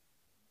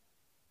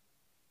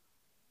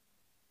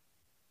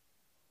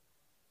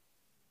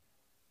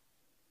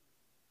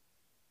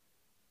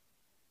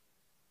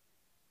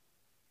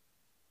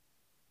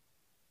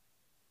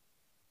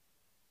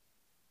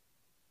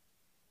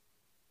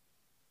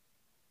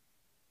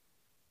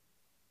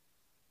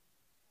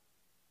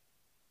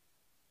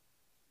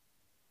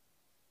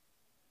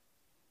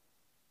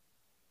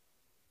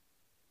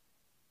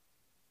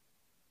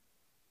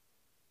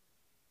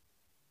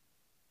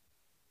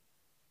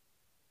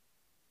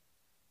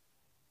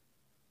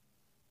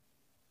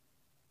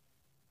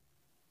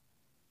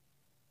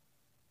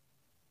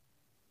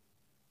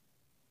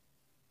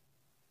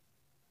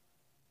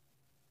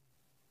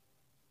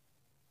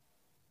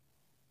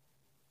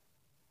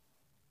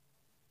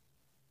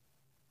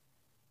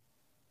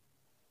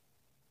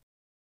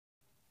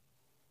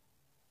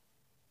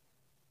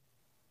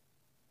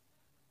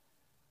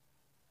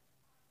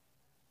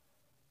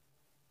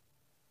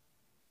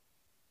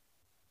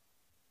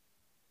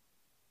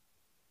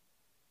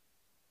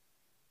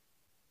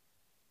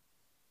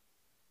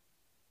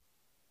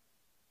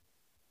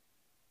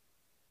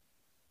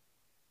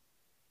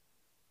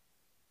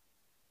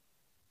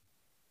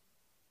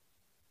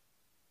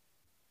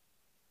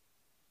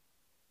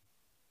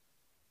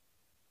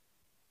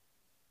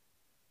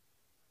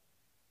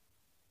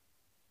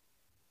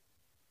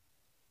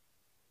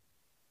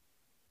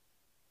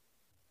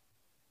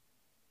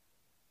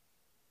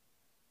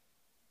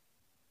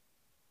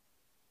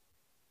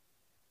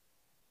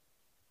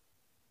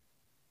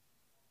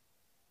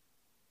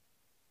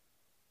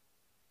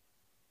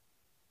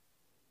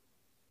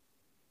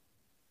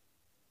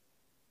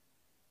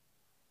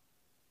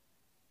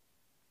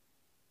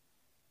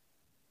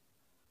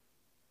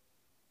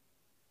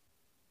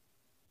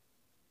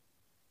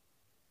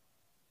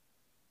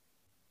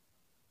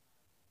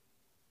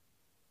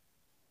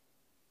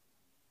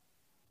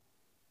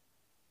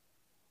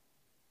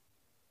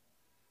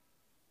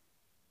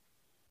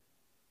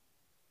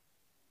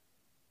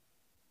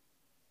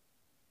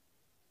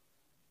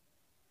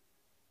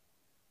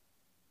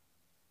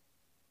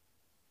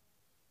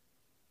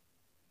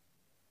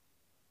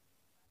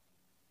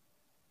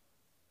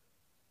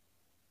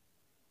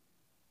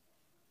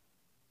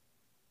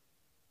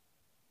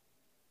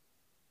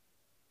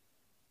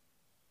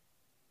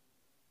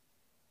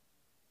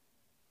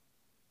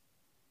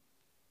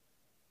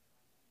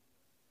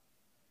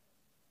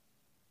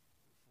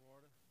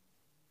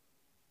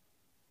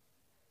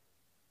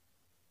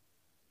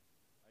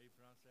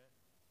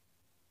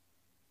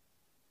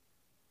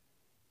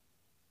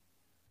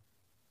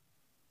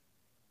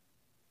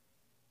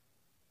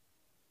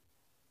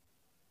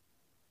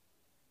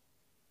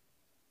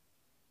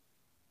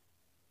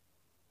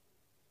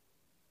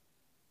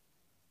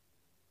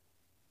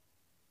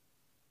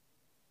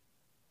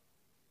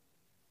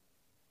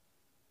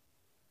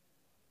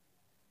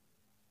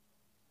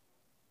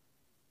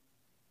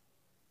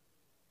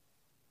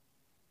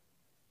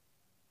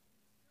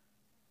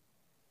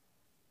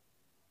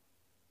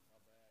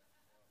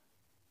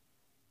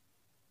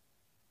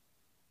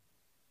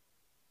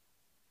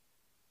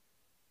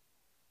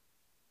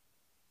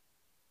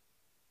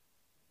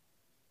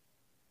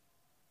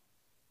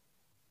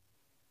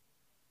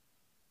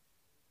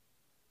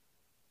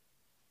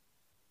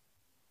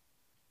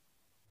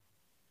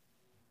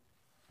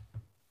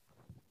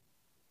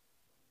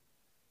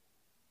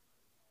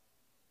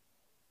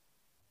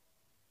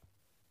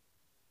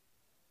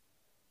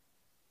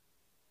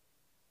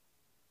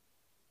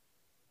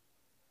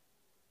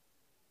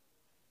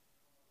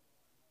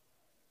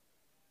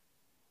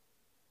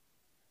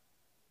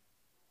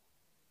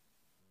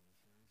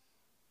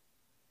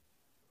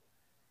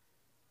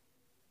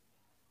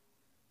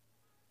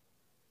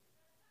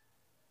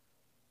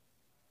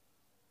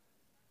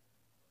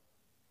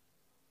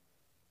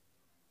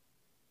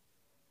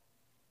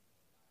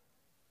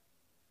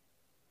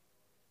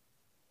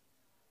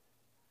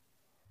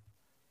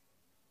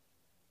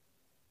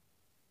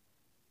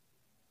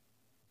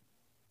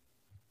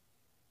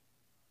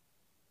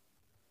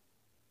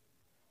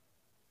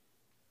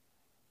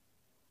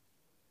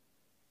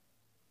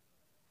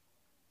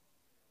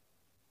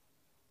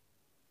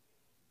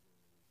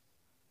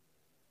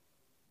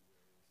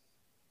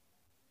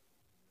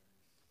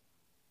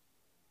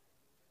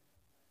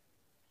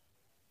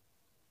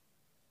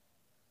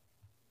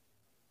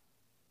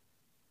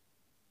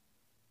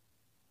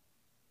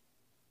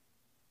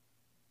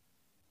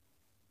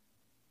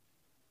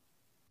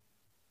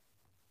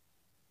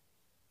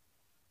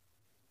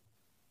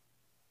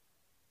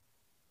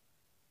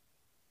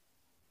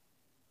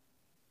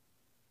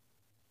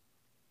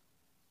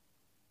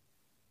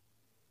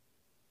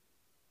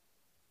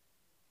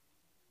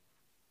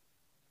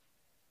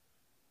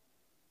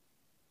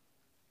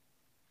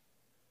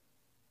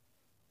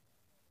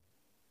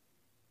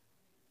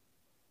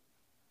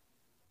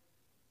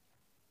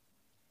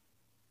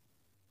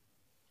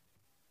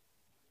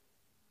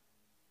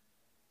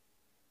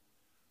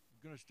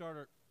 going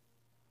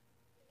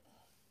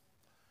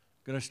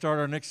to start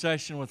our next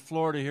session with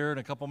Florida here in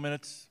a couple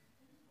minutes.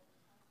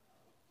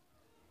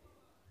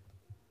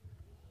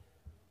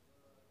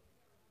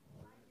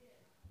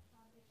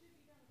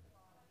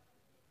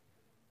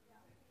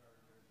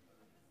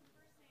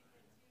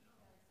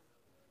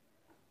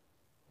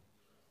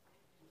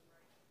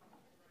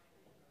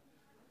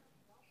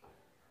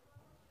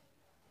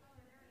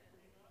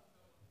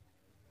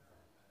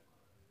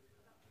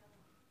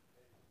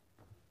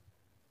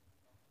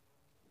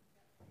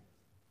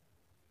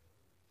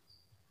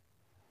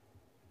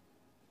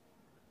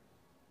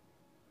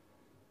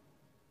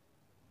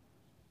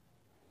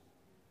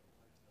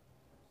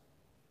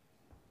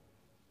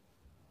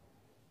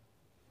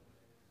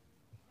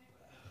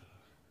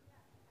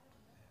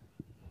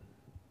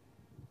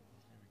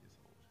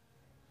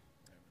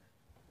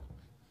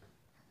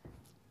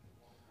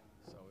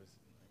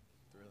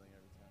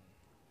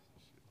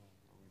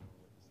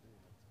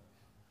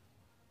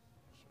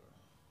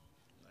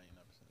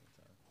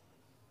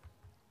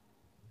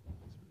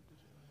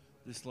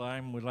 This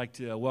time, we'd like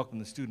to welcome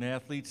the student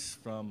athletes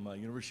from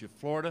University of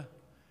Florida.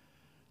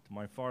 To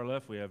my far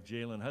left, we have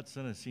Jalen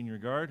Hudson, a senior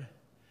guard.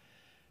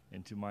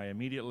 And to my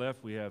immediate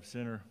left, we have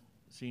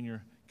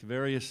senior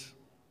Kavarius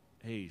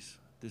Hayes.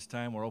 This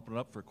time, we're opening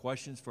up for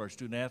questions for our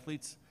student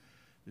athletes.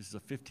 This is a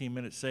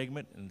 15-minute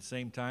segment, and at the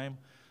same time,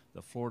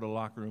 the Florida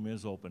locker room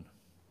is open.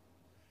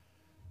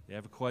 If you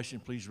have a question,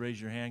 please raise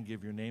your hand,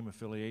 give your name,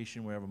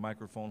 affiliation. We have a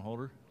microphone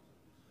holder.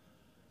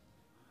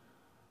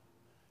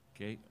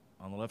 Okay.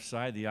 On the left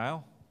side of the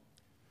aisle.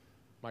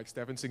 Mike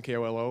Stephenson,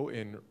 KOLO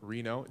in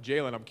Reno.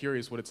 Jalen, I'm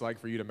curious what it's like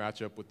for you to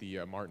match up with the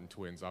Martin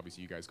twins.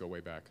 Obviously, you guys go way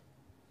back.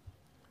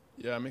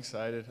 Yeah, I'm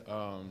excited.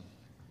 I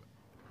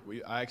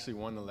actually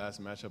won the last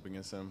matchup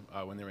against them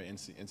when they were at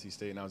NC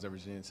State, and I was at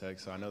Virginia Tech,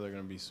 so I know they're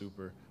going to be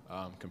super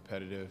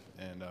competitive.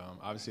 And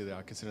obviously,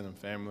 I consider them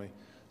family,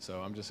 so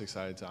I'm just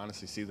excited to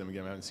honestly see them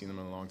again. I haven't seen them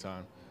in a long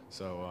time.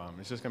 So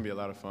it's just going to be a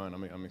lot of fun.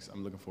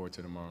 I'm looking forward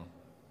to tomorrow.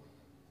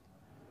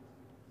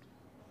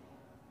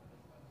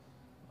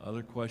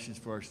 Other questions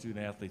for our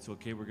student athletes?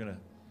 Okay, we're going to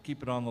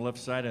keep it on the left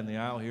side in the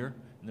aisle here,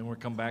 and then we'll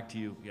come back to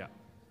you. Yeah.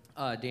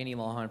 Danny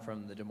Lawhon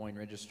from the Des Moines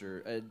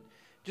Register.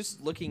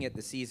 Just looking at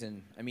the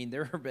season, I mean,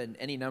 there have been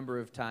any number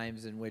of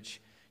times in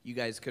which you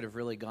guys could have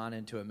really gone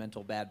into a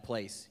mental bad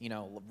place. You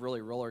know,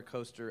 really roller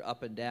coaster,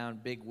 up and down,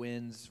 big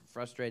wins,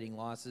 frustrating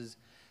losses.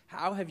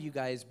 How have you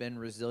guys been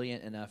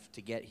resilient enough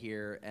to get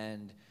here?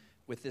 And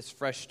with this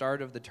fresh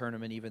start of the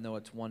tournament, even though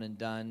it's one and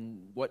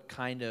done, what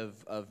kind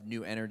of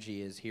new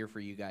energy is here for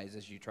you guys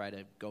as you try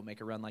to go make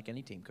a run like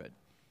any team could?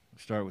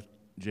 Start with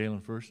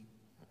Jalen first.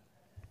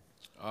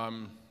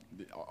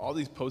 All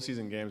these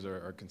postseason games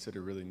are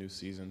considered really new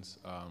seasons.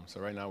 So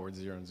right now we're at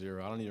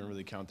 0-0. I don't even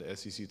really count the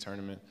SEC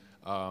tournament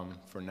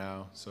for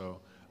now.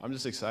 So I'm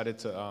just excited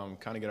to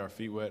kind of get our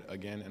feet wet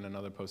again in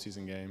another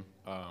postseason game.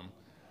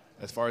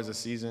 As far as the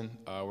season,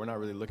 we're not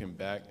really looking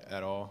back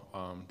at all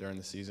during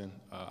the season.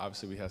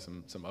 Obviously, we had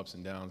some ups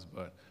and downs,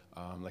 but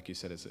like you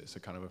said, it's a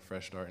kind of a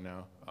fresh start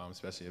now,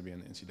 especially it being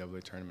the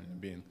NCAA tournament and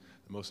being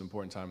the most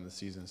important time of the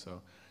season.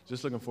 So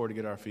just looking forward to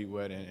get our feet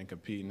wet and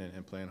competing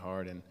and playing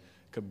hard. And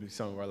could be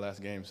some of our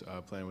last games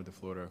playing with the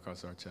Florida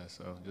across our chest.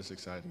 So just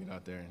excited to get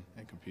out there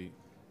and compete.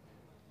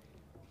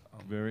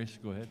 Various,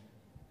 go ahead.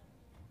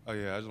 Oh,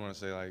 yeah, I just want to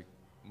say, like,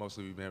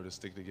 mostly we've been able to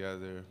stick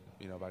together,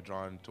 you know, by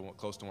drawing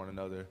close to one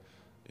another.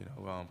 You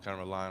know, kind of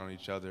relying on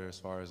each other as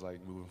far as,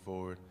 like, moving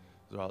forward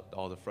throughout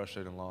all the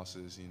frustrating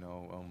losses, you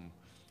know,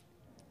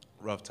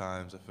 rough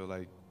times. I feel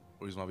like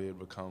we're just going to be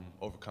able to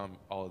overcome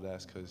all of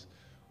that because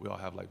we all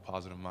have, like,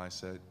 positive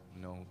mindset,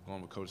 you know, going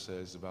what Coach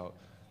says about,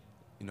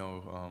 you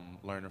know,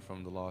 learning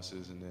from the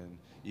losses and then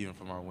even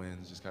from our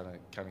wins, just kind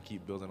of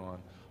keep building on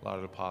a lot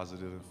of the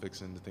positive and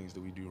fixing the things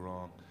that we do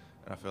wrong.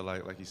 And I feel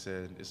like you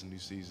said, it's a new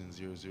season,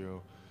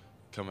 0-0,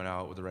 coming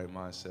out with the right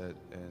mindset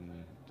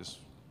and just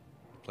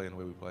playing the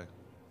way we play.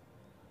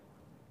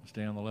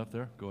 Stay on the left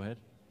there. Go ahead.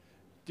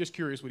 Just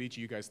curious what each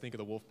of you guys think of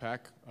the Wolfpack.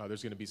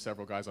 There's going to be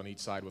several guys on each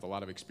side with a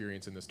lot of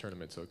experience in this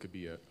tournament, so it could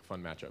be a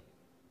fun matchup.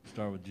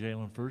 Start with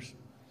Jalen first.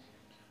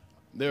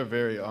 They're a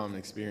very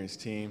experienced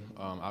team.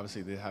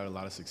 Obviously, they had a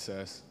lot of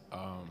success.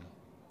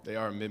 They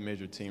are a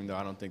mid-major team, though.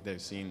 I don't think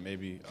they've seen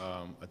maybe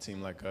a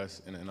team like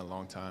us in a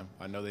long time.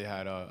 I know they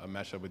had a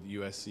matchup with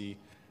USC,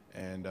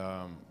 and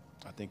I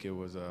think it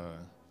was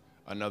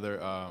another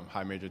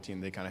high-major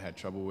team they kind of had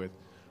trouble with.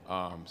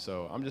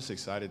 So I'm just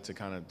excited to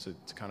kind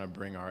of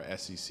bring our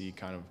SEC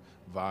kind of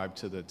vibe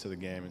to the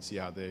game and see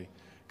how they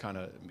kind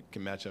of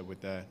can match up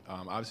with that.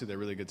 Obviously, they're a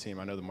really good team.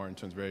 I know the Martin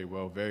Twins very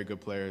well. Very good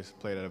players,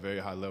 played at a very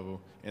high level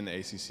in the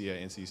ACC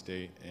at NC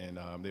State, and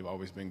they've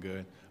always been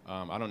good.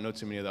 I don't know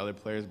too many of the other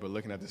players, but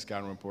looking at the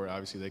scouting report,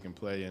 obviously they can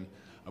play, and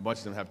a bunch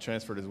of them have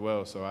transferred as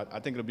well. So I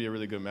think it'll be a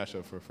really good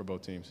matchup for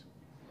both teams.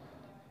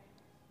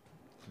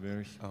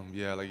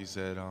 Yeah, like you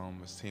said,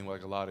 it's a team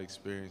with like a lot of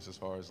experience as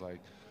far as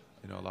like,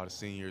 you know, a lot of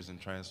seniors and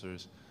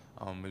transfers.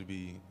 It'd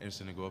be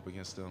interesting to go up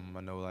against them.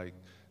 I know like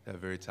they have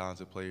very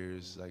talented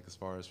players, like as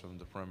far as from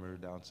the perimeter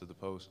down to the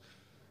post.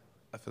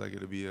 I feel like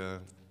it'll be a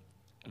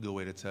a good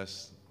way to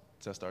test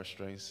our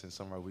strengths and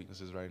some of our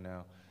weaknesses right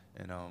now,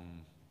 and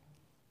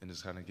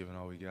just kind of giving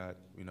all we got.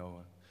 You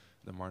know,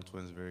 the Martin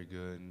Twins are very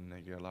good, and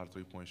they get a lot of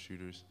three-point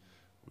shooters.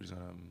 We're just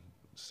gonna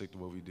stick to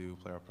what we do,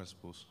 play our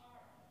principles.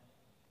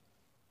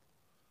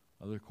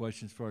 Other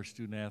questions for our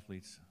student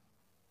athletes?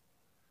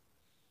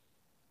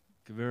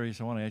 Kavarius,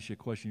 I want to ask you a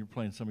question. You're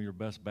playing some of your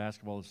best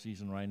basketball this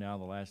season right now,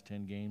 the last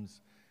 10 games,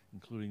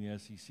 including the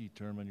SEC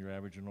tournament. You're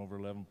averaging over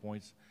 11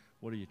 points.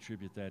 What do you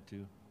attribute that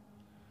to?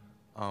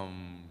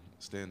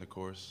 Staying the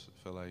course.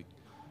 I feel like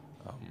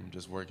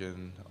just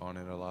working on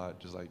it a lot,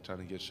 just like trying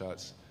to get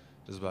shots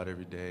just about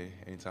every day,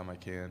 anytime I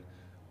can.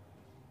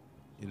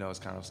 You know, it's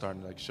kind of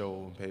starting to like show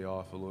and pay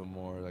off a little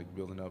more, like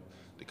building up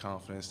the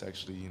confidence to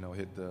actually, you know,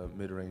 hit the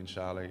mid-range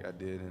shot like I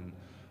did in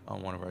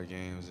one of our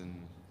games, and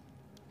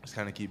just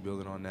kind of keep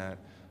building on that.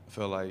 I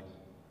feel like,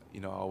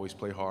 you know, I always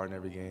play hard in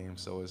every game,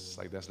 so it's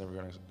like that's never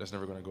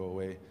gonna go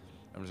away.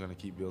 I'm just gonna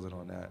keep building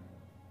on that.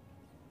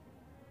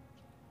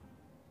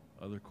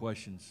 Other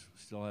questions?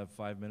 Still have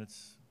 5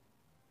 minutes.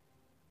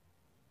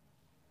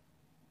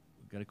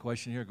 We've got a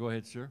question here. Go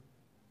ahead, sir.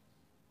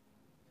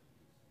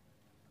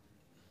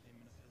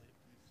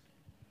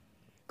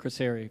 Chris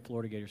Harry,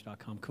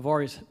 FloridaGators.com.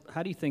 Kavarius,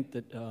 how do you think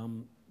that, do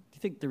you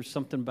think there's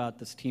something about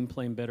this team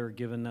playing better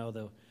given now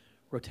the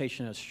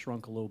rotation has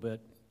shrunk a little bit?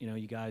 You know,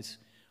 you guys,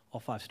 all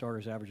 5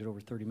 starters averaged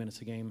over 30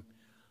 minutes a game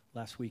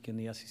last week in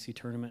the SEC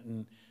tournament,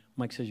 and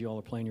Mike says you all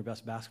are playing your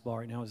best basketball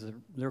right now. Is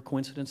there a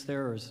coincidence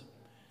there, or is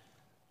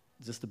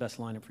this the best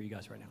lineup for you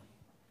guys right now?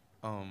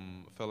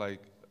 I feel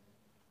like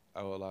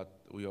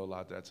we owe a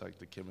lot of that to like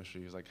the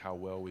chemistry, is like how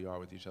well we are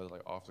with each other,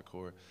 like off the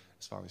court.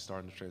 It's finally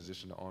starting to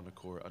transition to on the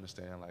court,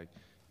 understand like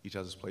each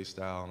other's play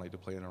style and like the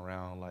playing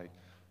around, like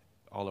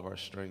all of our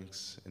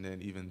strengths. And then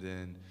even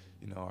then,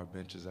 you know, our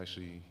bench is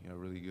actually, you know,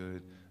 really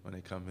good. When they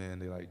come in,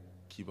 they like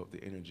keep up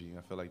the energy. And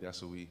I feel like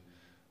that's what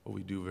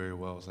we do very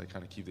well, is like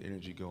kind of keep the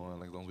energy going.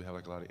 Like as long as we have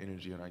like a lot of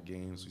energy in our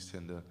games, we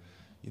tend to,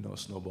 you know,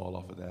 snowball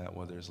off of that.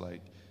 Whether it's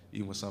like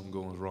even when something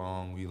goes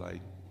wrong, we like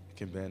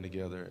can band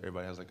together.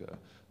 Everybody has like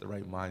the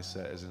right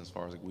mindset, as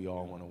far as like we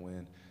all want to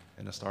win.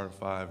 And the starting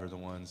 5 are the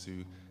ones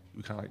who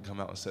we kind of like come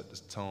out and set this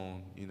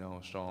tone, you know,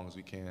 as strong as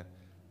we can,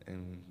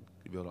 and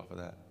we build off of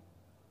that.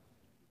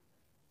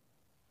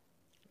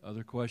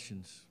 Other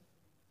questions?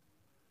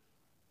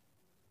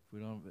 If we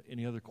don't have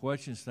any other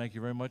questions, thank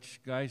you very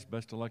much, guys.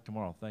 Best of luck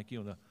tomorrow. Thank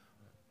you. And the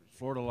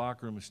Florida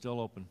locker room is still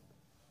open.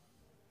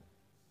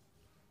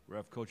 We'll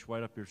have Coach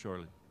White up here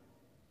shortly.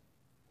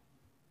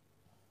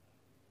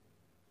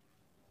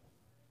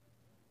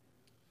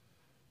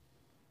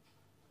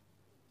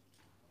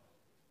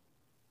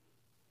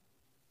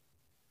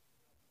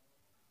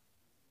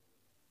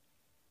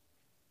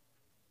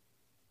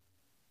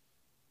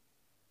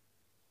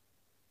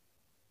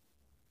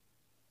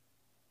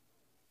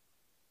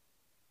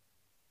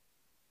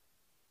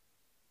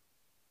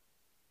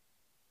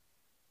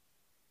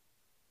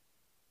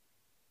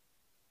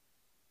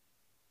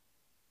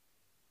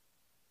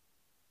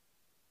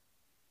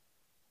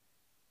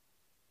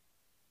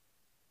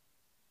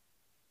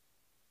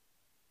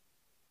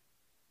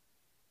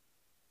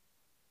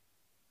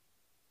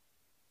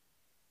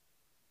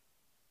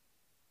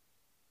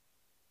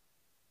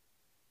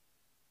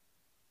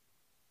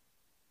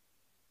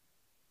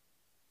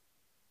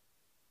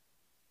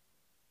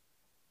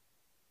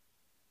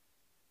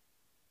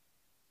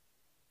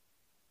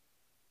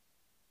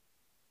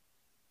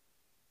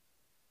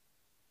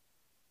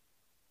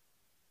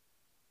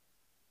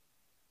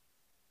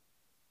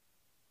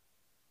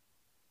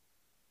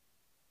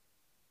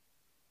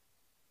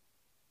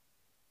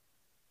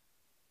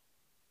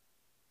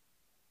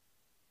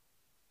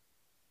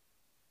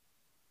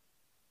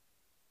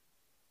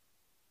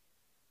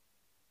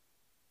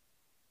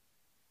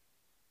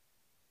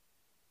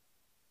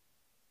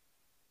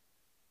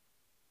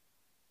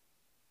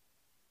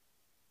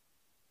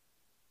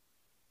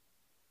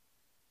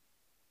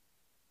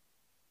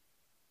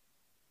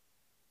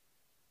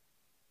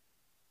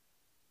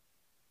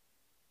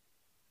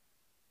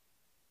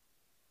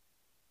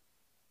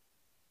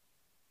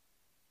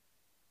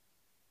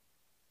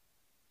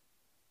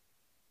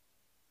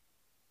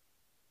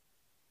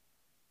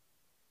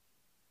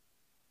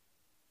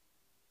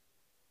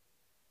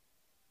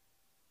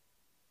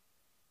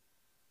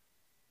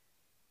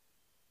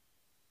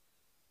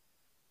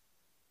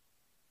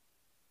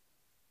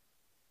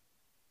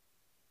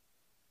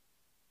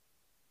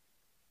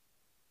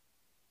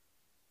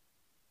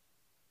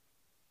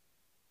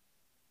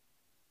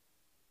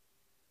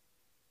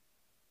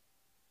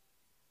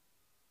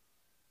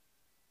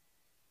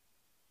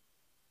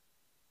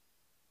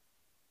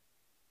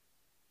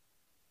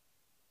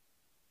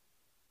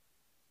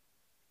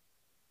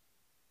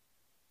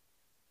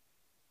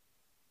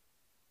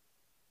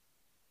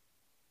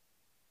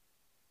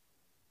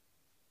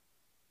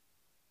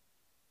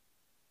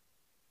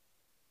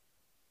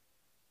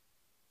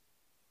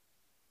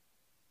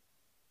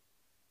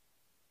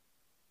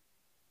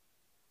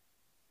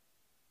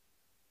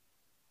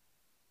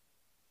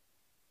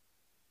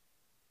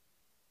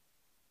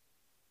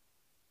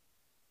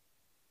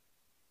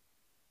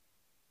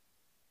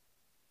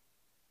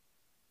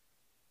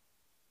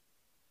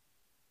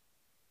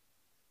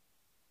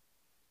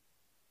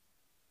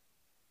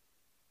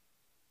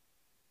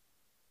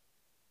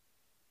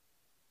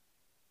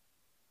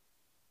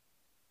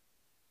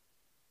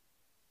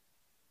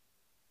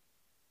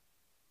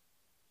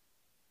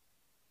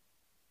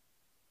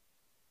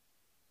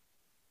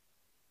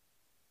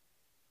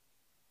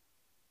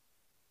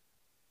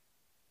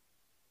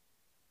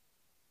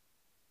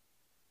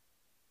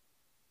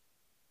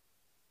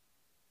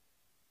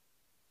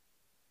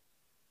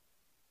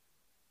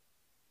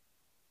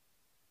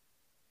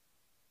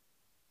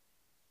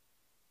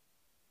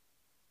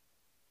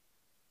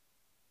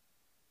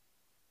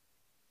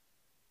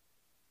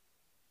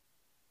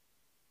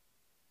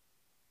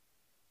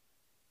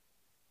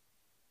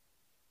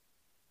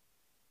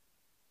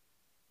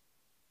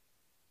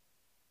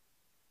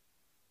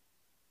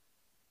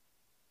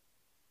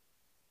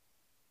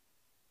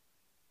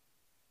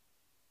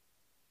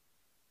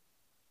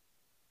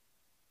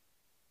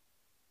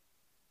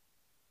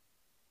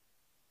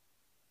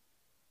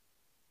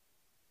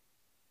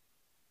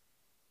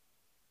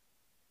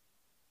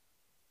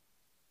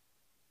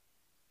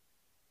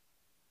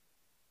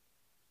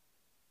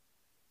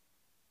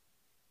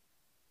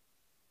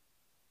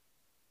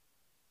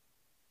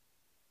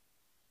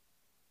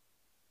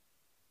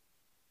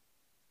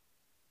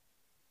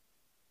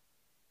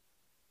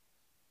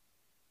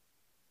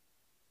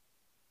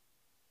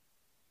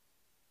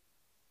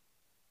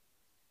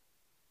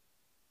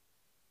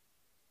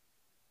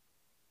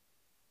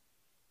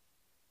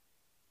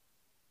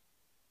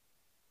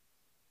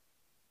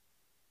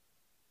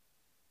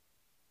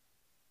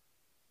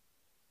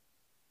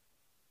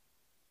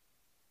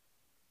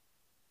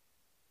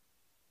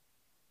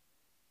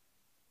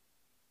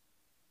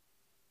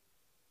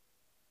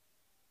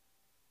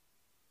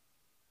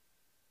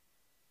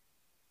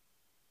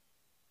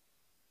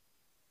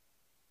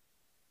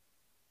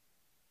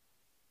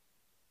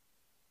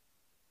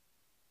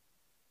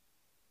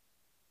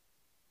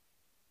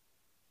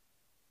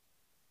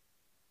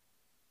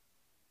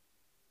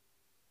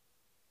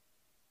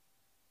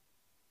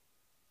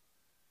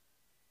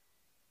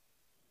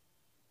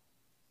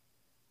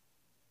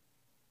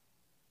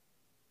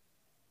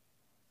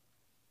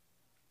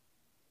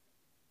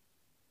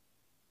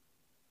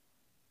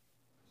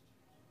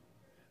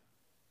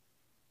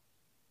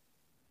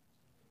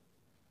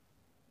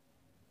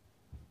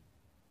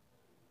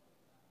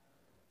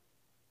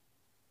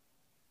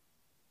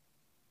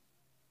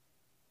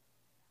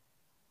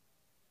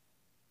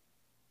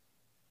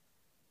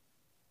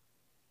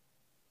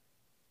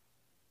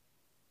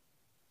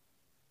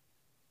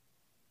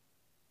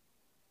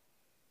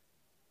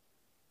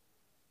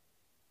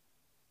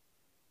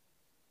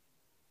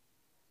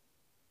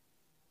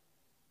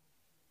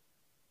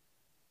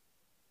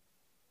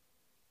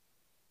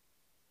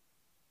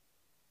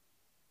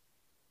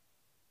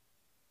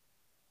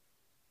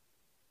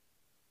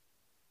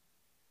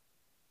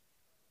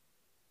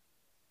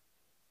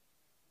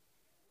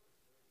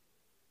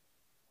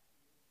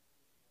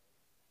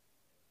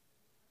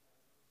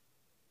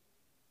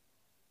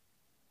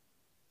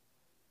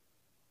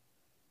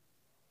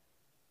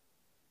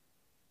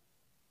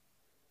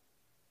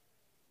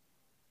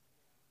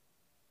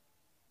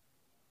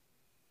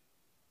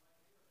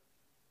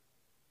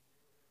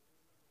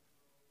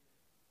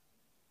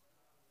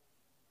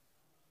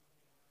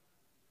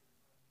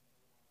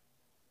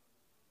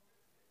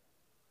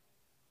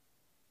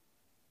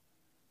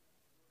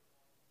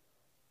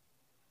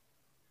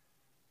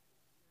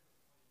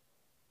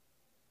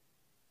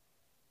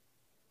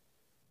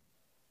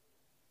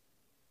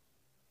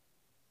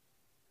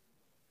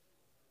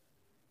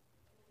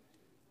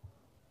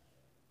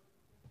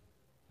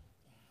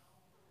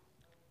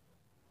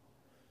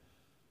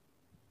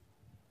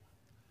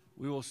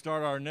 We will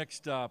start our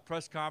next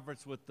press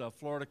conference with the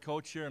Florida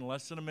coach here in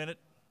less than a minute.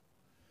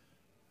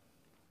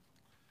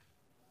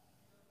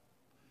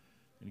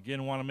 And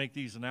again, want to make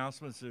these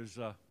announcements. There's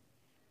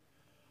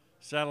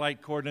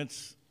satellite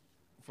coordinates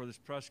for this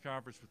press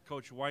conference with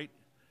Coach White.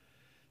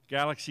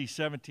 Galaxy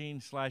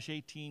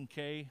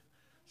 17/18K,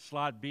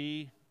 slot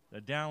B.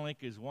 The downlink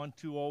is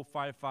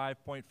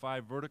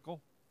 12055.5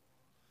 vertical.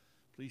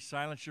 Please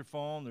silence your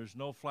phone. There's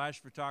no flash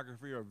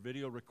photography or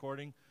video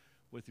recording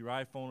with your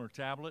iPhone or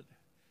tablet.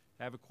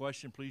 Have a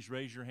question, please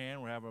raise your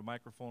hand. We'll have a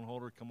microphone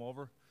holder come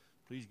over.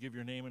 Please give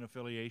your name and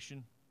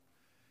affiliation.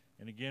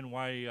 And again,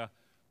 while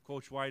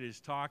Coach White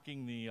is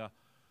talking, the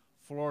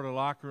Florida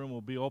locker room will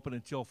be open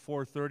until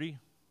 4:30.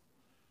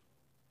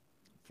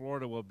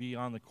 Florida will be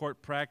on the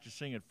court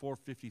practicing at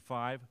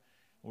 4:55.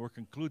 We'll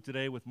conclude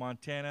today with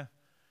Montana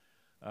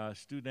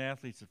student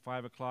athletes at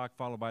 5 o'clock,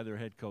 followed by their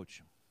head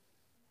coach.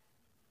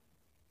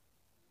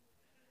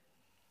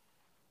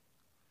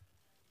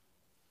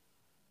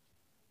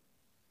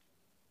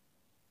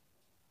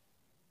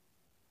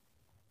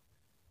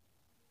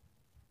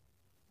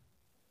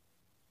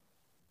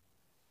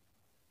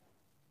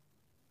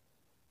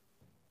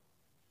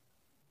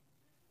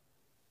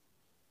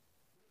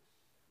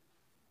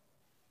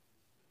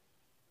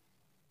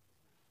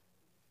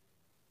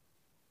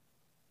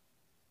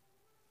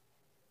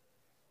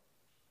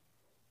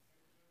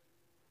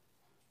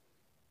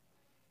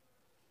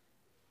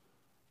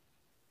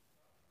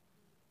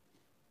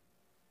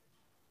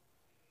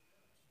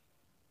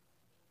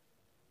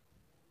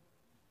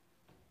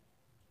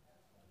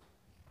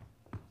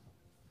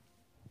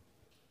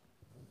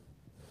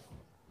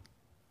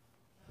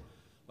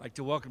 I'd like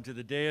to welcome to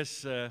the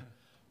dais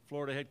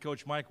Florida head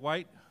coach Mike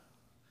White.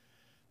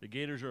 The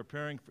Gators are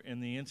appearing in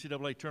the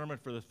NCAA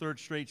tournament for the third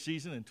straight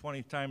season and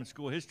 20th time in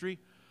school history.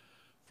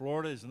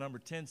 Florida is the number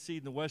 10 seed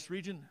in the West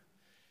region.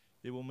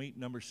 They will meet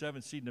number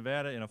 7 seed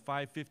Nevada in a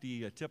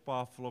 5:50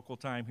 tip-off local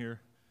time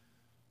here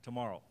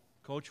tomorrow.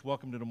 Coach,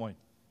 welcome to Des Moines.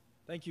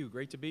 Thank you.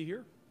 Great to be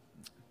here.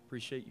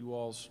 Appreciate you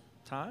all's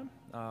time.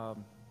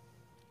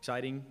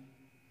 Exciting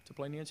to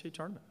play in the NCAA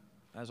tournament,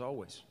 as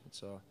always.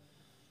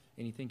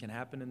 Anything can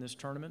happen in this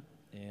tournament,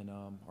 and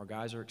our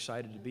guys are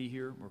excited to be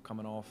here. We're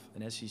coming off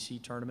an SEC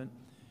tournament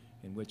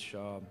in which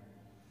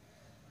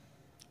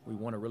we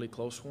won a really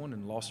close one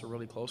and lost a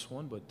really close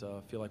one, but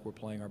feel like we're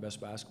playing our best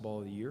basketball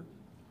of the year,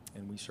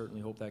 and we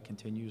certainly hope that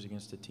continues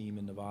against a team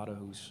in Nevada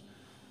who's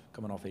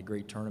coming off a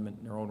great tournament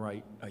in their own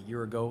right a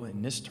year ago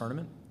in this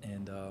tournament,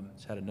 and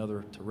has had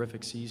another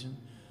terrific season.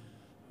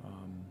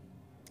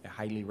 A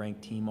highly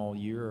ranked team all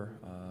year,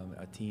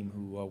 a team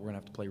who we're going to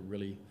have to play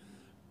really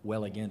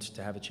well against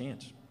to have a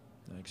chance.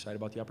 Excited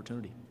about the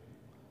opportunity.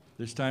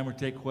 This time we'll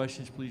take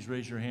questions. Please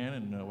raise your hand,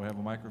 and we'll have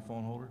a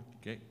microphone holder.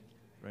 Okay,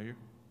 right here.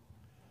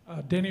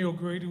 Denny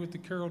O'Grady with the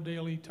Carroll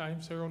Daily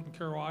Times Herald in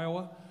Carroll,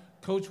 Iowa.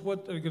 Coach,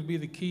 what are going to be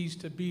the keys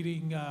to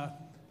beating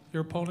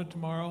your opponent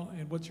tomorrow,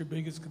 and what's your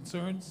biggest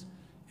concerns?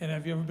 And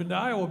have you ever been to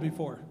Iowa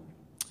before?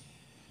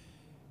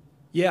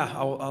 Yeah,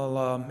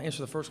 I'll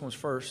answer the first ones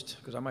first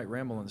because I might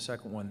ramble on the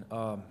second one.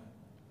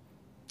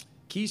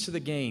 Keys to the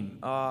game.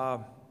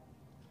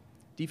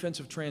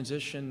 Defensive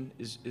transition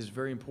is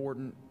very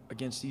important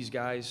against these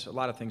guys. A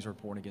lot of things are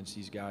important against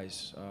these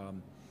guys.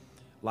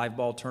 Live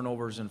ball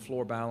turnovers and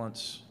floor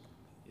balance,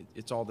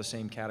 it's all the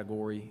same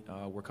category.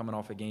 We're coming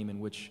off a game in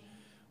which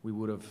we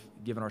would have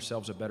given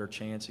ourselves a better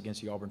chance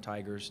against the Auburn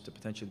Tigers to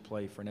potentially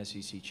play for an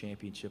SEC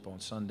championship on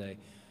Sunday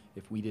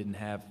if we didn't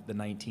have the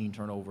 19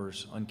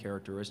 turnovers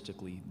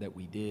uncharacteristically that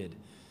we did.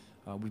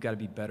 We've got to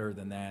be better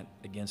than that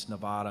against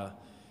Nevada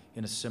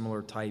in a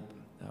similar type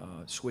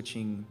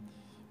switching,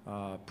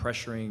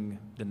 pressuring,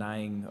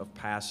 denying of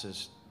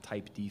passes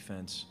type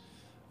defense.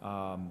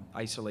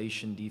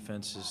 Isolation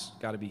defense has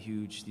got to be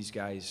huge. These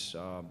guys,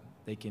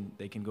 they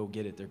can go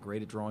get it. They're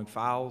great at drawing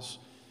fouls.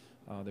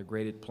 They're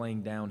great at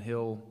playing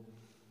downhill.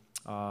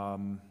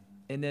 And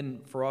then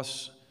for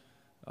us,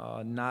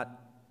 not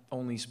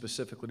only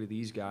specifically to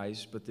these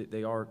guys, but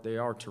they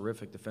are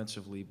terrific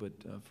defensively. But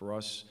for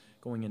us,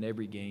 going in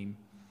every game,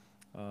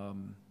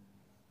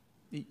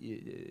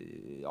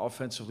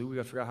 offensively, we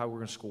got to figure out how we're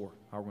going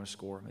to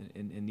score.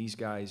 And these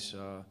guys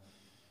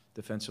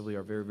defensively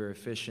are very, very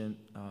efficient.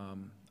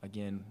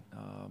 Again,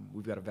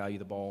 we've got to value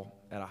the ball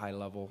at a high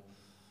level.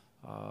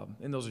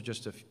 And those are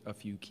just a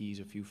few keys,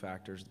 a few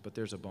factors, but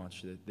there's a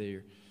bunch.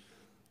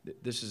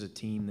 This is a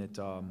team that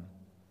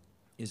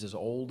is as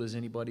old as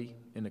anybody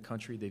in the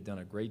country. They've done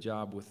a great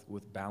job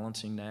with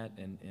balancing that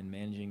and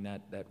managing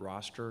that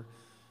roster.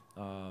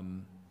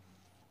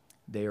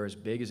 They are as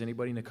big as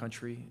anybody in the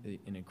country,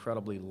 an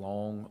incredibly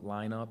long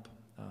lineup.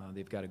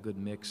 They've got a good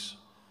mix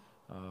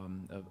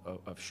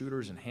of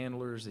shooters and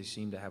handlers. They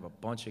seem to have a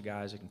bunch of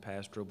guys that can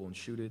pass, dribble, and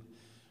shoot it.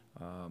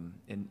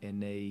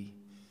 And they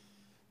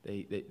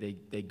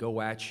go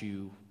at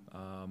you.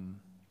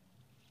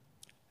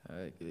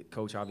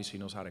 Coach obviously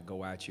knows how to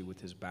go at you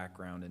with his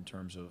background in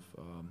terms of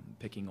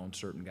picking on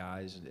certain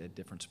guys at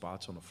different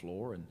spots on the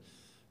floor and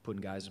putting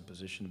guys in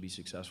position to be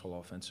successful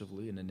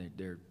offensively. And then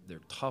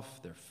they're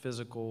tough, they're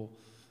physical,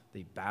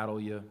 They battle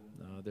you.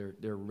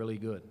 They're really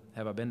good.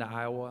 Have I been to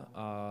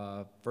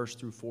Iowa? First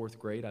through fourth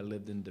grade, I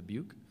lived in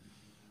Dubuque.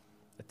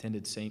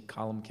 Attended St.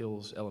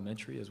 Columkills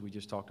Elementary, as we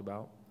just talked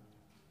about.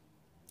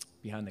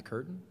 Behind the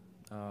curtain.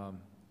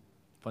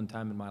 Fun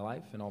time in my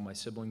life and all my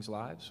siblings'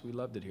 lives. We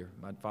loved it here.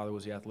 My father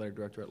was the athletic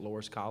director at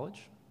Loras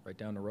College, right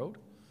down the road.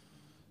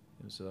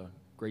 It was a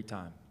great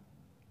time.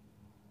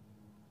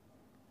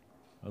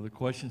 Other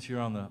questions here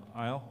on the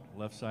aisle,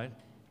 left side?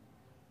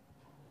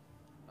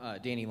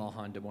 Danny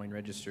Lawhon, Des Moines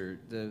Register.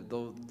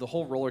 The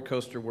whole roller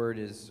coaster word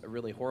is a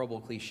really horrible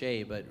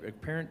cliche, but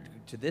apparent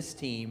to this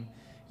team,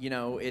 you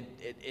know,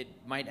 it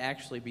might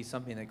actually be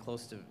something that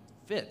close to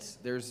fits.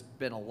 There's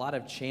been a lot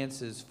of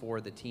chances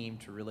for the team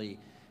to really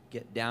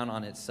get down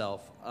on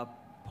itself,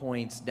 up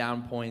points,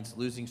 down points,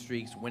 losing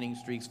streaks, winning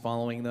streaks,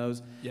 following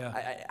those.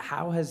 Yeah.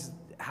 How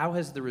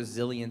has the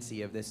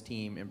resiliency of this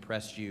team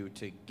impressed you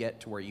to get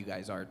to where you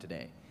guys are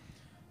today?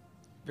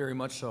 Very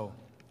much so.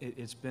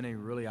 It's been a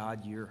really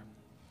odd year.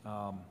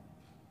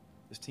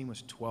 This team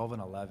was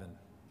 12-11.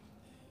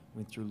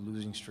 Went through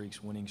losing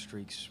streaks, winning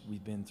streaks.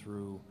 We've been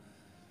through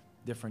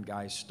different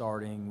guys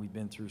starting. We've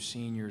been through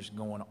seniors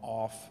going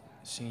off,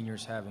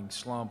 seniors having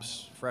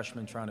slumps,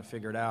 freshmen trying to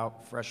figure it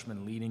out,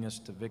 freshmen leading us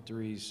to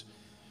victories.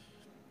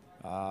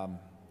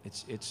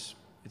 It's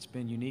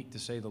been unique to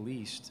say the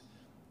least.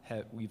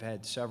 We've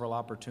had several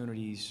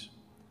opportunities,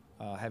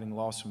 having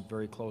lost some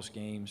very close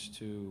games,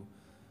 to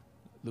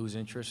lose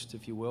interest,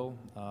 if you will,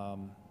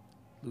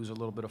 lose a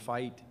little bit of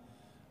fight.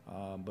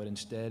 But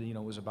instead, you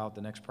know, it was about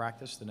the next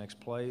practice, the next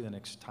play, the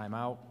next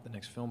timeout, the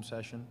next film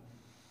session.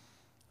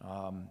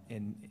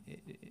 And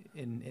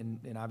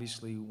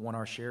obviously won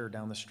our share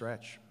down the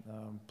stretch,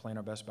 playing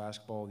our best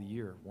basketball of the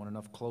year, won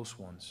enough close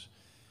ones.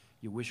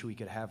 You wish we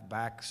could have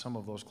back some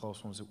of those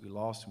close ones that we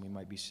lost, and we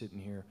might be sitting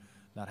here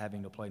not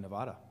having to play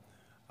Nevada.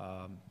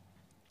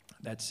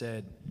 That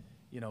said,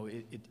 you know,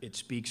 it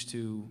speaks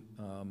to,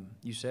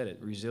 you said it,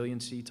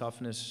 resiliency,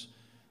 toughness,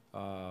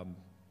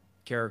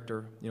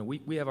 character. You know,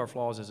 we have our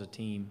flaws as a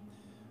team,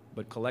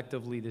 but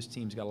collectively this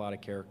team's got a lot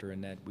of character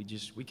in that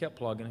we kept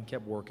plugging and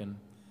kept working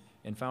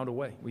and found a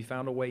way. We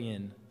found a way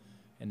in,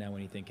 and now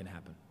anything can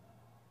happen.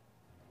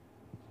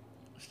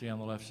 Stay on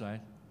the left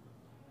side.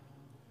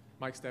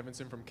 Mike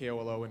Stevenson from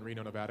KOLO in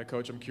Reno, Nevada.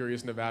 Coach, I'm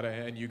curious, Nevada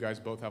and you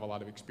guys both have a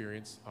lot of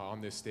experience on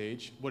this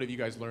stage. What have you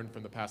guys learned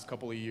from the past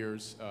couple of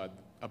years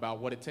about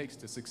what it takes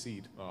to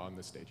succeed on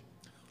this stage?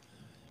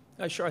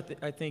 Sure.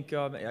 I think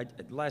the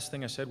last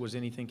thing I said was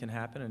anything can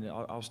happen, and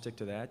I'll stick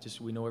to that.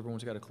 Just we know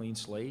everyone's got a clean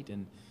slate,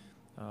 and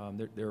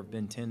there have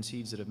been 10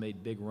 seeds that have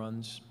made big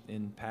runs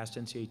in past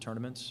NCAA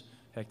tournaments.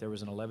 Heck, there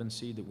was an 11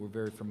 seed that we're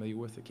very familiar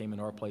with that came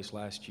into our place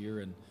last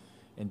year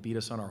and beat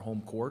us on our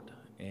home court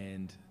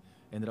and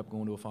ended up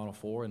going to a Final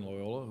Four in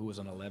Loyola, who was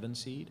an 11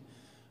 seed.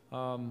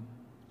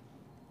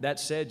 That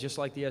said, just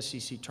like the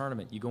SEC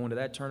tournament, you go into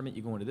that tournament,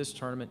 you go into this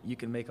tournament, you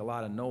can make a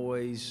lot of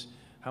noise.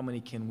 How many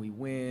can we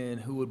win?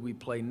 Who would we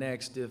play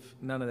next? If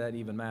none of that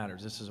even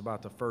matters. This is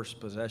about the first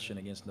possession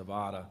against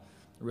Nevada,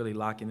 really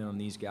locking in on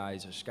these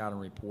guys, a scouting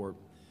report,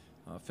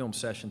 film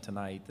session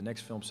tonight, the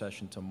next film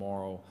session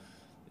tomorrow,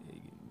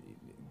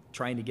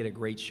 trying to get a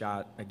great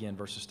shot, again,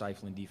 versus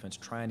stifling defense,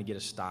 trying to get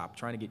a stop,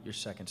 trying to get your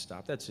second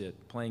stop. That's it.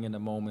 Playing in the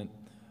moment,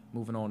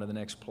 moving on to the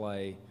next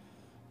play,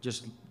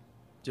 just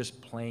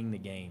playing the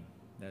game,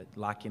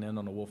 locking in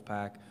on the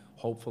Wolfpack.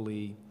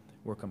 Hopefully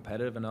we're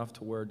competitive enough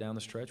to where down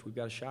the stretch we've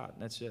got a shot,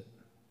 and that's it.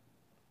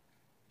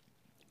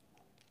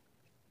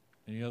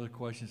 Any other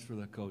questions for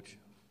the coach?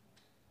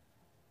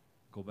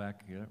 Go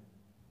back again.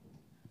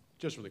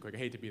 Just really quick, I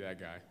hate to be that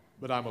guy,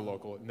 but I'm a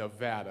local.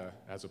 Nevada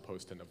as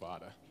opposed to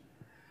Nevada.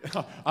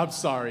 I'm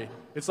sorry.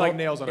 It's like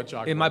nails on a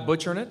chalkboard. Am I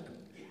butchering it?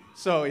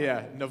 So,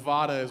 yeah,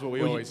 Nevada is what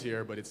we always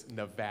hear, but it's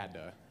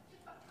Nevada.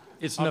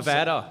 It's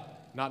Nevada.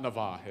 Not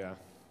Nevada, yeah.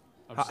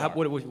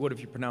 What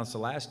if you pronounce the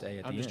last A at the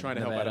end? I'm just trying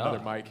to help out another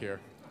mic here.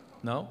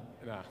 No?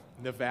 Nah,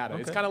 Nevada.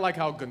 Okay. It's kind of like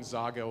how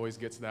Gonzaga always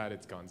gets that.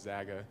 It's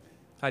Gonzaga.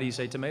 How do you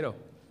say tomato?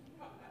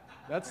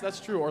 That's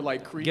true. Or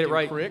like creek Get it and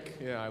right. crick.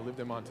 Yeah, I lived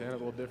in Montana, a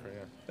little different,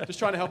 yeah. Just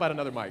trying to help out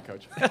another mic,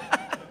 Coach.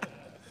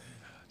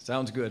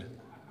 Sounds good.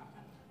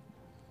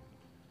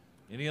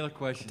 Any other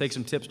questions? Take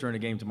some tips during the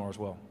game tomorrow as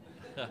well.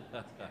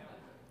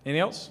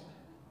 Anything else?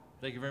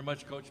 Thank you very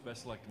much, Coach.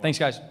 Best of luck tomorrow. Thanks,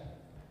 guys.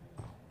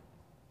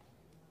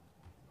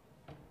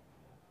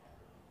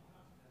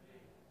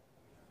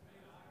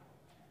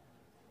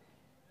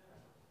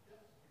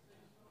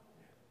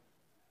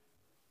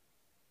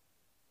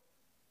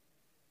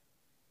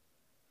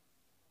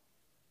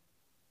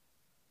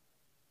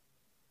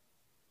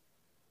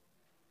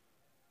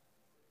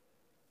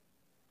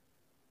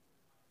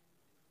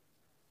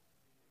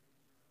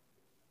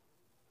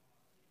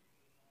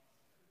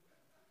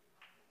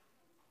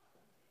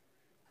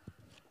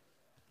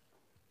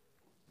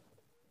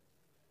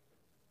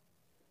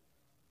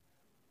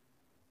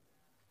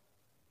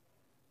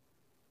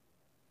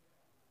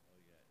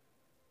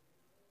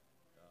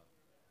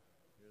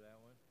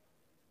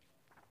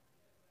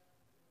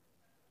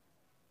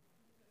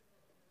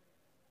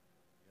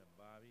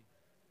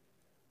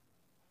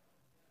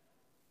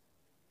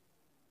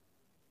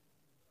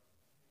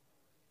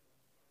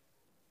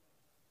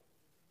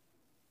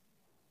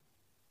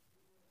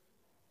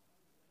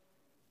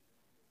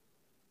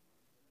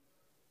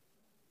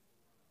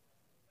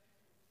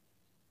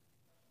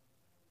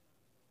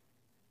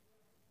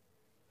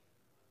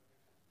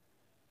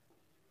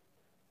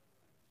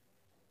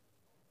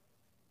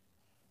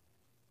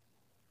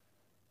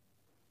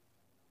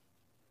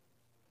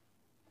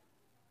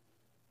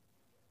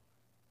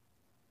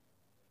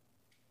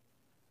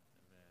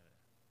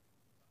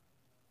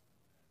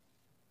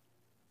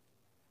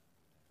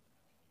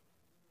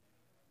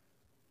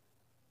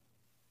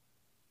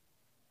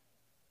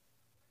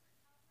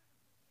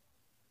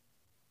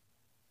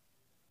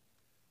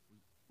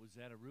 Was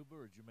that Aruba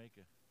or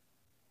Jamaica?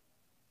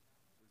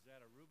 Was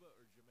that Aruba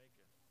or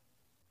Jamaica?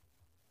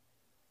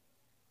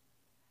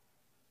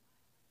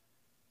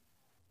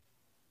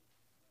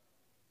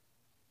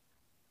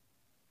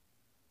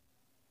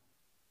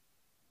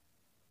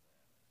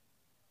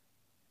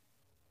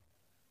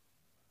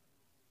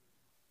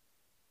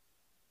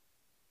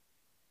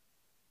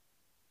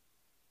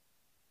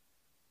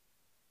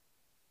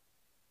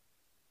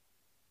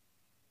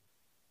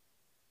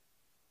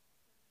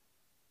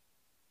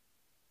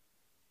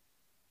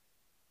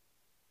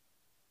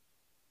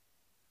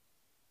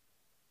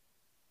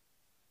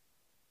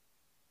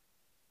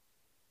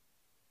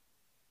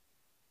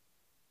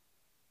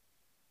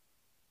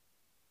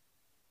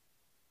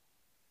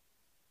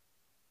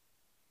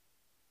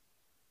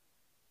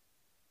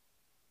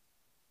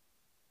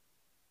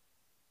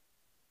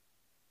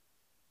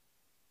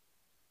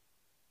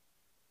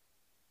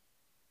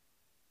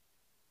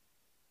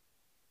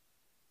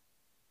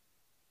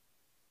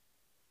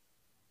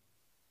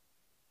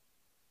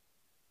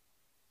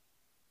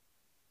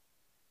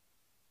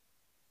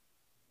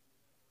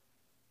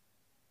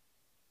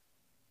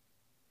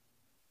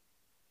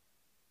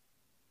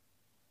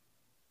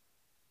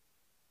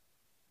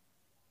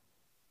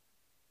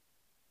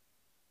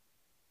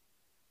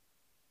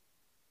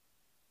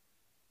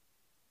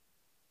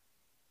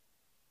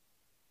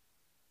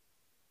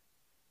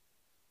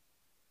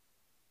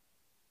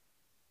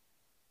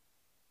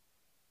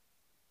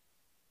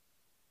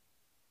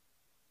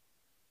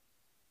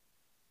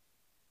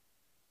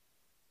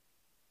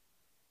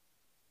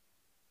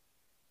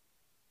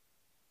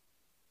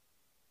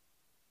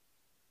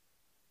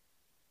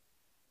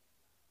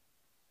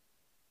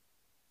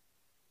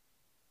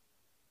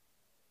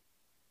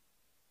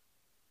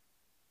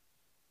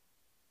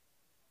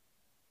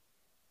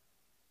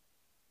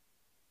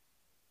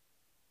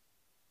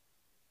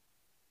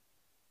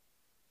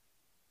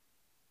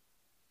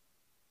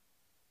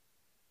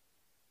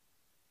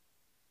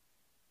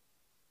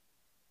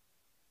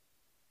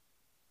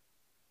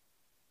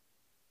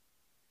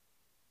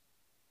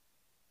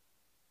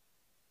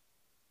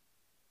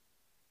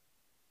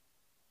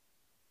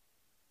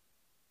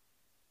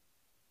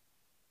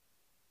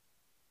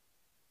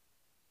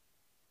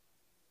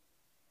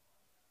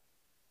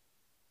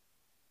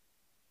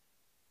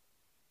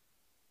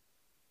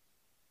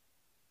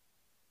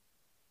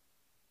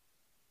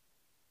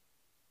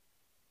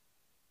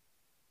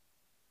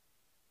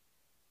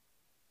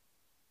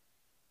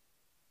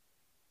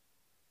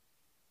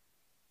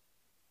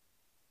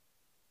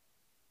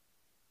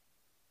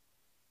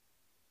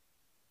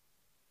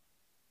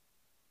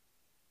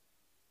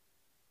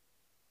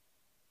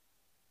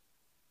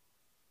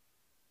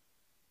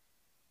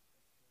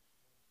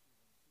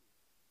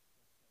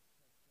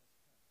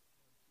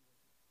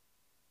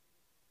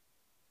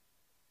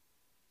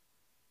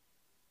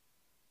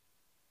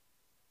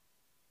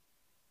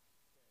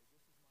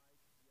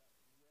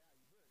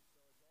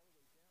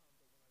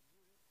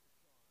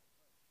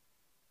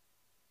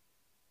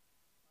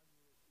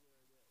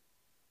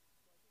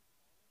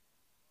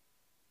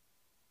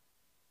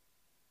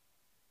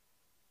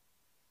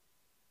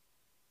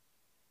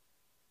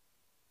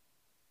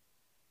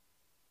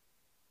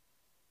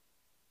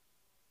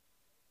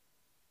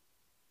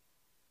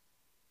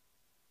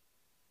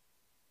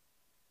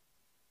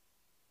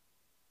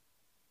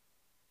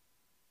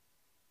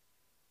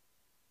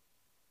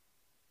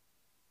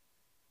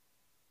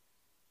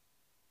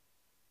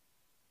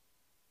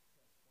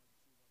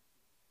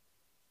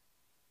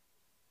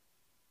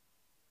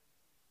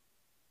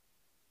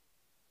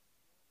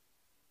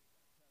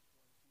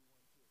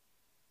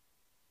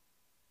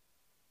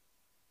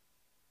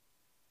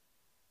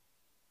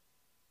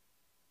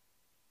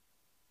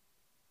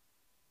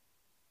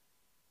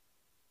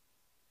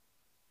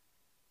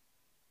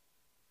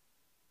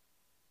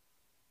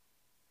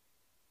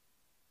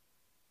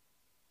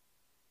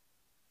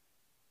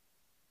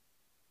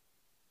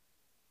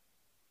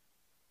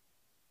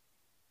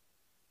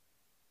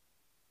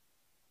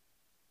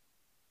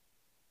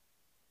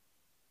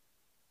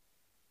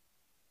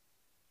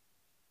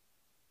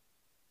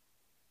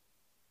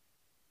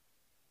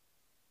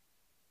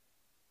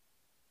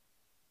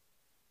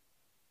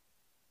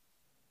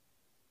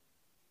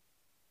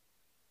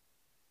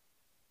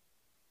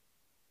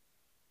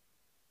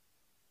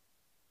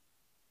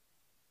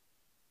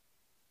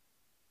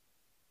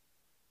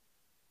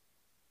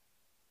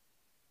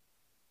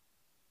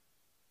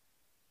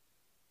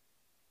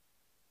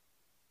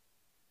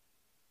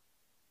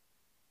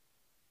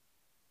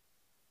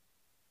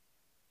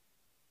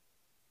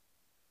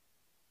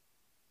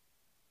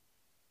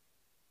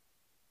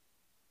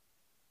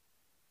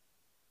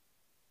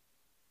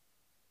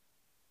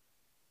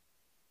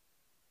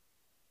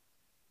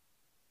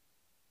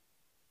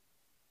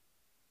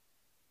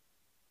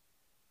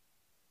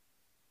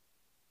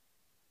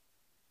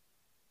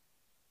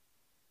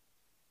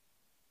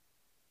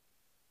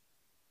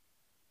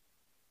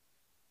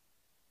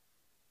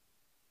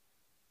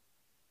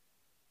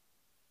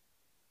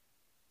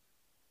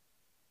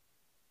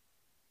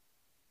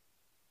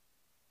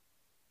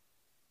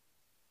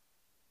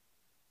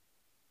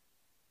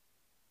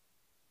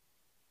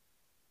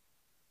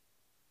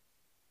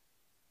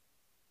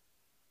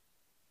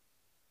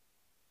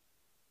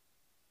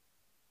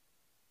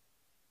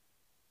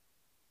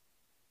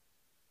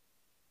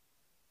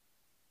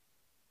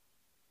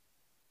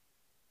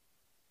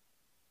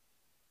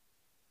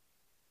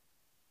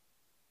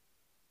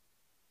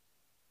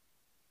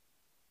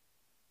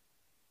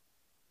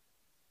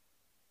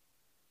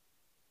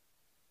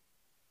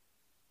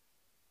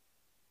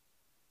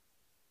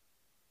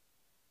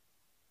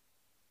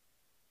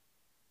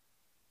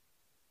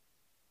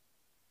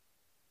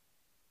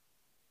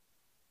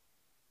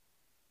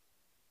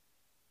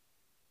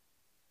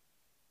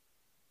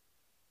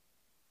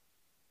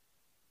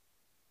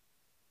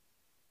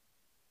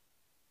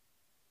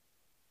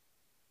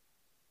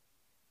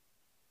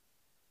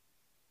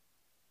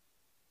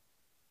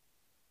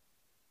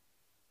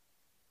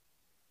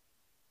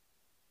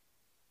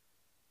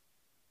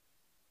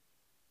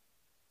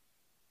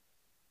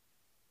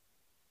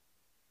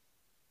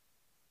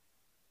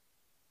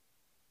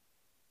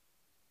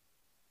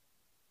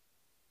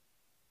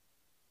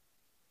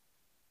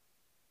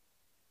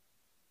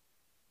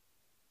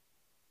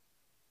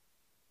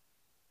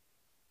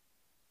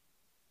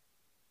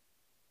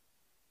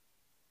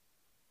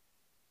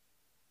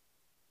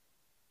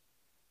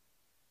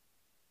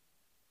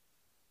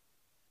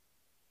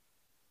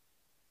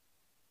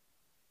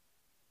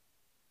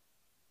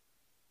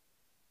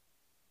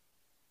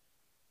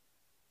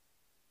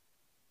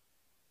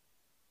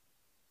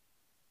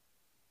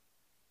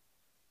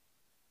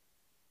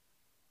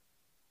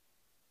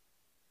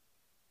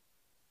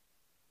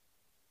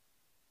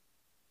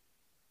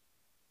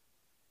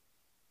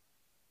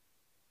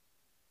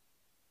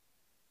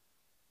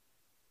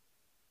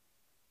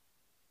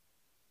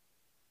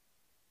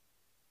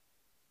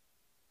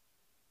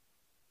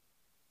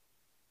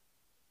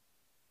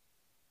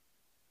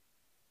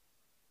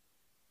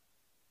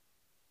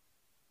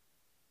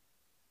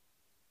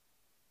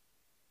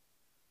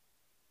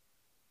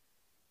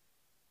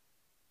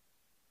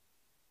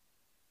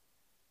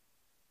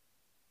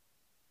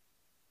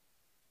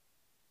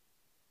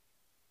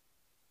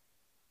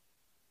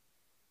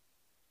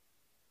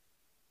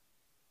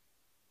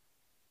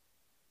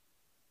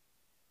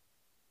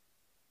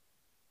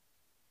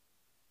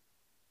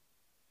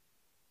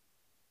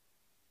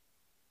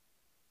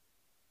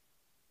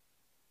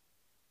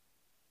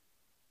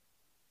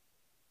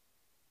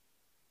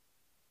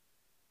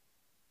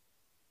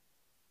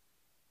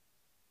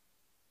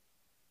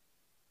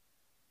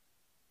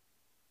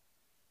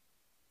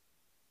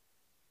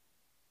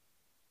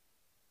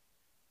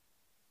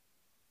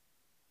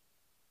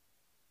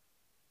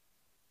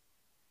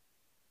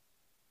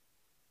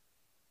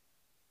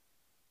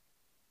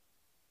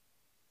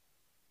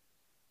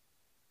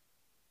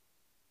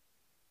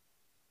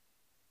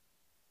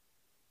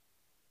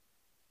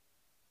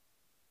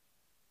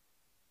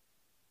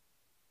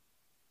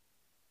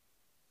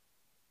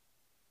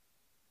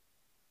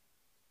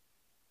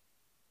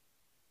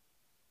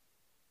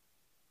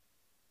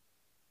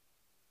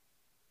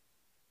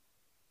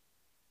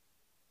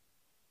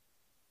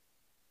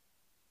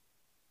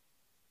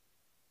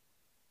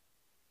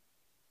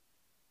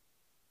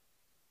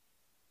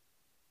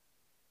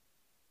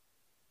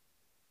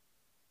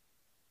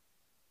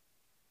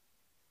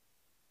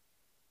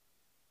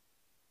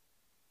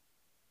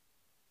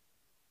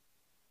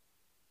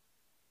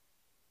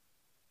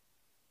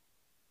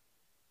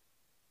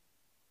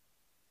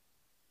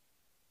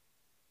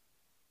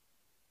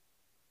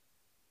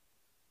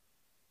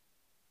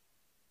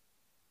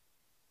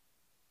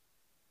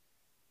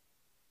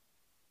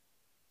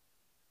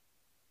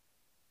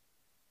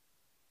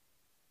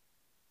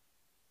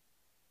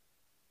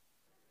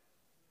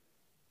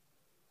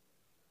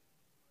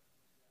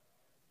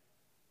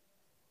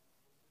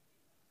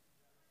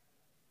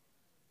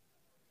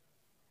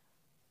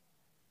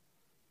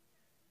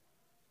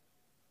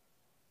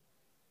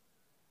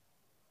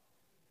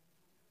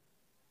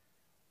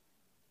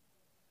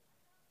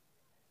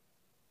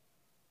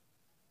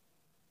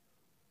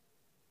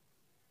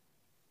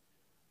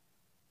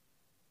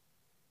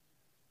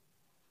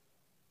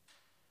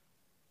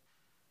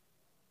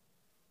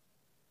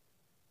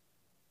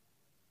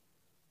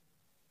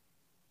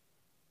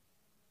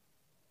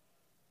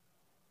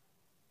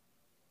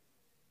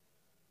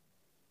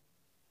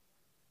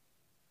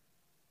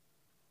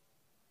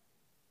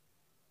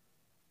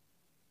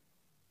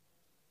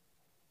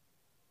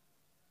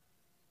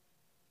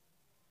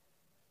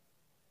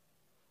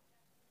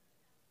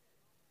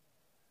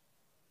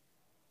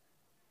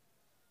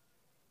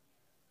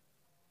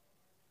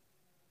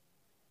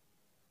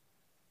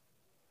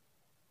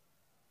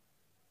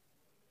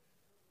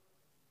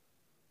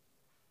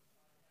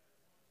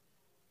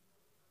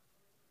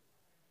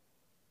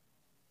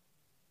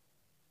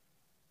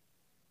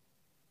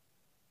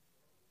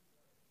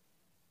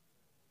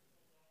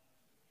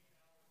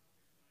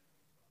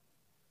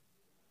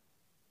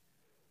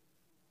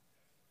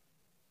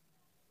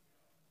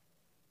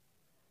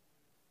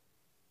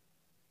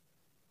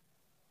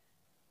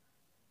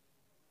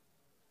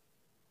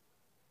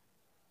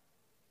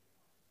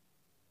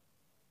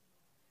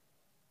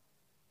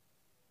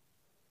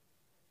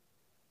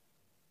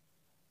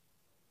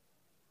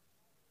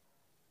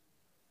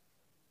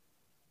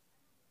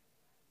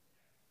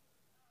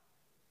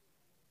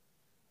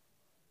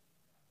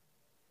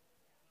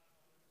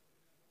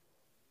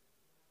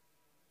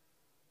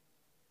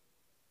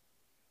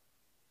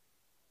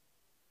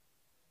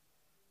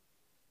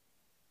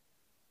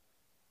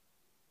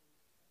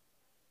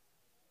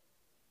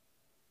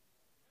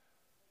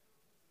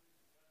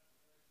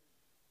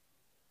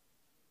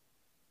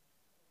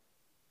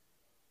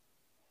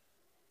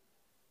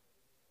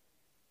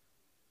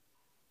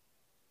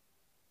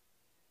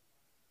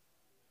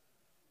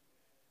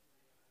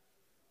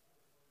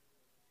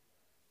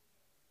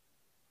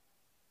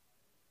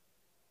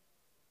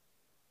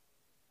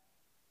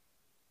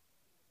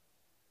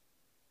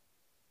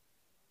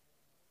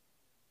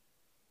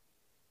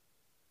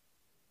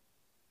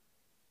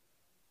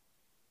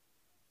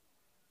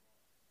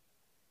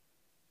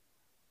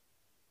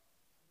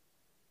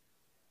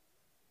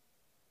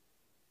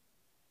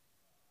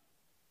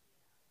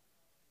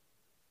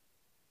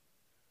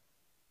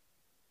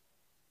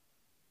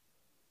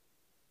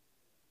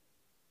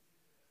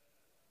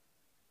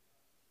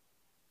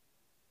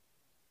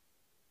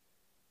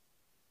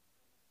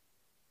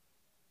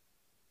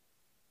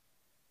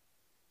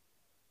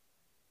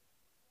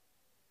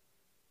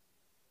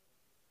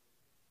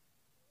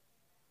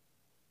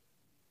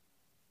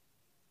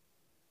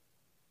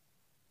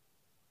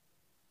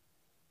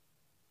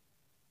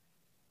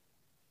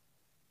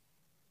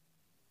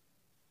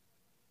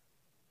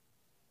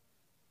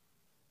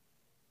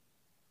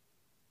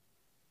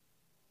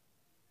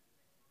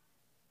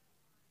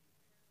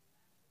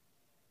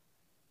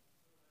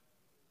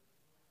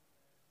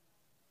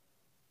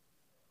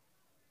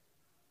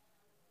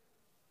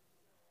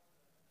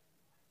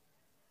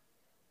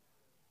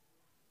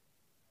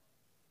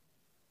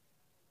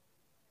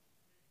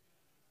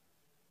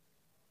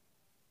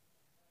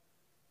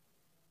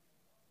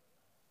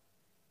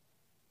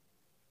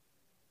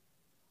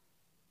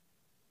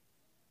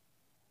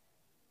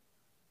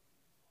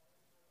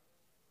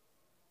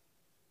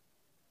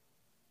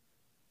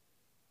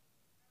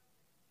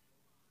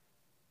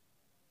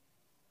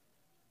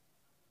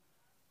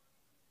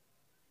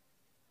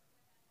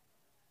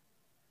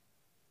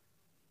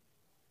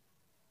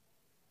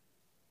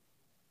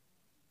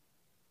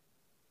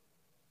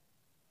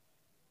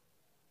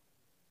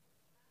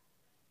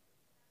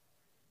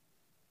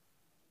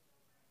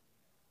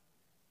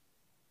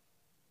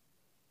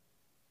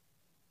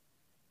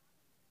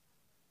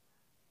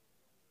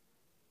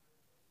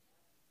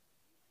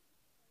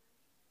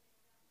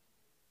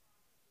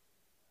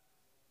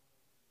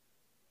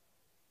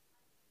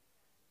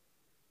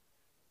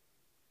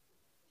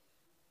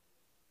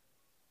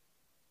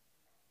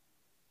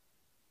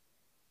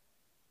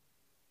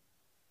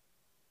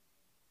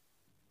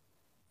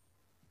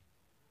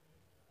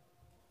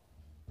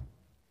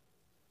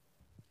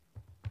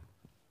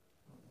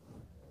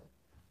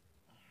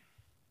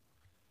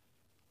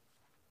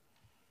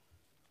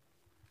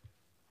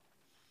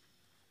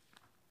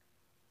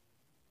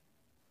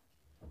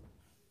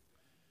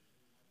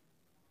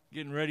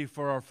 Getting ready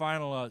for our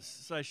final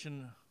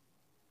session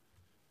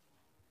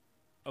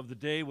of the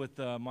day with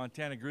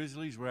Montana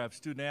Grizzlies. We'll have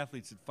student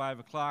athletes at 5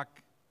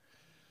 o'clock,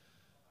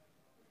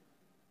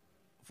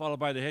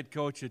 followed by the head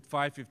coach at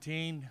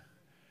 5:15.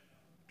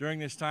 During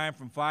this time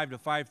from 5 to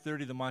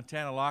 5:30, the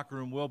Montana locker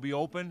room will be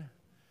open.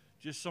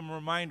 Just some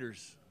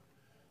reminders.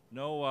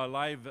 No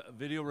live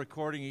video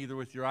recording either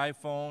with your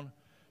iPhone,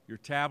 your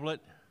tablet.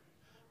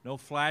 No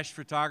flash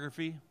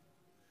photography.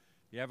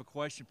 If you have a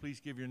question, please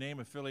give your name,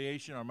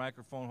 affiliation. Our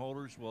microphone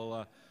holders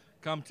will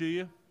come to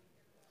you.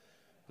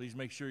 Please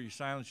make sure you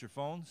silence your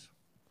phones.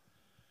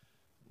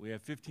 We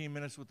have 15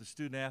 minutes with the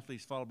student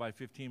athletes, followed by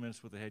 15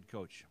 minutes with the head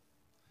coach.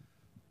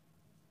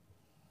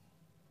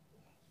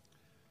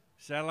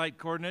 Satellite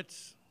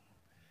coordinates,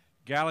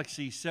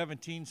 Galaxy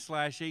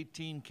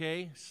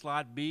 17/18K,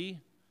 slot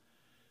B.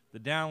 The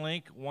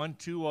downlink,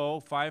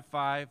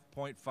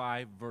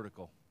 12055.5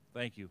 vertical.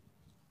 Thank you.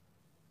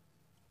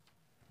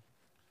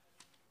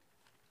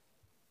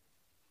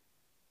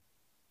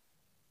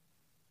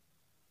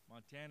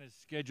 Montana's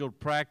scheduled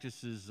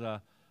practice is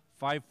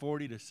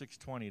 5:40 to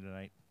 6:20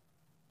 tonight.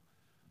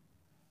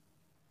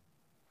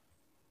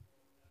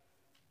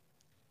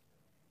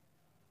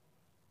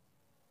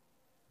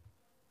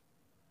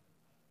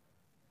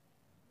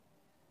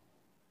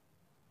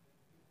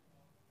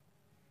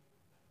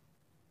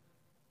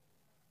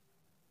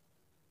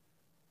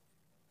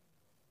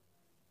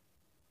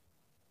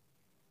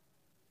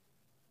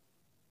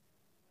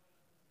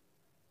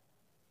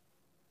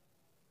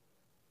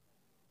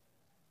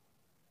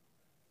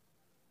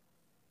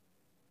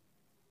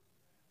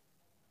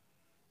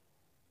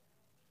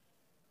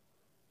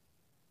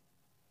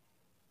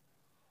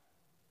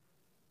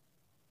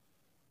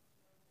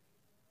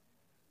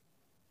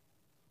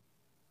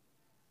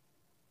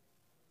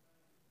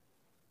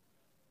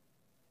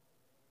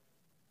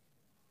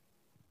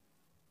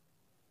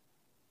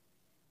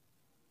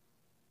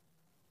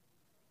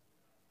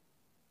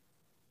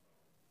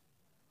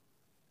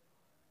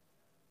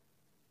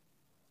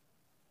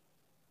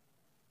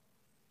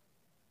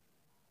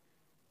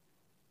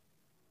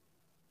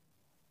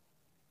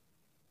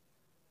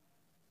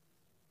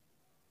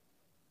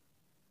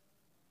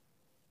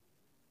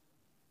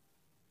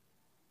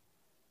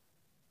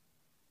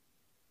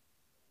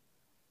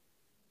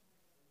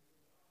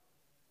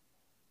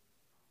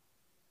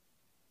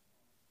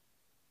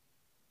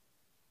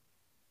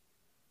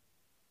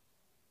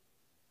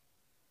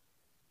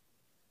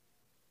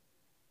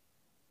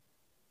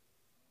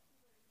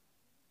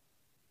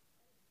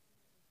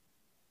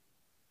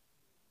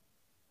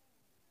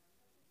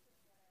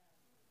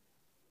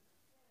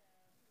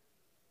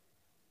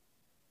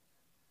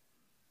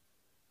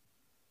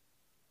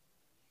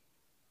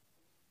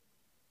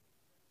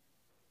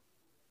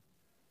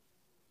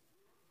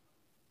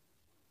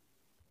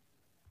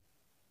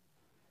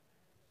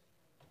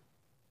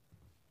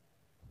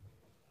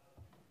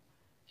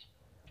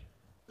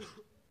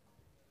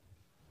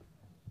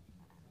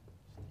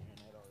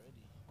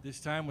 This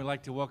time, we'd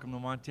like to welcome the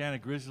Montana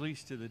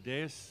Grizzlies to the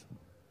dais.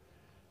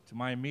 To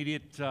my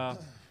immediate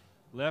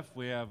left,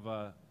 we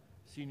have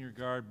senior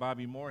guard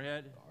Bobby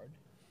Moorhead,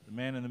 the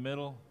man in the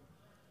middle,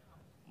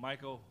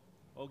 Michael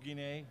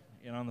Ogine,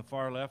 and on the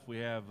far left, we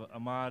have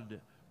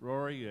Ahmad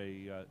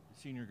Rory, a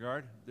senior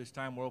guard. This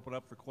time, we'll open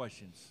up for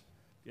questions.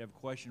 If you have a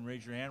question,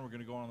 raise your hand. We're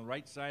going to go on the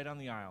right side on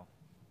the aisle.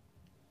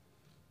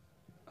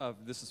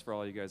 This is for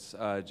all you guys.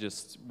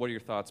 Just what are your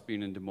thoughts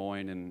being in Des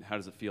Moines, and how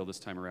does it feel this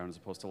time around as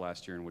opposed to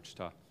last year in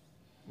Wichita?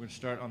 We're going to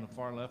start on the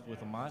far left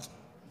with Ahmad.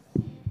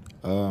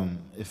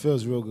 It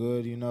feels real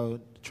good. You know,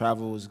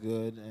 travel was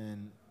good,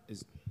 and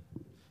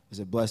it's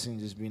a blessing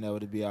just being able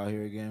to be out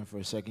here again for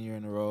a second year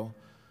in a row.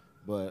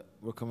 But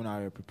we're coming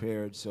out here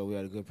prepared, so we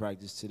had a good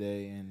practice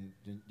today and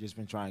just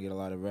been trying to get a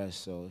lot of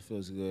rest. So it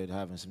feels good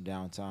having some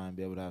downtime,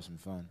 be able to have some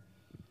fun.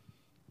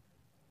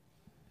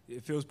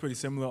 It feels pretty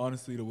similar,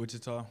 honestly, to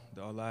Wichita,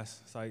 our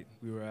last site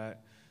we were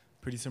at.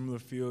 Pretty similar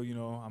feel, you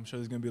know. I'm sure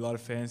there's going to be a lot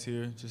of fans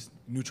here, just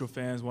neutral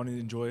fans wanting to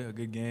enjoy a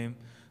good game.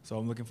 So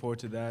I'm looking forward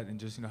to that and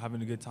just, you know,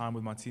 having a good time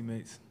with my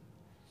teammates.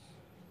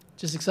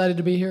 Just excited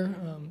to be here,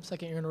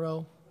 second year in a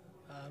row,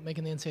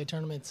 making the NCAA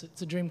tournament.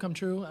 It's a dream come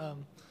true. I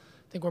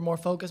think we're more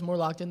focused, more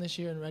locked in this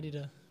year, and ready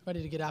to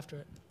get after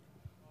it.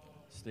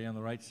 Stay on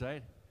the right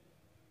side.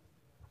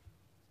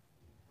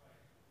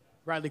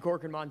 Riley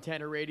Corcoran,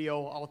 Montana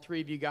Radio. All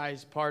three of you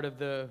guys part of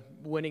the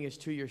winningest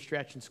two-year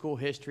stretch in school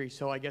history.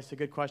 So I guess a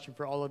good question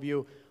for all of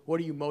you.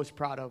 What are you most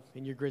proud of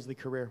in your Grizzly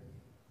career?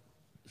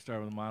 Start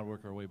with Ahmad,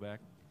 work our way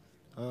back.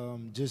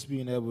 Just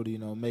being able to, you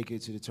know, make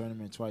it to the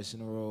tournament twice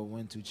in a row,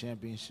 win 2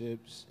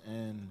 championships,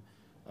 and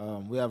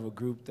we have a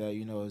group that,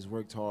 you know, has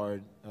worked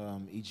hard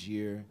each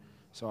year.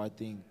 So I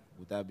think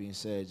with that being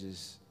said,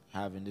 just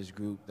having this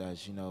group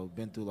that's, you know,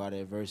 been through a lot of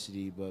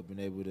adversity but been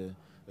able to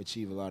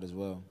achieve a lot as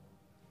well.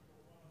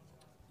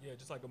 Yeah,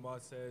 just like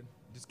Ahmad said,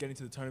 just getting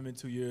to the tournament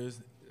 2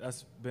 years,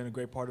 that's been a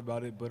great part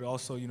about it. But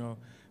also, you know,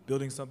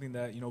 building something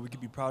that, you know, we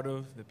could be proud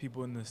of, that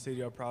people in the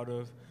city are proud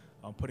of,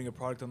 putting a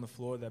product on the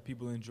floor that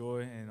people enjoy,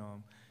 and,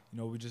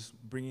 we're just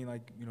bringing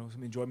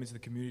some enjoyment to the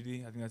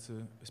community. I think that's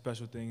a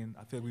special thing, and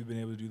I feel like we've been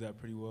able to do that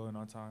pretty well and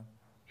on time.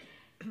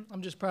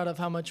 I'm just proud of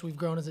how much we've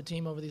grown as a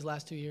team over these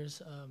last 2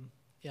 years.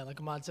 Yeah, like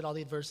Ahmad said, all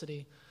the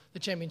adversity, the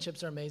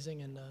championships are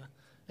amazing, and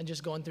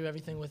just going through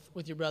everything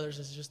with your brothers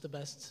is just the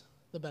best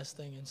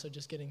thing. And so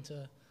just getting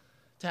to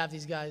have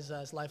these guys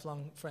as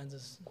lifelong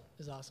friends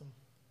is awesome.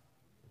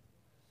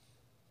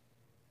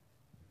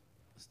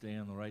 Stay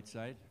on the right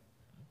side.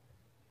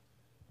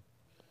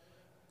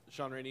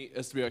 Sean Rainey,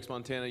 SWX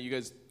Montana. You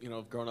guys,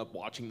 have grown up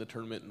watching the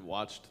tournament and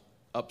watched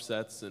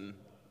upsets and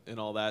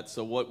all that.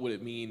 So what would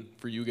it mean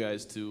for you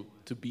guys to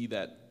be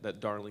that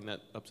darling, that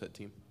upset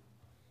team?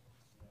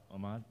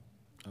 Ahmad?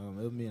 It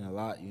would mean a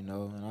lot,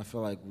 and I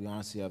feel like we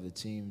honestly have the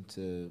team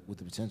with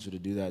the potential to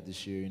do that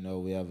this year.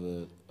 We have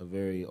a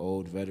very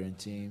old veteran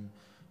team,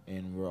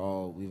 and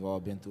we've all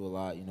been through a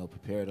lot,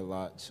 prepared a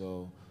lot.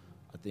 So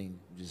I think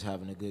just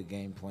having a good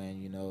game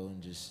plan,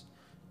 and just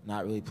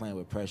not really playing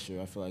with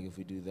pressure. I feel like if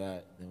we do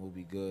that, then we'll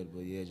be good.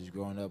 But yeah, just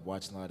growing up,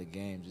 watching a lot of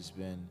games, it's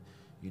been,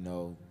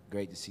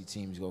 great to see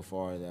teams go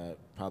far that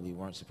probably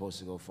weren't supposed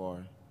to go far.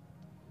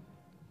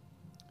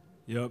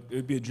 Yep, it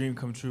would be a dream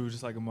come true,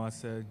 just like Ahmad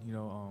said.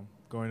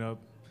 Growing up,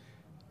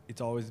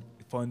 it's always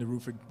fun to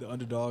root for the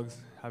underdogs,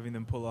 having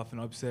them pull off an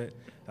upset.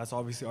 That's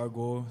obviously our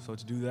goal. So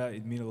to do that,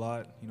 it'd mean a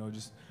lot,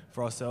 just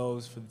for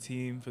ourselves, for the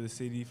team, for the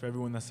city, for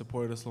everyone that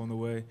supported us along the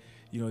way.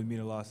 It'd mean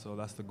a lot, so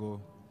that's the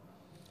goal.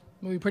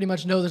 We pretty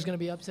much know there's going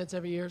to be upsets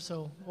every year,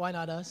 so why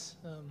not us?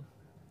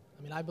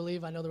 I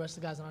believe, I know the rest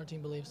of the guys on our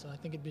team believe, so I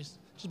think it'd just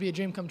be a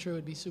dream come true.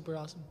 It'd be super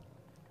awesome.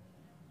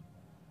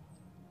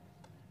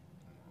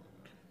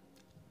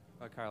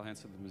 Kyle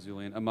Hansen, the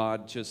Missoulian.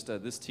 Ahmad, just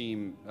this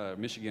team,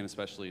 Michigan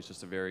especially, is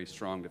just a very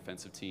strong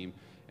defensive team,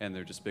 and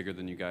they're just bigger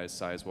than you guys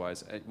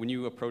size-wise. When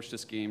you approach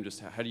this game,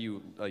 just how do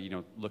you,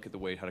 look at the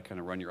way how to kind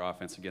of run your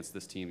offense against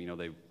this team?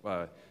 They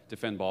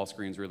defend ball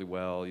screens really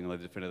well. They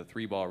defended the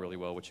three ball really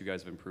well, which you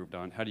guys have improved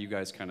on. How do you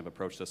guys kind of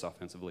approach this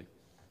offensively?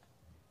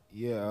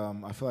 Yeah,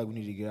 I feel like we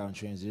need to get out in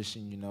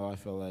transition. I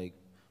feel like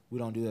we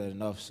don't do that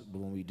enough, but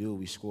when we do,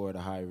 we score at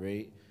a high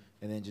rate.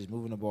 And then just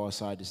moving the ball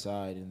side to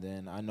side, and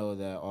then I know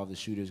that all the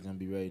shooters are going to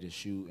be ready to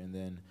shoot, and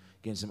then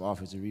getting some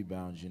offensive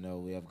rebounds.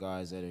 We have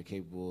guys that are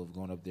capable of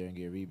going up there and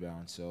get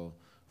rebounds. So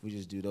if we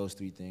just do those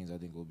three things, I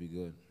think we'll be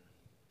good.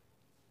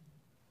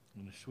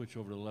 I'm going to switch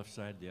over to the left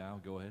side of the aisle.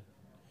 Go ahead.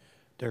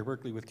 Derek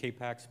Berkeley with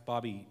K-Pax.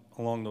 Bobby,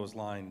 along those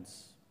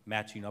lines,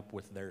 matching up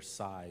with their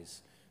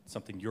size,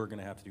 something you're going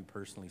to have to do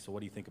personally. So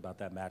what do you think about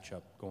that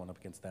matchup going up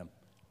against them?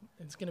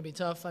 It's going to be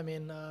tough.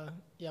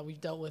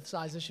 We've dealt with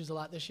size issues a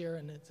lot this year,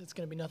 and it's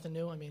going to be nothing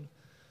new. I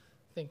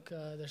think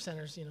their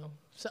center's,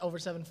 over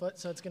 7 foot,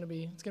 so it's going to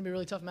be a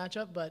really tough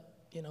matchup. But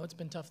it's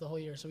been tough the whole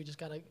year, so we just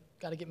got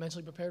to get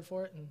mentally prepared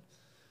for it and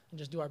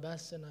just do our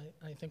best. And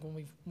I think when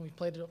we've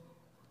played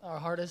our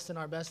hardest and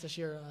our best this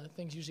year,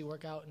 things usually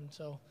work out. And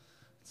so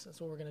that's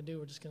what we're going to do.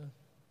 We're just going to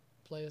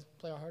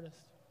play our hardest.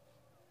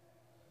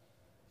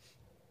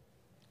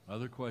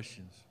 Other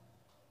questions?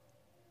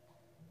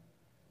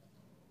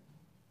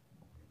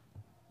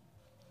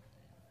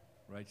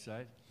 Right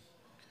side.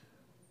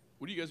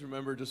 What do you guys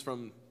remember just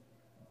from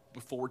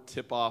before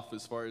tip-off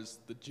as far as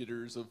the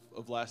jitters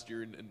of last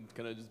year and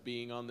kind of just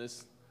being on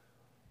this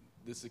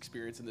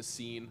experience and this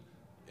scene,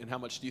 and how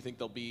much do you think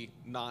they'll be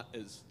not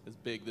as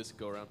big this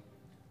go-around?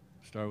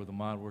 Start with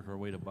Ahmad, work our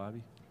way to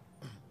Bobby.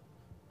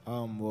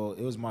 Well,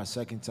 it was my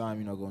second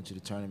time, going to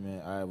the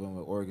tournament. I went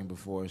with Oregon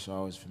before, so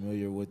I was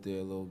familiar with it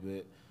a little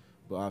bit,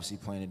 but obviously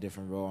playing a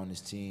different role on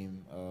this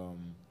team.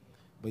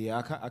 But yeah,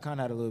 I kind of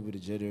had a little bit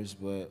of jitters,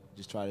 but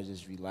just try to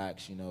just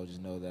relax,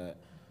 just know that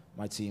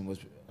my team was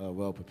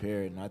well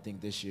prepared. And I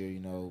think this year,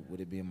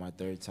 with it being my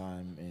third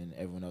time and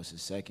everyone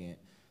else's second,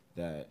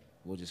 that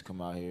we'll just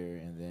come out here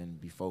and then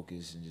be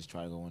focused and just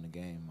try to go win the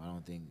game. I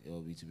don't think it'll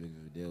be too big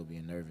of a deal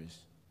being nervous.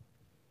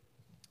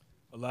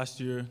 Last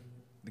year,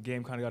 the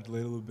game kind of got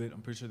delayed a little bit.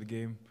 I'm pretty sure the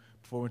game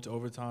before went to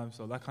overtime,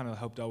 so that kind of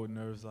helped out with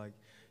nerves. Like,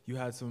 you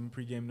had some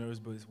pregame nerves,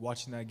 but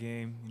watching that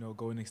game,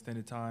 go in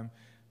extended time,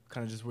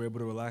 kind of just were able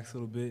to relax a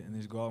little bit and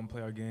just go out and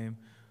play our game.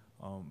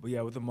 But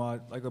yeah, with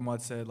Ahmad, like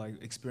Ahmad said,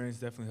 experience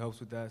definitely helps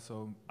with that.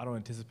 So I don't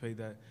anticipate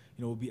that,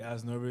 we'll be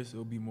as nervous.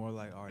 It'll be more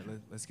like, all right,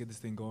 let's get this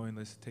thing going.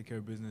 Let's take care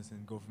of business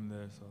and go from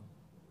there. So.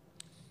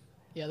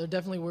 Yeah, there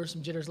definitely were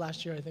some jitters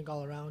last year, I think,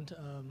 all around.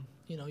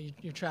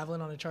 You're traveling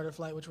on a charter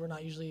flight, which we're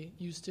not usually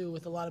used to,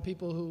 with a lot of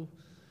people who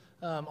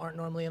aren't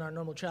normally in our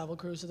normal travel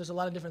crew. So there's a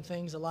lot of different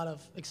things, a lot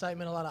of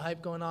excitement, a lot of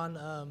hype going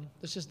on.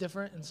 It's just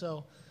different. And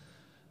so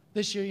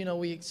this year,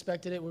 we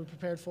expected it, we were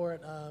prepared for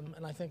it,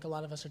 and I think a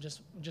lot of us are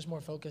just more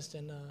focused.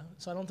 And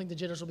so I don't think the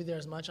jitters will be there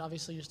as much.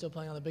 Obviously, you're still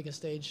playing on the biggest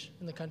stage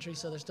in the country,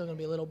 so there's still going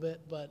to be a little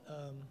bit. But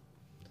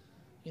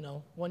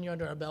 1 year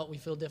under our belt, we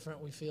feel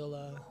different. We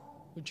feel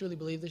we truly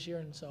believe this year,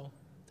 and so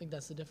I think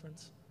that's the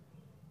difference.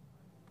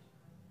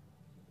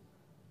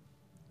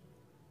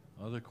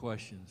 Other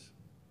questions?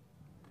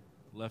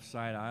 Left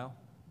side aisle.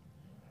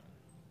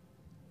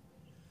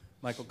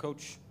 Michael,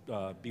 Coach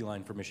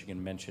Beeline for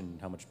Michigan mentioned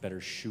how much better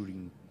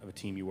shooting of a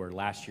team you were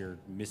last year.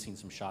 Missing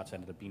some shots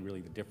ended up being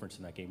really the difference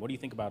in that game. What do you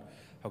think about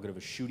how good of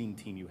a shooting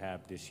team you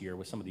have this year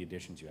with some of the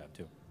additions you have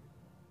too?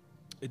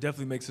 It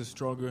definitely makes us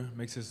stronger,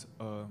 makes us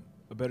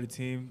a better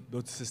team,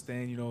 built to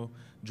sustain, you know,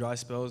 dry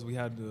spells. We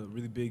had a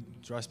really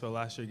big dry spell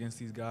last year against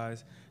these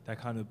guys that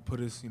kind of put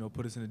us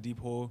in a deep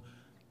hole.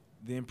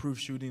 The improved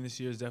shooting this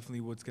year is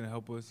definitely what's going to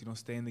help us, you know,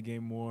 stay in the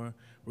game more.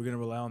 We're going to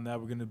rely on that.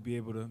 We're going to be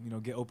able to, you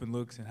know, get open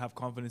looks and have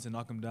confidence and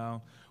knock them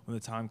down when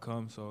the time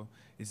comes. So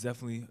it's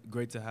definitely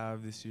great to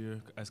have this year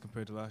as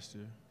compared to last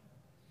year.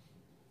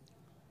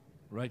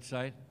 Right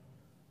side.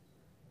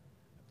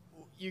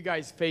 You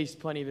guys faced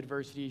plenty of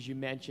adversity, as you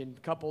mentioned.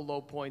 A couple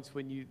low points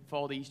when you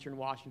fall to Eastern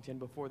Washington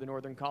before the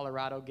Northern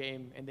Colorado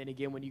game, and then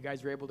again when you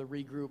guys were able to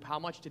regroup. How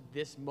much did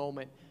this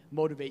moment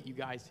motivate you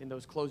guys in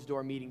those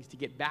closed-door meetings to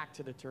get back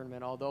to the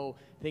tournament, although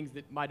things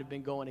that might have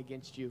been going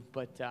against you?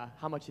 But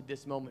how much did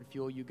this moment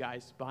fuel you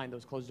guys behind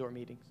those closed-door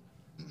meetings?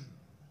 I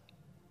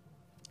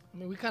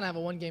mean, we kind of have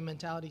a one-game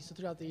mentality, so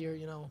throughout the year,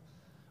 you know,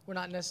 we're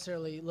not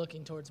necessarily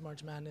looking towards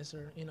March Madness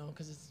or, you know,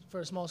 because for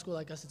a small school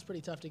like us, it's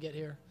pretty tough to get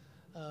here.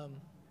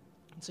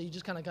 So you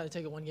just kind of got to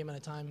take it one game at a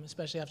time,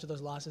 especially after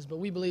those losses. But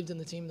we believed in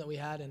the team that we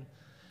had and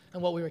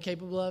what we were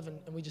capable of, and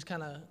we just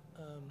kind of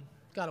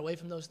got away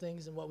from those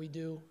things and what we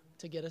do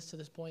to get us to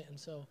this point. And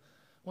so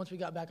once we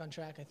got back on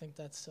track, I think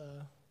that's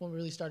when we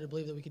really started to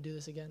believe that we could do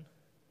this again.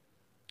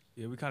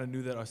 Yeah, we kind of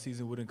knew that our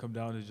season wouldn't come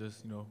down to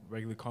just, you know,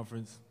 regular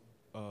conference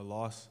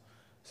loss.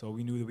 So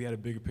we knew that we had a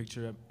bigger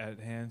picture at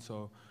hand.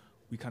 So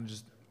we kind of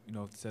just, you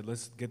know, said,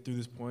 let's get through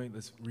this point,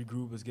 let's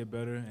regroup, let's get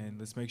better, and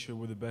let's make sure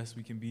we're the best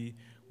we can be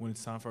when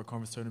it's time for our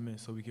conference tournament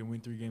so we can win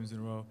 3 games in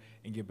a row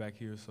and get back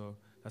here. So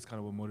that's kind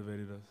of what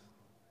motivated us.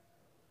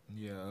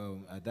 Yeah,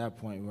 at that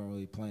point, we weren't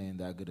really playing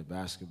that good of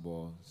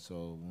basketball.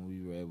 So when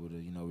we were able to,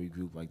 you know,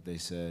 regroup, like they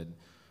said,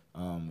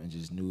 and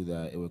just knew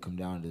that it would come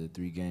down to the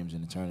 3 games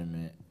in the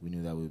tournament, we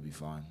knew that we would be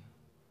fine.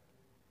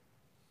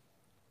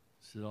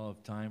 So I'll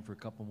have time for a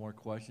couple more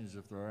questions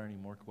if there are any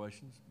more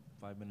questions.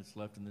 5 minutes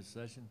left in this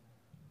session.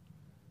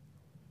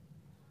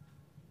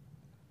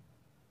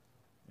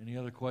 Any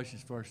other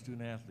questions for our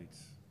student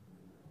athletes?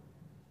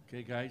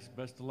 Okay, guys,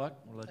 best of luck.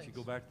 We'll let you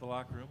go back to the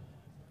locker room.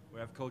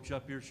 We'll have Coach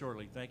up here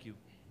shortly. Thank you.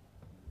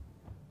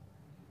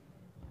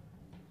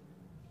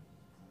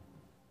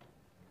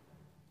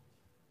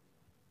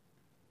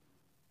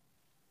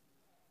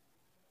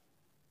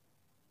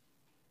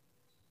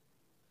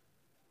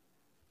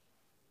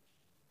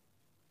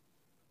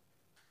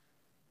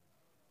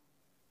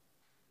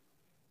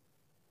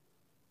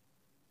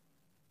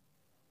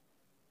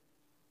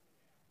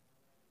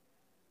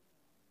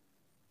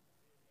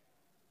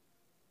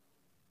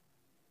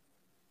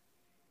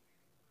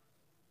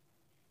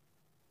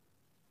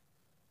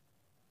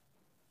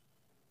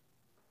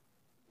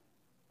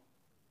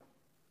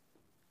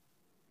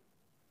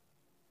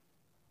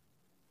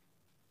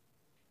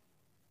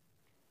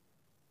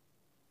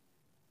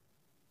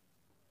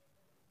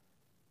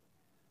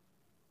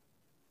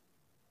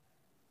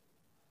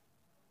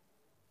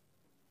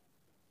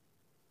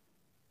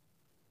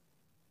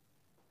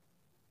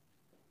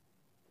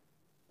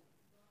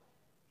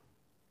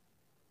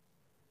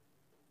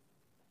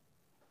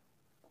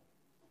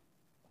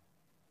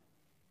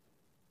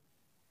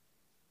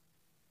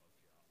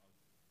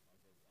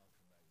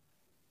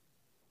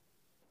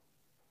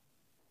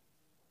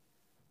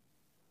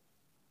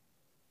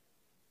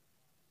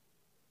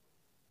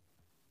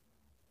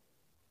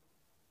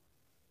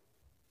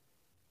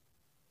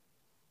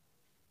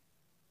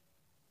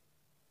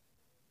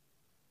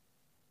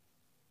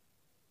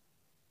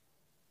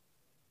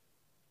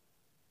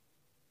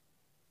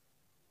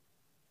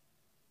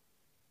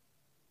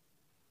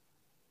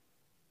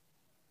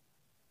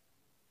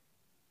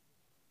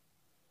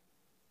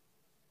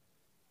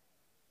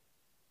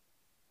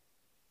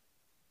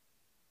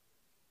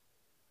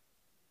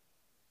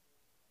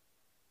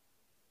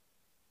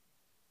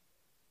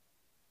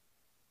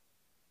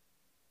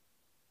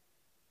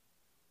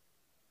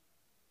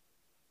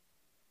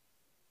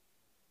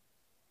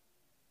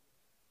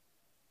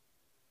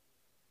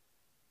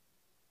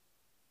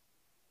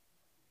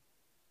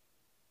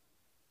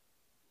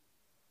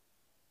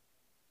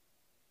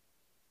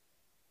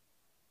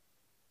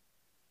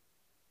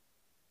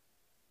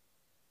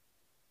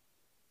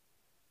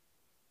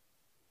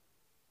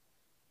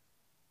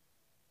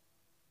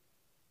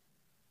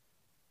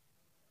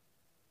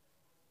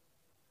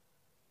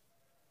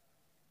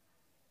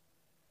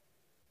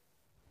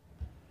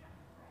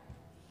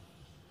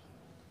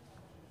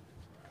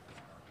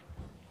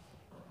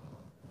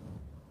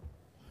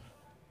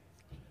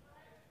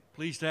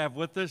 Pleased to have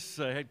with us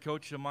head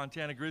coach of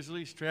Montana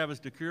Grizzlies, Travis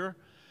DeCuire.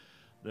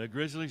 The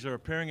Grizzlies are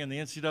appearing in the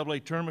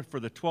NCAA tournament for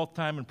the 12th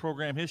time in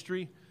program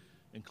history,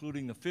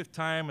 including the 5th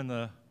time in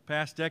the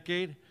past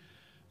decade.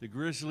 The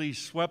Grizzlies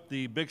swept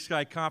the Big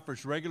Sky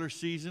Conference regular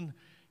season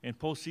and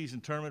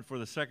postseason tournament for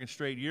the 2nd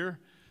straight year.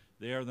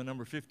 They are the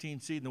number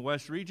 15 seed in the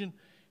West region,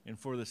 and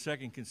for the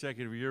 2nd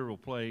consecutive year will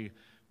play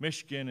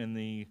Michigan in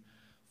the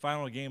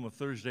final game of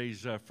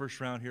Thursday's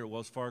first round here at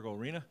Wells Fargo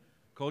Arena.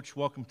 Coach,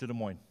 welcome to Des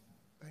Moines.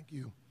 Thank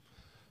you.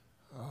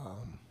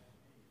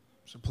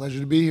 It's a pleasure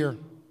to be here.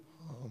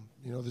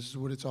 You know, this is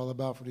what it's all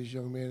about for these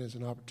young men, is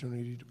an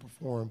opportunity to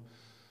perform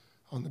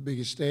on the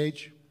biggest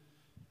stage.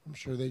 I'm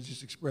sure they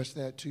just expressed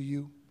that to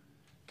you.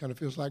 Kind of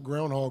feels like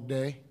Groundhog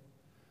Day.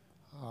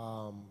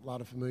 A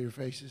lot of familiar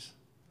faces.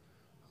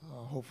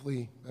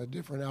 Hopefully a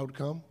different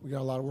outcome. We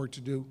got a lot of work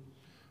to do.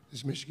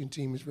 This Michigan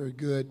team is very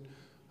good.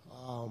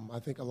 I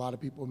think a lot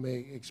of people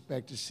may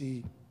expect to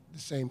see the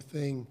same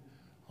thing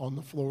on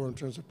the floor in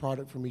terms of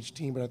product from each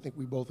team, but I think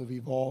we both have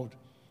evolved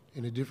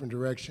in a different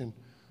direction.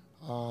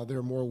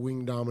 They're more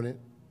wing dominant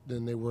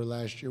than they were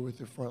last year with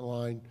their front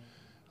line.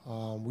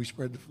 We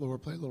spread the floor,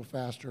 play a little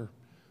faster,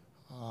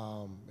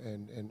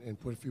 and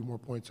put a few more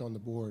points on the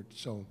board.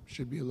 So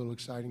should be a little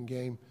exciting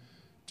game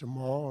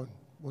tomorrow. And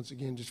once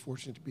again, just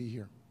fortunate to be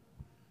here.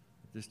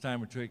 This time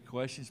we'll take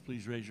questions.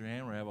 Please raise your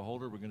hand. We have a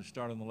holder. We're going to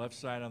start on the left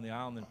side on the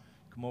aisle and then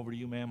come over to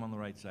you, ma'am, on the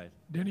right side.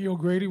 Denny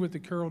O'Grady with the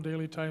Carroll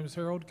Daily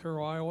Times-Herald,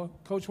 Carroll, Iowa.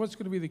 Coach, what's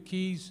going to be the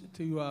keys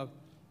to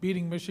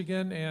beating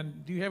Michigan,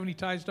 and do you have any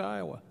ties to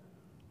Iowa?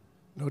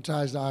 No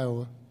ties to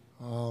Iowa.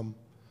 You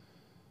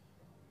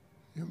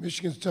know,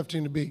 Michigan's a tough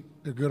team to beat.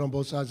 They're good on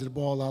both sides of the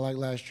ball, a lot like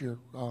last year.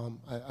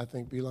 I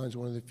think Beilein's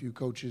one of the few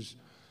coaches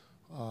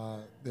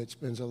that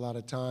spends a lot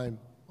of time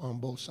on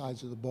both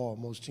sides of the ball.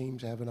 Most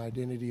teams have an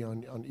identity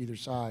on either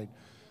side.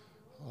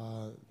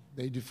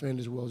 They defend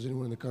as well as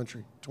anyone in the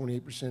country,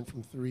 28%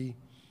 from three.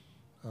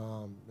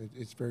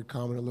 It's very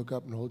common to look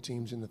up and hold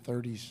teams in the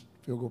 30s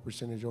field goal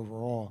percentage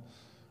overall.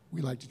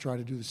 We like to try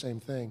to do the same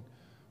thing.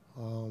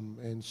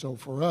 And so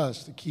for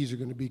us, the keys are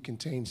going to be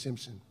contain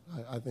Simpson.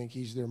 I think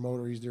he's their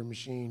motor, he's their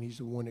machine, he's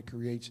the one that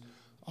creates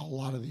a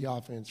lot of the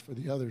offense for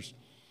the others,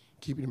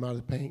 keeping him out of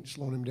the paint,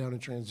 slowing him down in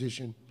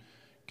transition,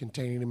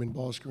 containing him in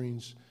ball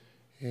screens,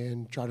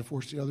 and try to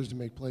force the others to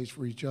make plays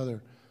for each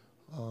other.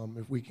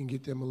 If we can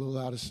get them a little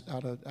out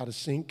of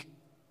sync,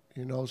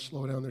 you know,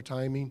 slow down their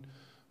timing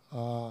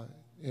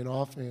in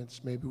offense,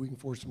 maybe we can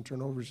force some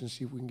turnovers and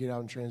see if we can get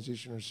out in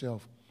transition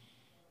ourselves.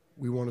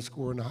 We want to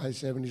score in the high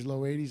 70s,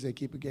 low 80s. They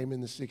keep a game in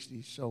the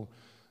 60s. So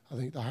I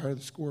think the higher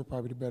the score,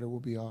 probably the better we'll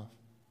be off.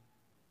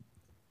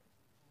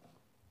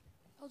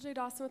 LJ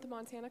Dawson with the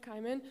Montana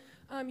Kaiman.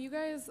 You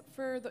guys,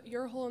 for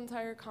your whole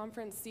entire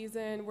conference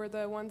season, were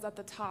the ones at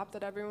the top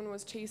that everyone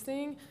was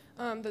chasing.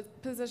 The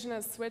position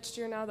has switched.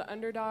 You're now the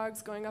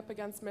underdogs going up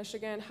against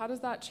Michigan. How does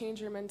that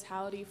change your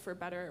mentality for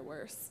better or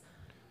worse?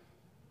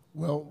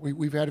 Well,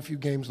 we've had a few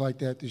games like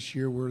that this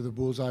year where the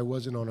bullseye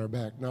wasn't on our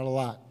back. Not a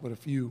lot, but a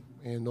few.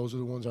 And those are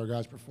the ones our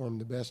guys performed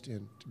the best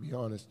in, to be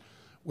honest.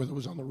 Whether it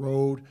was on the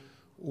road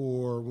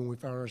or when we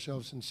found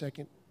ourselves in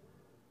second,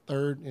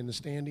 third in the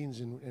standings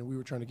and we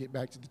were trying to get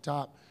back to the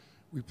top,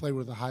 we played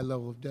with a high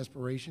level of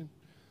desperation.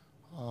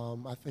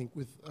 I think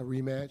with a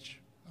rematch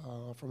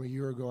from a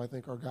year ago, I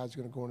think our guys are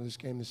going to go into this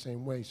game the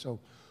same way. So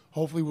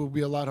hopefully we'll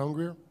be a lot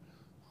hungrier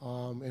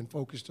and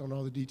focused on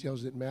all the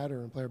details that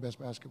matter and play our best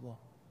basketball.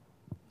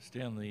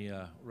 Stay on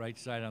the right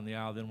side on the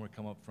aisle, then we'll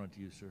come up front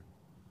to you, sir.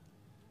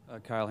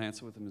 Kyle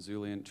Hansen with the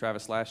Missoulian.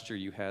 Travis, last year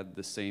you had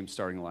the same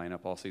starting lineup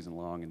all season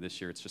long, and this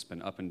year it's just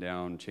been up and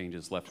down,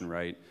 changes left and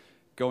right.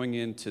 Going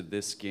into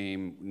this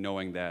game,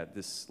 knowing that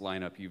this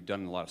lineup, you've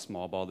done a lot of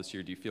small ball this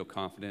year, do you feel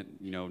confident,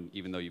 you know,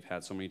 even though you've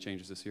had so many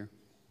changes this year?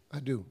 I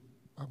do.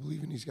 I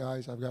believe in these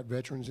guys. I've got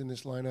veterans in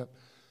this lineup.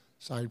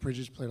 Cy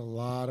Bridges played a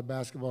lot of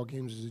basketball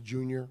games as a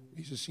junior.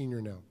 He's a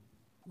senior now.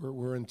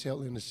 We're in tail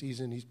end of the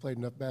season. He's played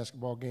enough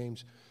basketball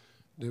games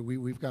that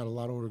we've got a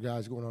lot of older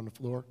guys going on the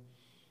floor.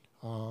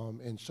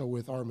 And so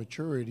with our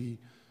maturity,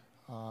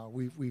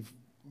 we've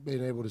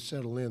been able to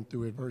settle in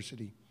through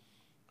adversity.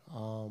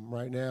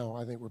 Right now,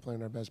 I think we're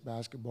playing our best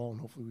basketball, and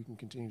hopefully we can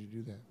continue to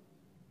do that.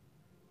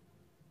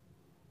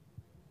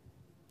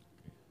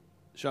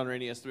 Sean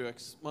Rainey,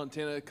 S3X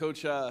Montana.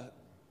 Coach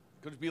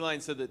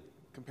Beilein said that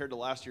compared to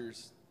last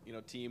year's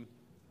team,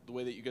 the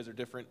way that you guys are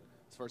different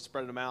as far as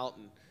spreading them out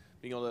and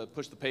being able to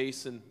push the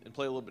pace and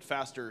play a little bit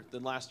faster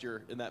than last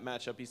year in that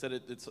matchup. He said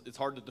it's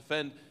hard to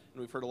defend,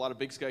 and we've heard a lot of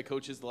Big Sky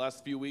coaches the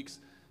last few weeks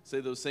say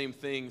those same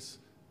things.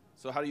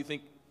 So how do you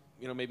think,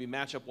 maybe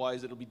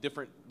matchup-wise it'll be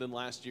different than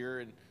last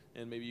year,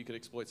 and maybe you could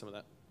exploit some of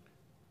that?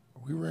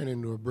 We ran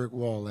into a brick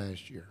wall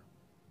last year.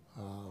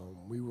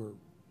 We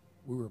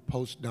were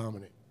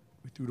post-dominant.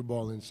 We threw the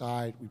ball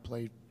inside. We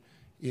played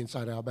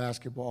inside-out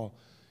basketball.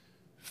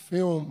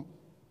 Film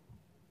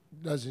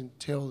doesn't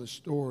tell the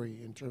story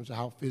in terms of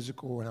how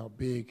physical and how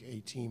big a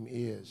team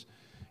is.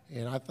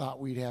 And I thought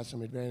we'd have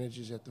some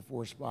advantages at the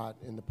 4 spot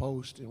in the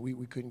post, and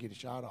we couldn't get a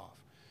shot off.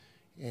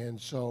 And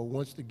so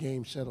once the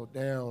game settled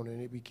down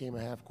and it became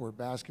a half-court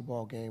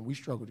basketball game, we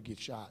struggled to get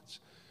shots.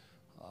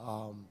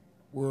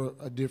 We're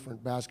a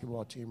different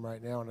basketball team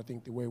right now, and I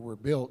think the way we're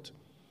built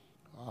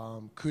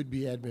could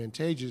be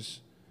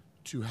advantageous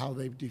to how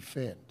they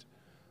defend.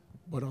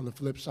 But on the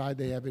flip side,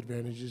 they have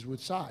advantages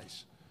with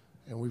size.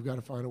 And we've got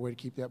to find a way to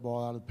keep that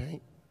ball out of the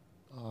paint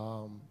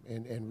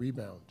and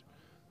rebound.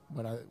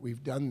 But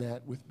we've done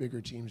that with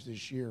bigger teams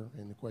this year,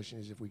 and the question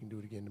is if we can do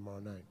it again tomorrow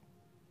night.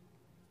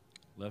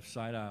 Left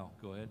side aisle,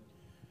 go ahead.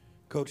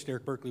 Coach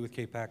Derek Berkeley with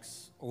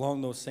K-Pax.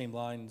 Along those same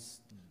lines,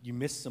 you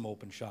missed some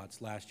open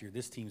shots last year.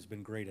 This team's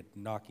been great at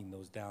knocking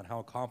those down.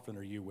 How confident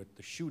are you with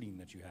the shooting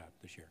that you have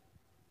this year?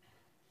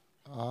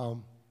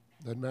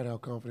 Doesn't matter how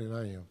confident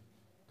I am.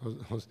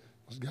 Those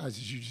guys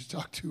that you just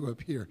talked to up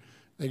here,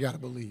 they got to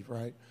believe,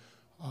 right?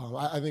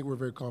 I think we're a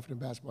very confident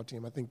basketball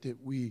team. I think that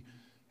we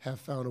have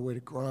found a way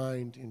to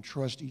grind and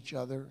trust each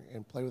other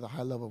and play with a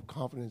high level of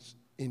confidence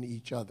in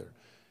each other,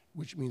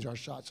 which means our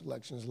shot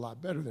selection is a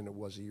lot better than it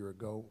was a year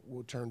ago.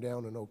 We'll turn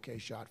down an okay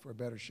shot for a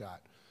better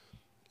shot.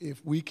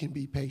 If we can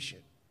be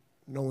patient,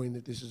 knowing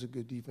that this is a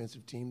good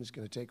defensive team that's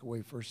going to take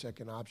away first,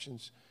 second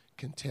options,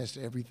 contest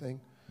everything,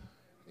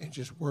 and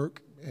just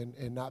work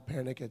and not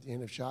panic at the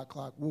end of shot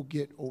clock, we'll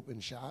get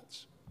open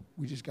shots.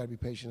 We just got to be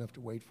patient enough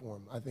to wait for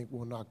them. I think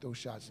we'll knock those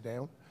shots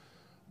down.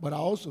 But I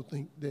also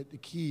think that the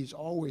key is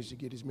always to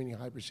get as many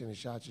high percentage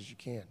shots as you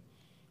can.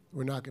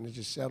 We're not going to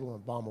just settle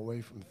and bomb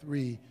away from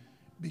three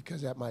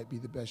because that might be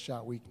the best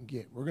shot we can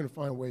get. We're going to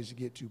find ways to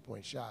get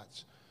 2-point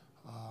shots,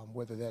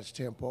 whether that's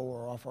tempo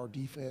or off our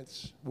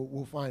defense.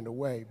 We'll find a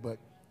way, but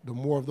the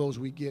more of those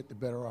we get, the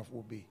better off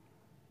we'll be.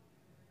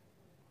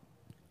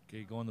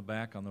 Okay, go in the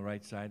back on the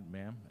right side,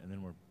 ma'am, and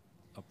then we're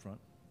up front.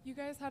 You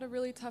guys had a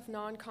really tough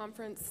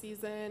non-conference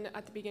season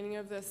at the beginning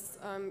of this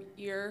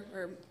year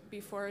or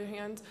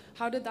beforehand.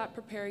 How did that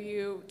prepare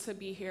you to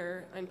be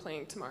here and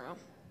playing tomorrow?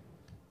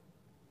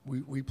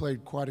 We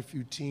played quite a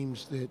few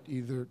teams that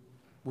either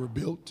were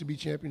built to be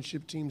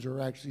championship teams or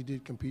actually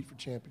did compete for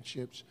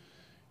championships.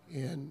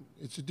 And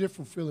it's a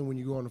different feeling when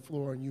you go on the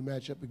floor and you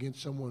match up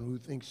against someone who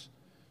thinks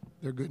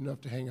they're good enough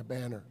to hang a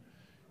banner.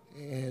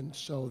 And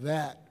so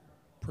that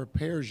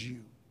prepares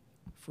you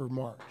for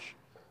March.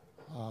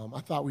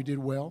 I thought we did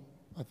well.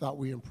 I thought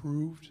we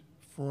improved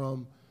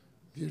from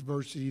the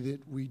adversity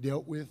that we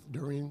dealt with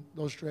during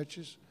those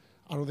stretches.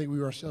 I don't think we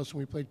were ourselves when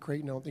we played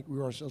Creighton. I don't think we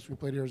were ourselves when we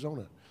played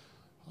Arizona.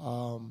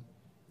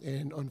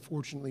 And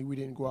unfortunately, we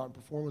didn't go out and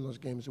perform in those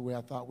games the way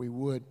I thought we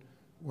would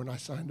when I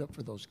signed up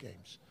for those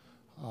games.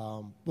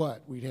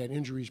 But we'd had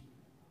injuries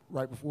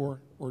right before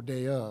or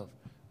day of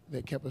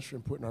that kept us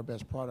from putting our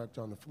best product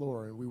on the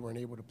floor, and we weren't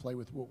able to play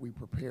with what we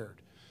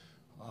prepared.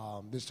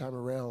 This time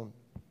around,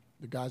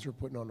 the guys we're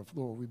putting on the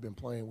floor we've been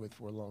playing with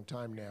for a long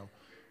time now.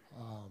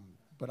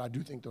 But I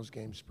do think those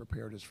games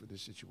prepared us for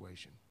this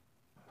situation.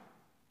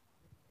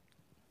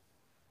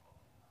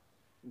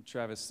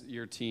 Travis,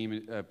 your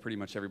team, pretty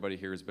much everybody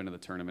here has been to the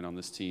tournament on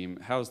this team.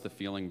 How's the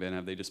feeling been?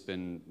 Have they just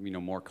been,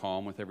 more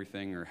calm with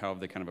everything, or how have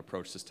they kind of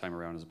approached this time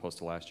around as opposed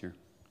to last year?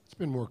 It's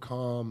been more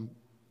calm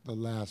the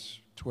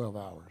last 12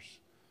 hours.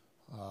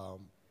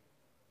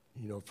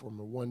 From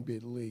a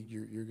one-bid league,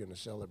 you're going to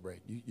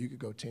celebrate. You could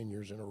go 10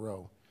 years in a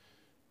row.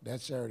 That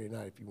Saturday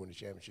night, if you win a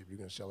championship, you're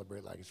going to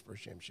celebrate like it's the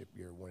first championship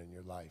you're winning in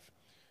your life.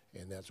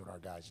 And that's what our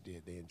guys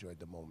did. They enjoyed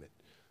the moment.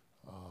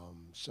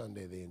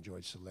 Sunday, they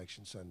enjoyed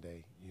Selection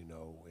Sunday, and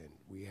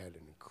we had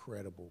an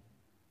incredible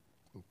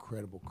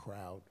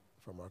crowd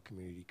from our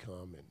community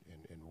come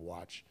and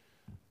watch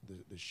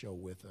the show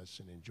with us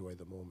and enjoy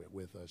the moment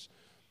with us.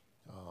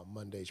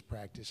 Monday's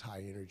practice,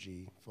 high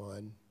energy,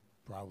 fun,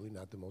 probably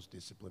not the most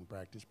disciplined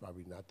practice,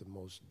 probably not the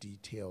most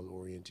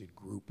detail-oriented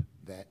group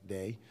that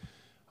day.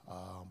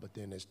 But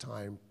then as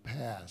time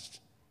passed,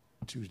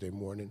 Tuesday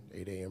morning,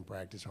 8 a.m.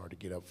 practice, hard to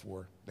get up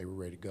for. They were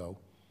ready to go.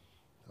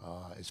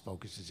 As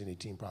focused as any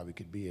team probably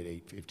could be at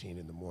 8:15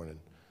 in the morning.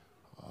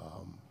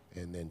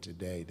 And then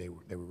today, they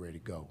were ready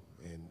to go.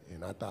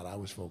 And I thought I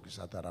was focused.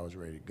 I thought I was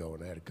ready to go.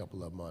 And I had a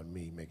couple of them on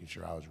me, making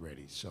sure I was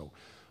ready. So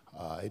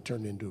it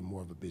turned into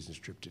more of a business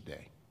trip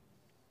today.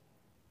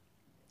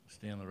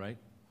 Stay on the right.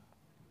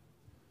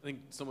 I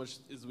think so much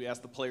as we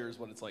ask the players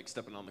what it's like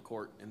stepping on the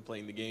court and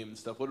playing the game and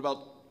stuff.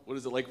 What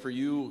is it like for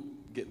you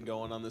getting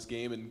going on this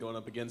game and going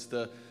up against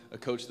a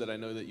coach that I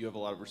know that you have a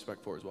lot of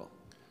respect for as well?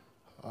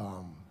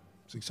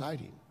 It's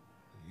exciting,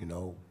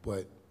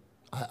 but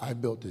I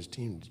built this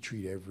team to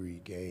treat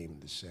every game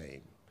the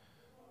same,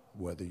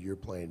 whether you're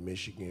playing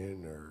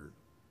Michigan or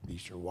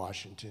Eastern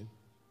Washington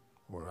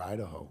or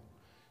Idaho.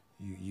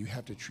 You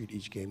have to treat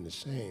each game the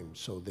same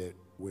so that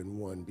when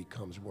one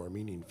becomes more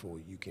meaningful,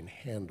 you can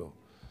handle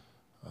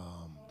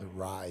the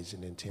rise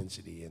in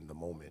intensity in the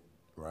moment,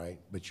 right?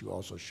 But you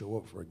also show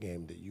up for a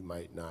game that you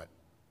might not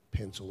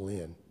pencil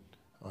in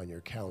on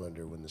your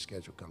calendar when the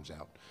schedule comes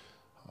out.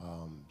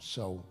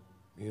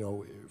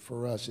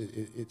 For us,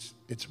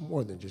 it's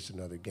more than just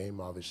another game.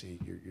 Obviously,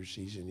 your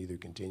season either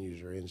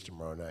continues or ends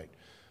tomorrow night.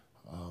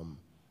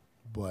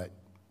 But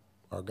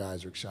our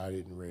guys are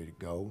excited and ready to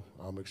go.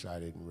 I'm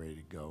excited and ready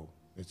to go.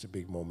 It's a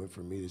big moment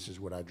for me. This is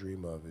what I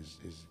dream of,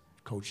 is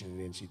coaching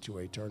an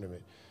NCAA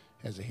tournament.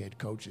 As a head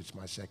coach, it's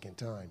my second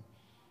time.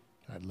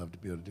 I'd love to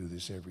be able to do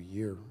this every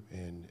year,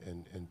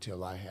 and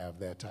until I have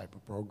that type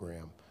of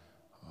program,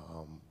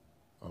 I'm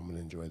going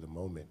to enjoy the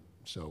moment.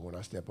 So when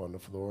I step on the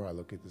floor, I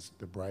look at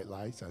the bright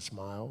lights, I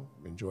smile,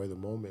 enjoy the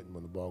moment, and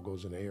when the ball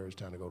goes in the air, it's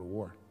time to go to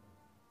war.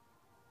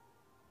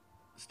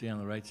 Stay on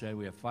the right side.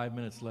 We have 5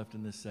 minutes left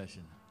in this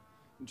session.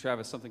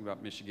 Travis, something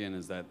about Michigan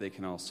is that they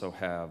can also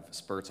have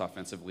spurts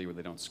offensively where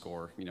they don't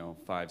score,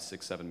 5,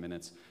 6, 7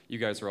 minutes. You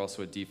guys are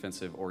also a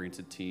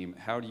defensive-oriented team.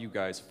 How do you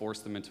guys force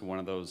them into one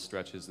of those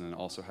stretches, and then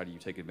also how do you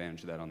take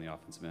advantage of that on the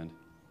offensive end?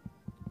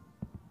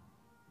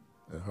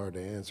 Hard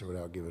to answer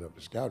without giving up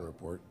the scouting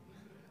report.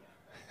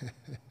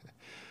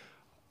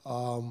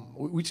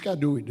 We just got to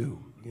do what we do.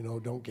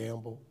 Don't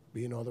gamble,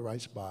 be in all the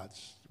right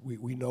spots.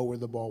 We know where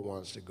the ball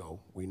wants to go.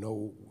 We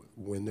know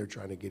when they're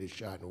trying to get a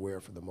shot and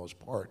where for the most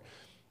part.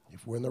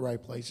 If we're in the right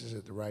places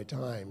at the right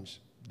times,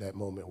 that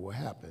moment will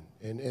happen.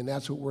 And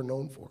that's what we're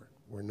known for.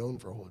 We're known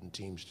for holding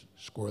teams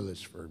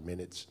scoreless for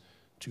minutes,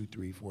 2,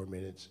 3, 4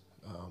 minutes.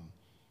 I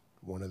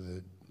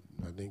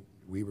think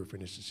Weber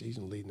finished the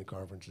season leading the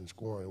conference in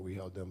scoring. We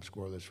held them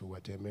scoreless for,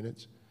 10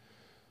 minutes?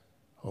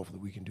 Hopefully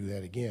we can do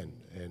that again.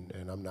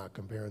 And I'm not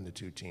comparing the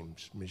two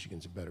teams.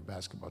 Michigan's a better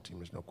basketball team,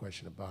 there's no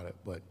question about it.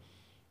 But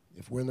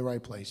if we're in the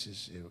right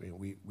places and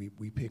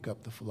we pick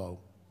up the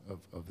flow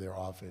of their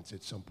offense,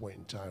 at some point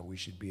in time, we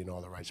should be in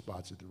all the right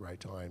spots at the right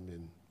time,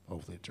 and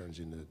hopefully it turns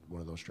into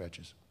one of those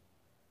stretches.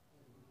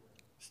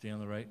 Stay on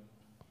the right.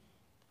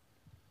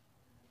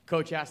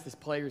 Coach asked his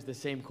players the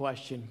same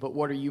question, but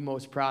what are you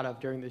most proud of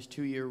during this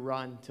 2-year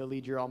run to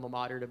lead your alma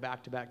mater to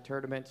back-to-back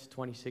tournaments,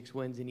 26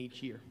 wins in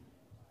each year?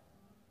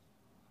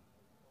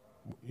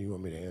 You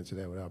want me to answer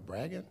that without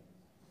bragging?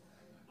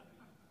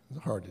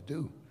 It's hard to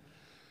do.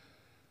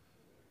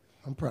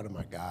 I'm proud of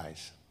my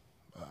guys.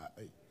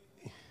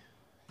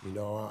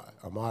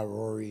 Ahmad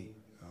Rory,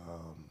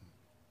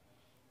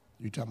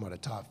 you're talking about a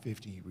top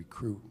 50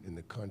 recruit in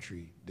the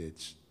country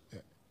that's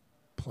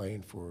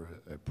playing for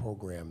a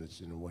program that's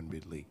in the one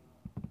bid league.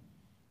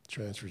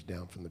 Transfers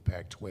down from the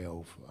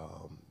Pac-12.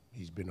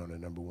 He's been on a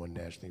 #1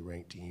 nationally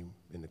ranked team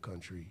in the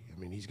country. I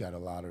mean, he's got a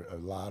lot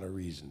of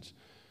reasons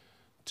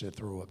to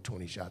throw up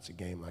 20 shots a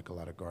game like a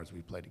lot of guards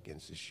we played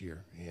against this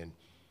year. And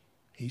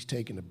he's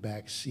taken a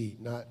back seat,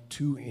 not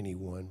to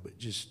anyone, but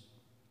just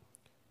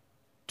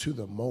to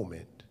the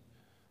moment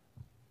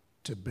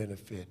to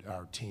benefit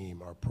our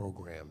team, our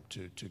program,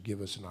 to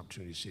give us an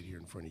opportunity to sit here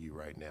in front of you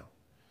right now.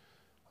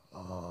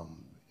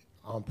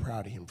 I'm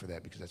proud of him for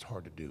that because that's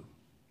hard to do.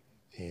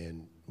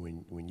 And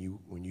when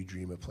you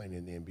dream of playing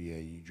in the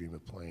NBA, you dream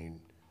of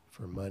playing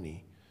for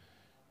money.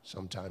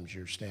 Sometimes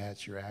your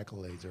stats, your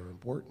accolades are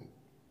important.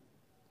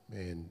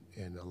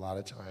 And a lot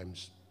of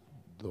times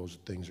those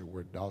things are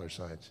worth dollar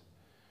signs.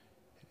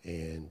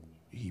 And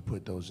he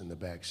put those in the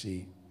back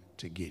seat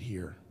to get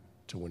here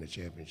to win a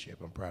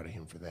championship. I'm proud of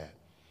him for that.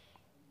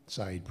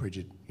 Saeed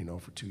Pridgett,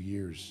 for 2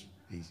 years,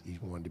 he's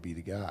wanted to be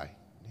the guy.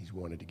 He's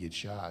wanted to get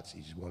shots.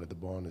 He's wanted the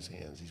ball in his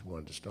hands. He's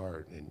wanted to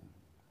start, and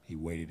he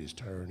waited his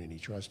turn, and he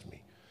trusted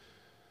me.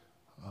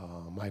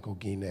 Michael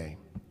Guinea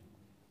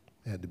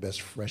had the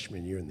best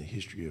freshman year in the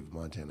history of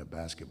Montana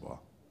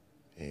basketball.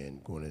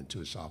 And going into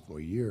his sophomore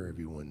year,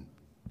 everyone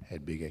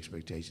had big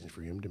expectations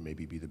for him to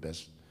maybe be the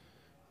best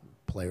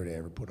player to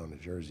ever put on a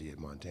jersey at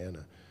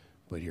Montana.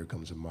 But here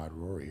comes Ahmad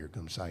Rory. Here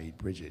comes Saeed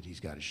Pridgett. He's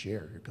got to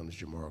share. Here comes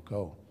Jamar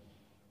Coe.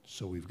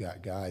 So we've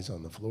got guys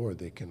on the floor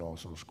that can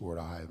also score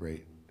at a high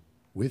rate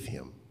with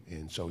him.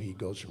 And so he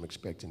goes from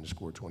expecting to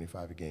score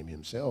 25 a game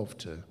himself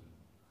to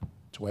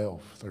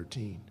 12,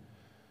 13.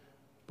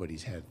 But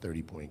he's had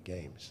 30-point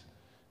games.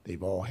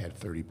 They've all had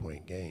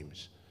 30-point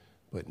games,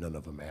 but none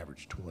of them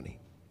average 20.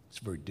 It's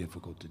very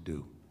difficult to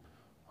do.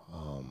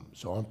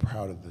 So I'm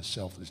proud of the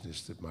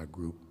selflessness that my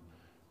group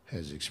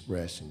has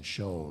expressed and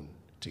shown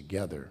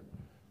together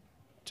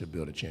to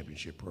build a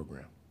championship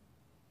program.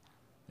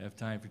 I have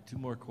time for 2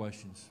 more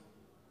questions.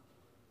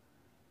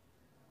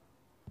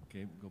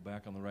 Okay, go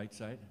back on the right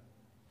side.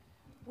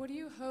 What do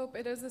you hope,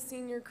 it is a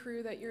senior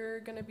crew that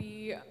you're going to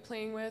be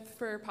playing with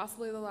for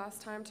possibly the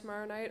last time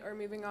tomorrow night or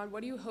moving on,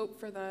 what do you hope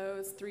for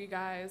those 3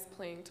 guys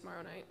playing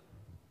tomorrow night?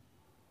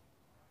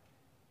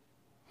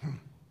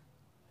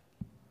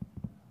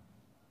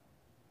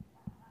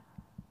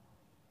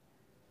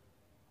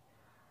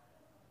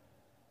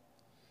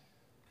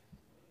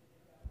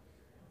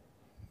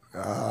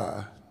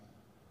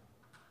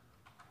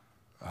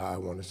 I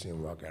want to see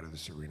them walk out of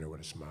this arena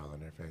with a smile on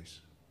their face.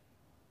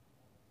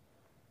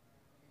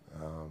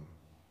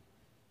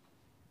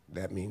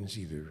 That means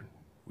either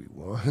we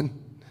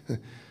won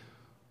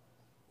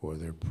or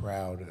they're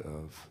proud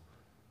of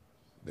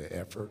the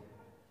effort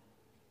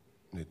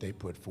that they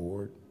put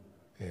forward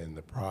and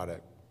the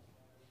product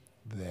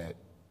that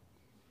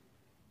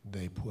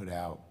they put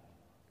out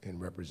in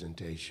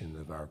representation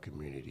of our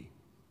community,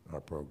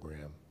 our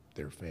program,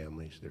 their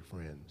families, their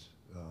friends.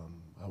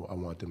 I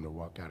want them to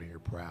walk out of here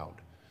proud,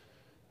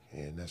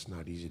 and that's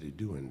not easy to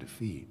do in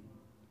defeat.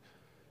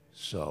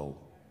 So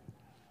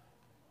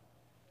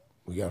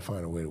we got to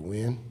find a way to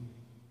win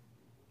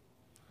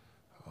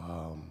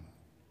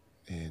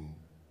and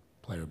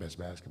play our best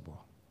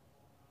basketball.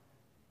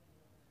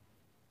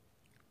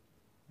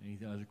 Any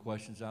other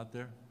questions out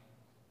there?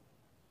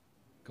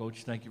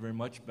 Coach, thank you very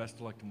much. Best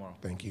of luck tomorrow.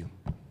 Thank you.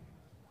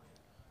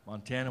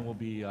 Montana will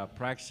be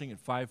practicing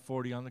at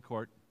 5:40 on the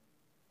court.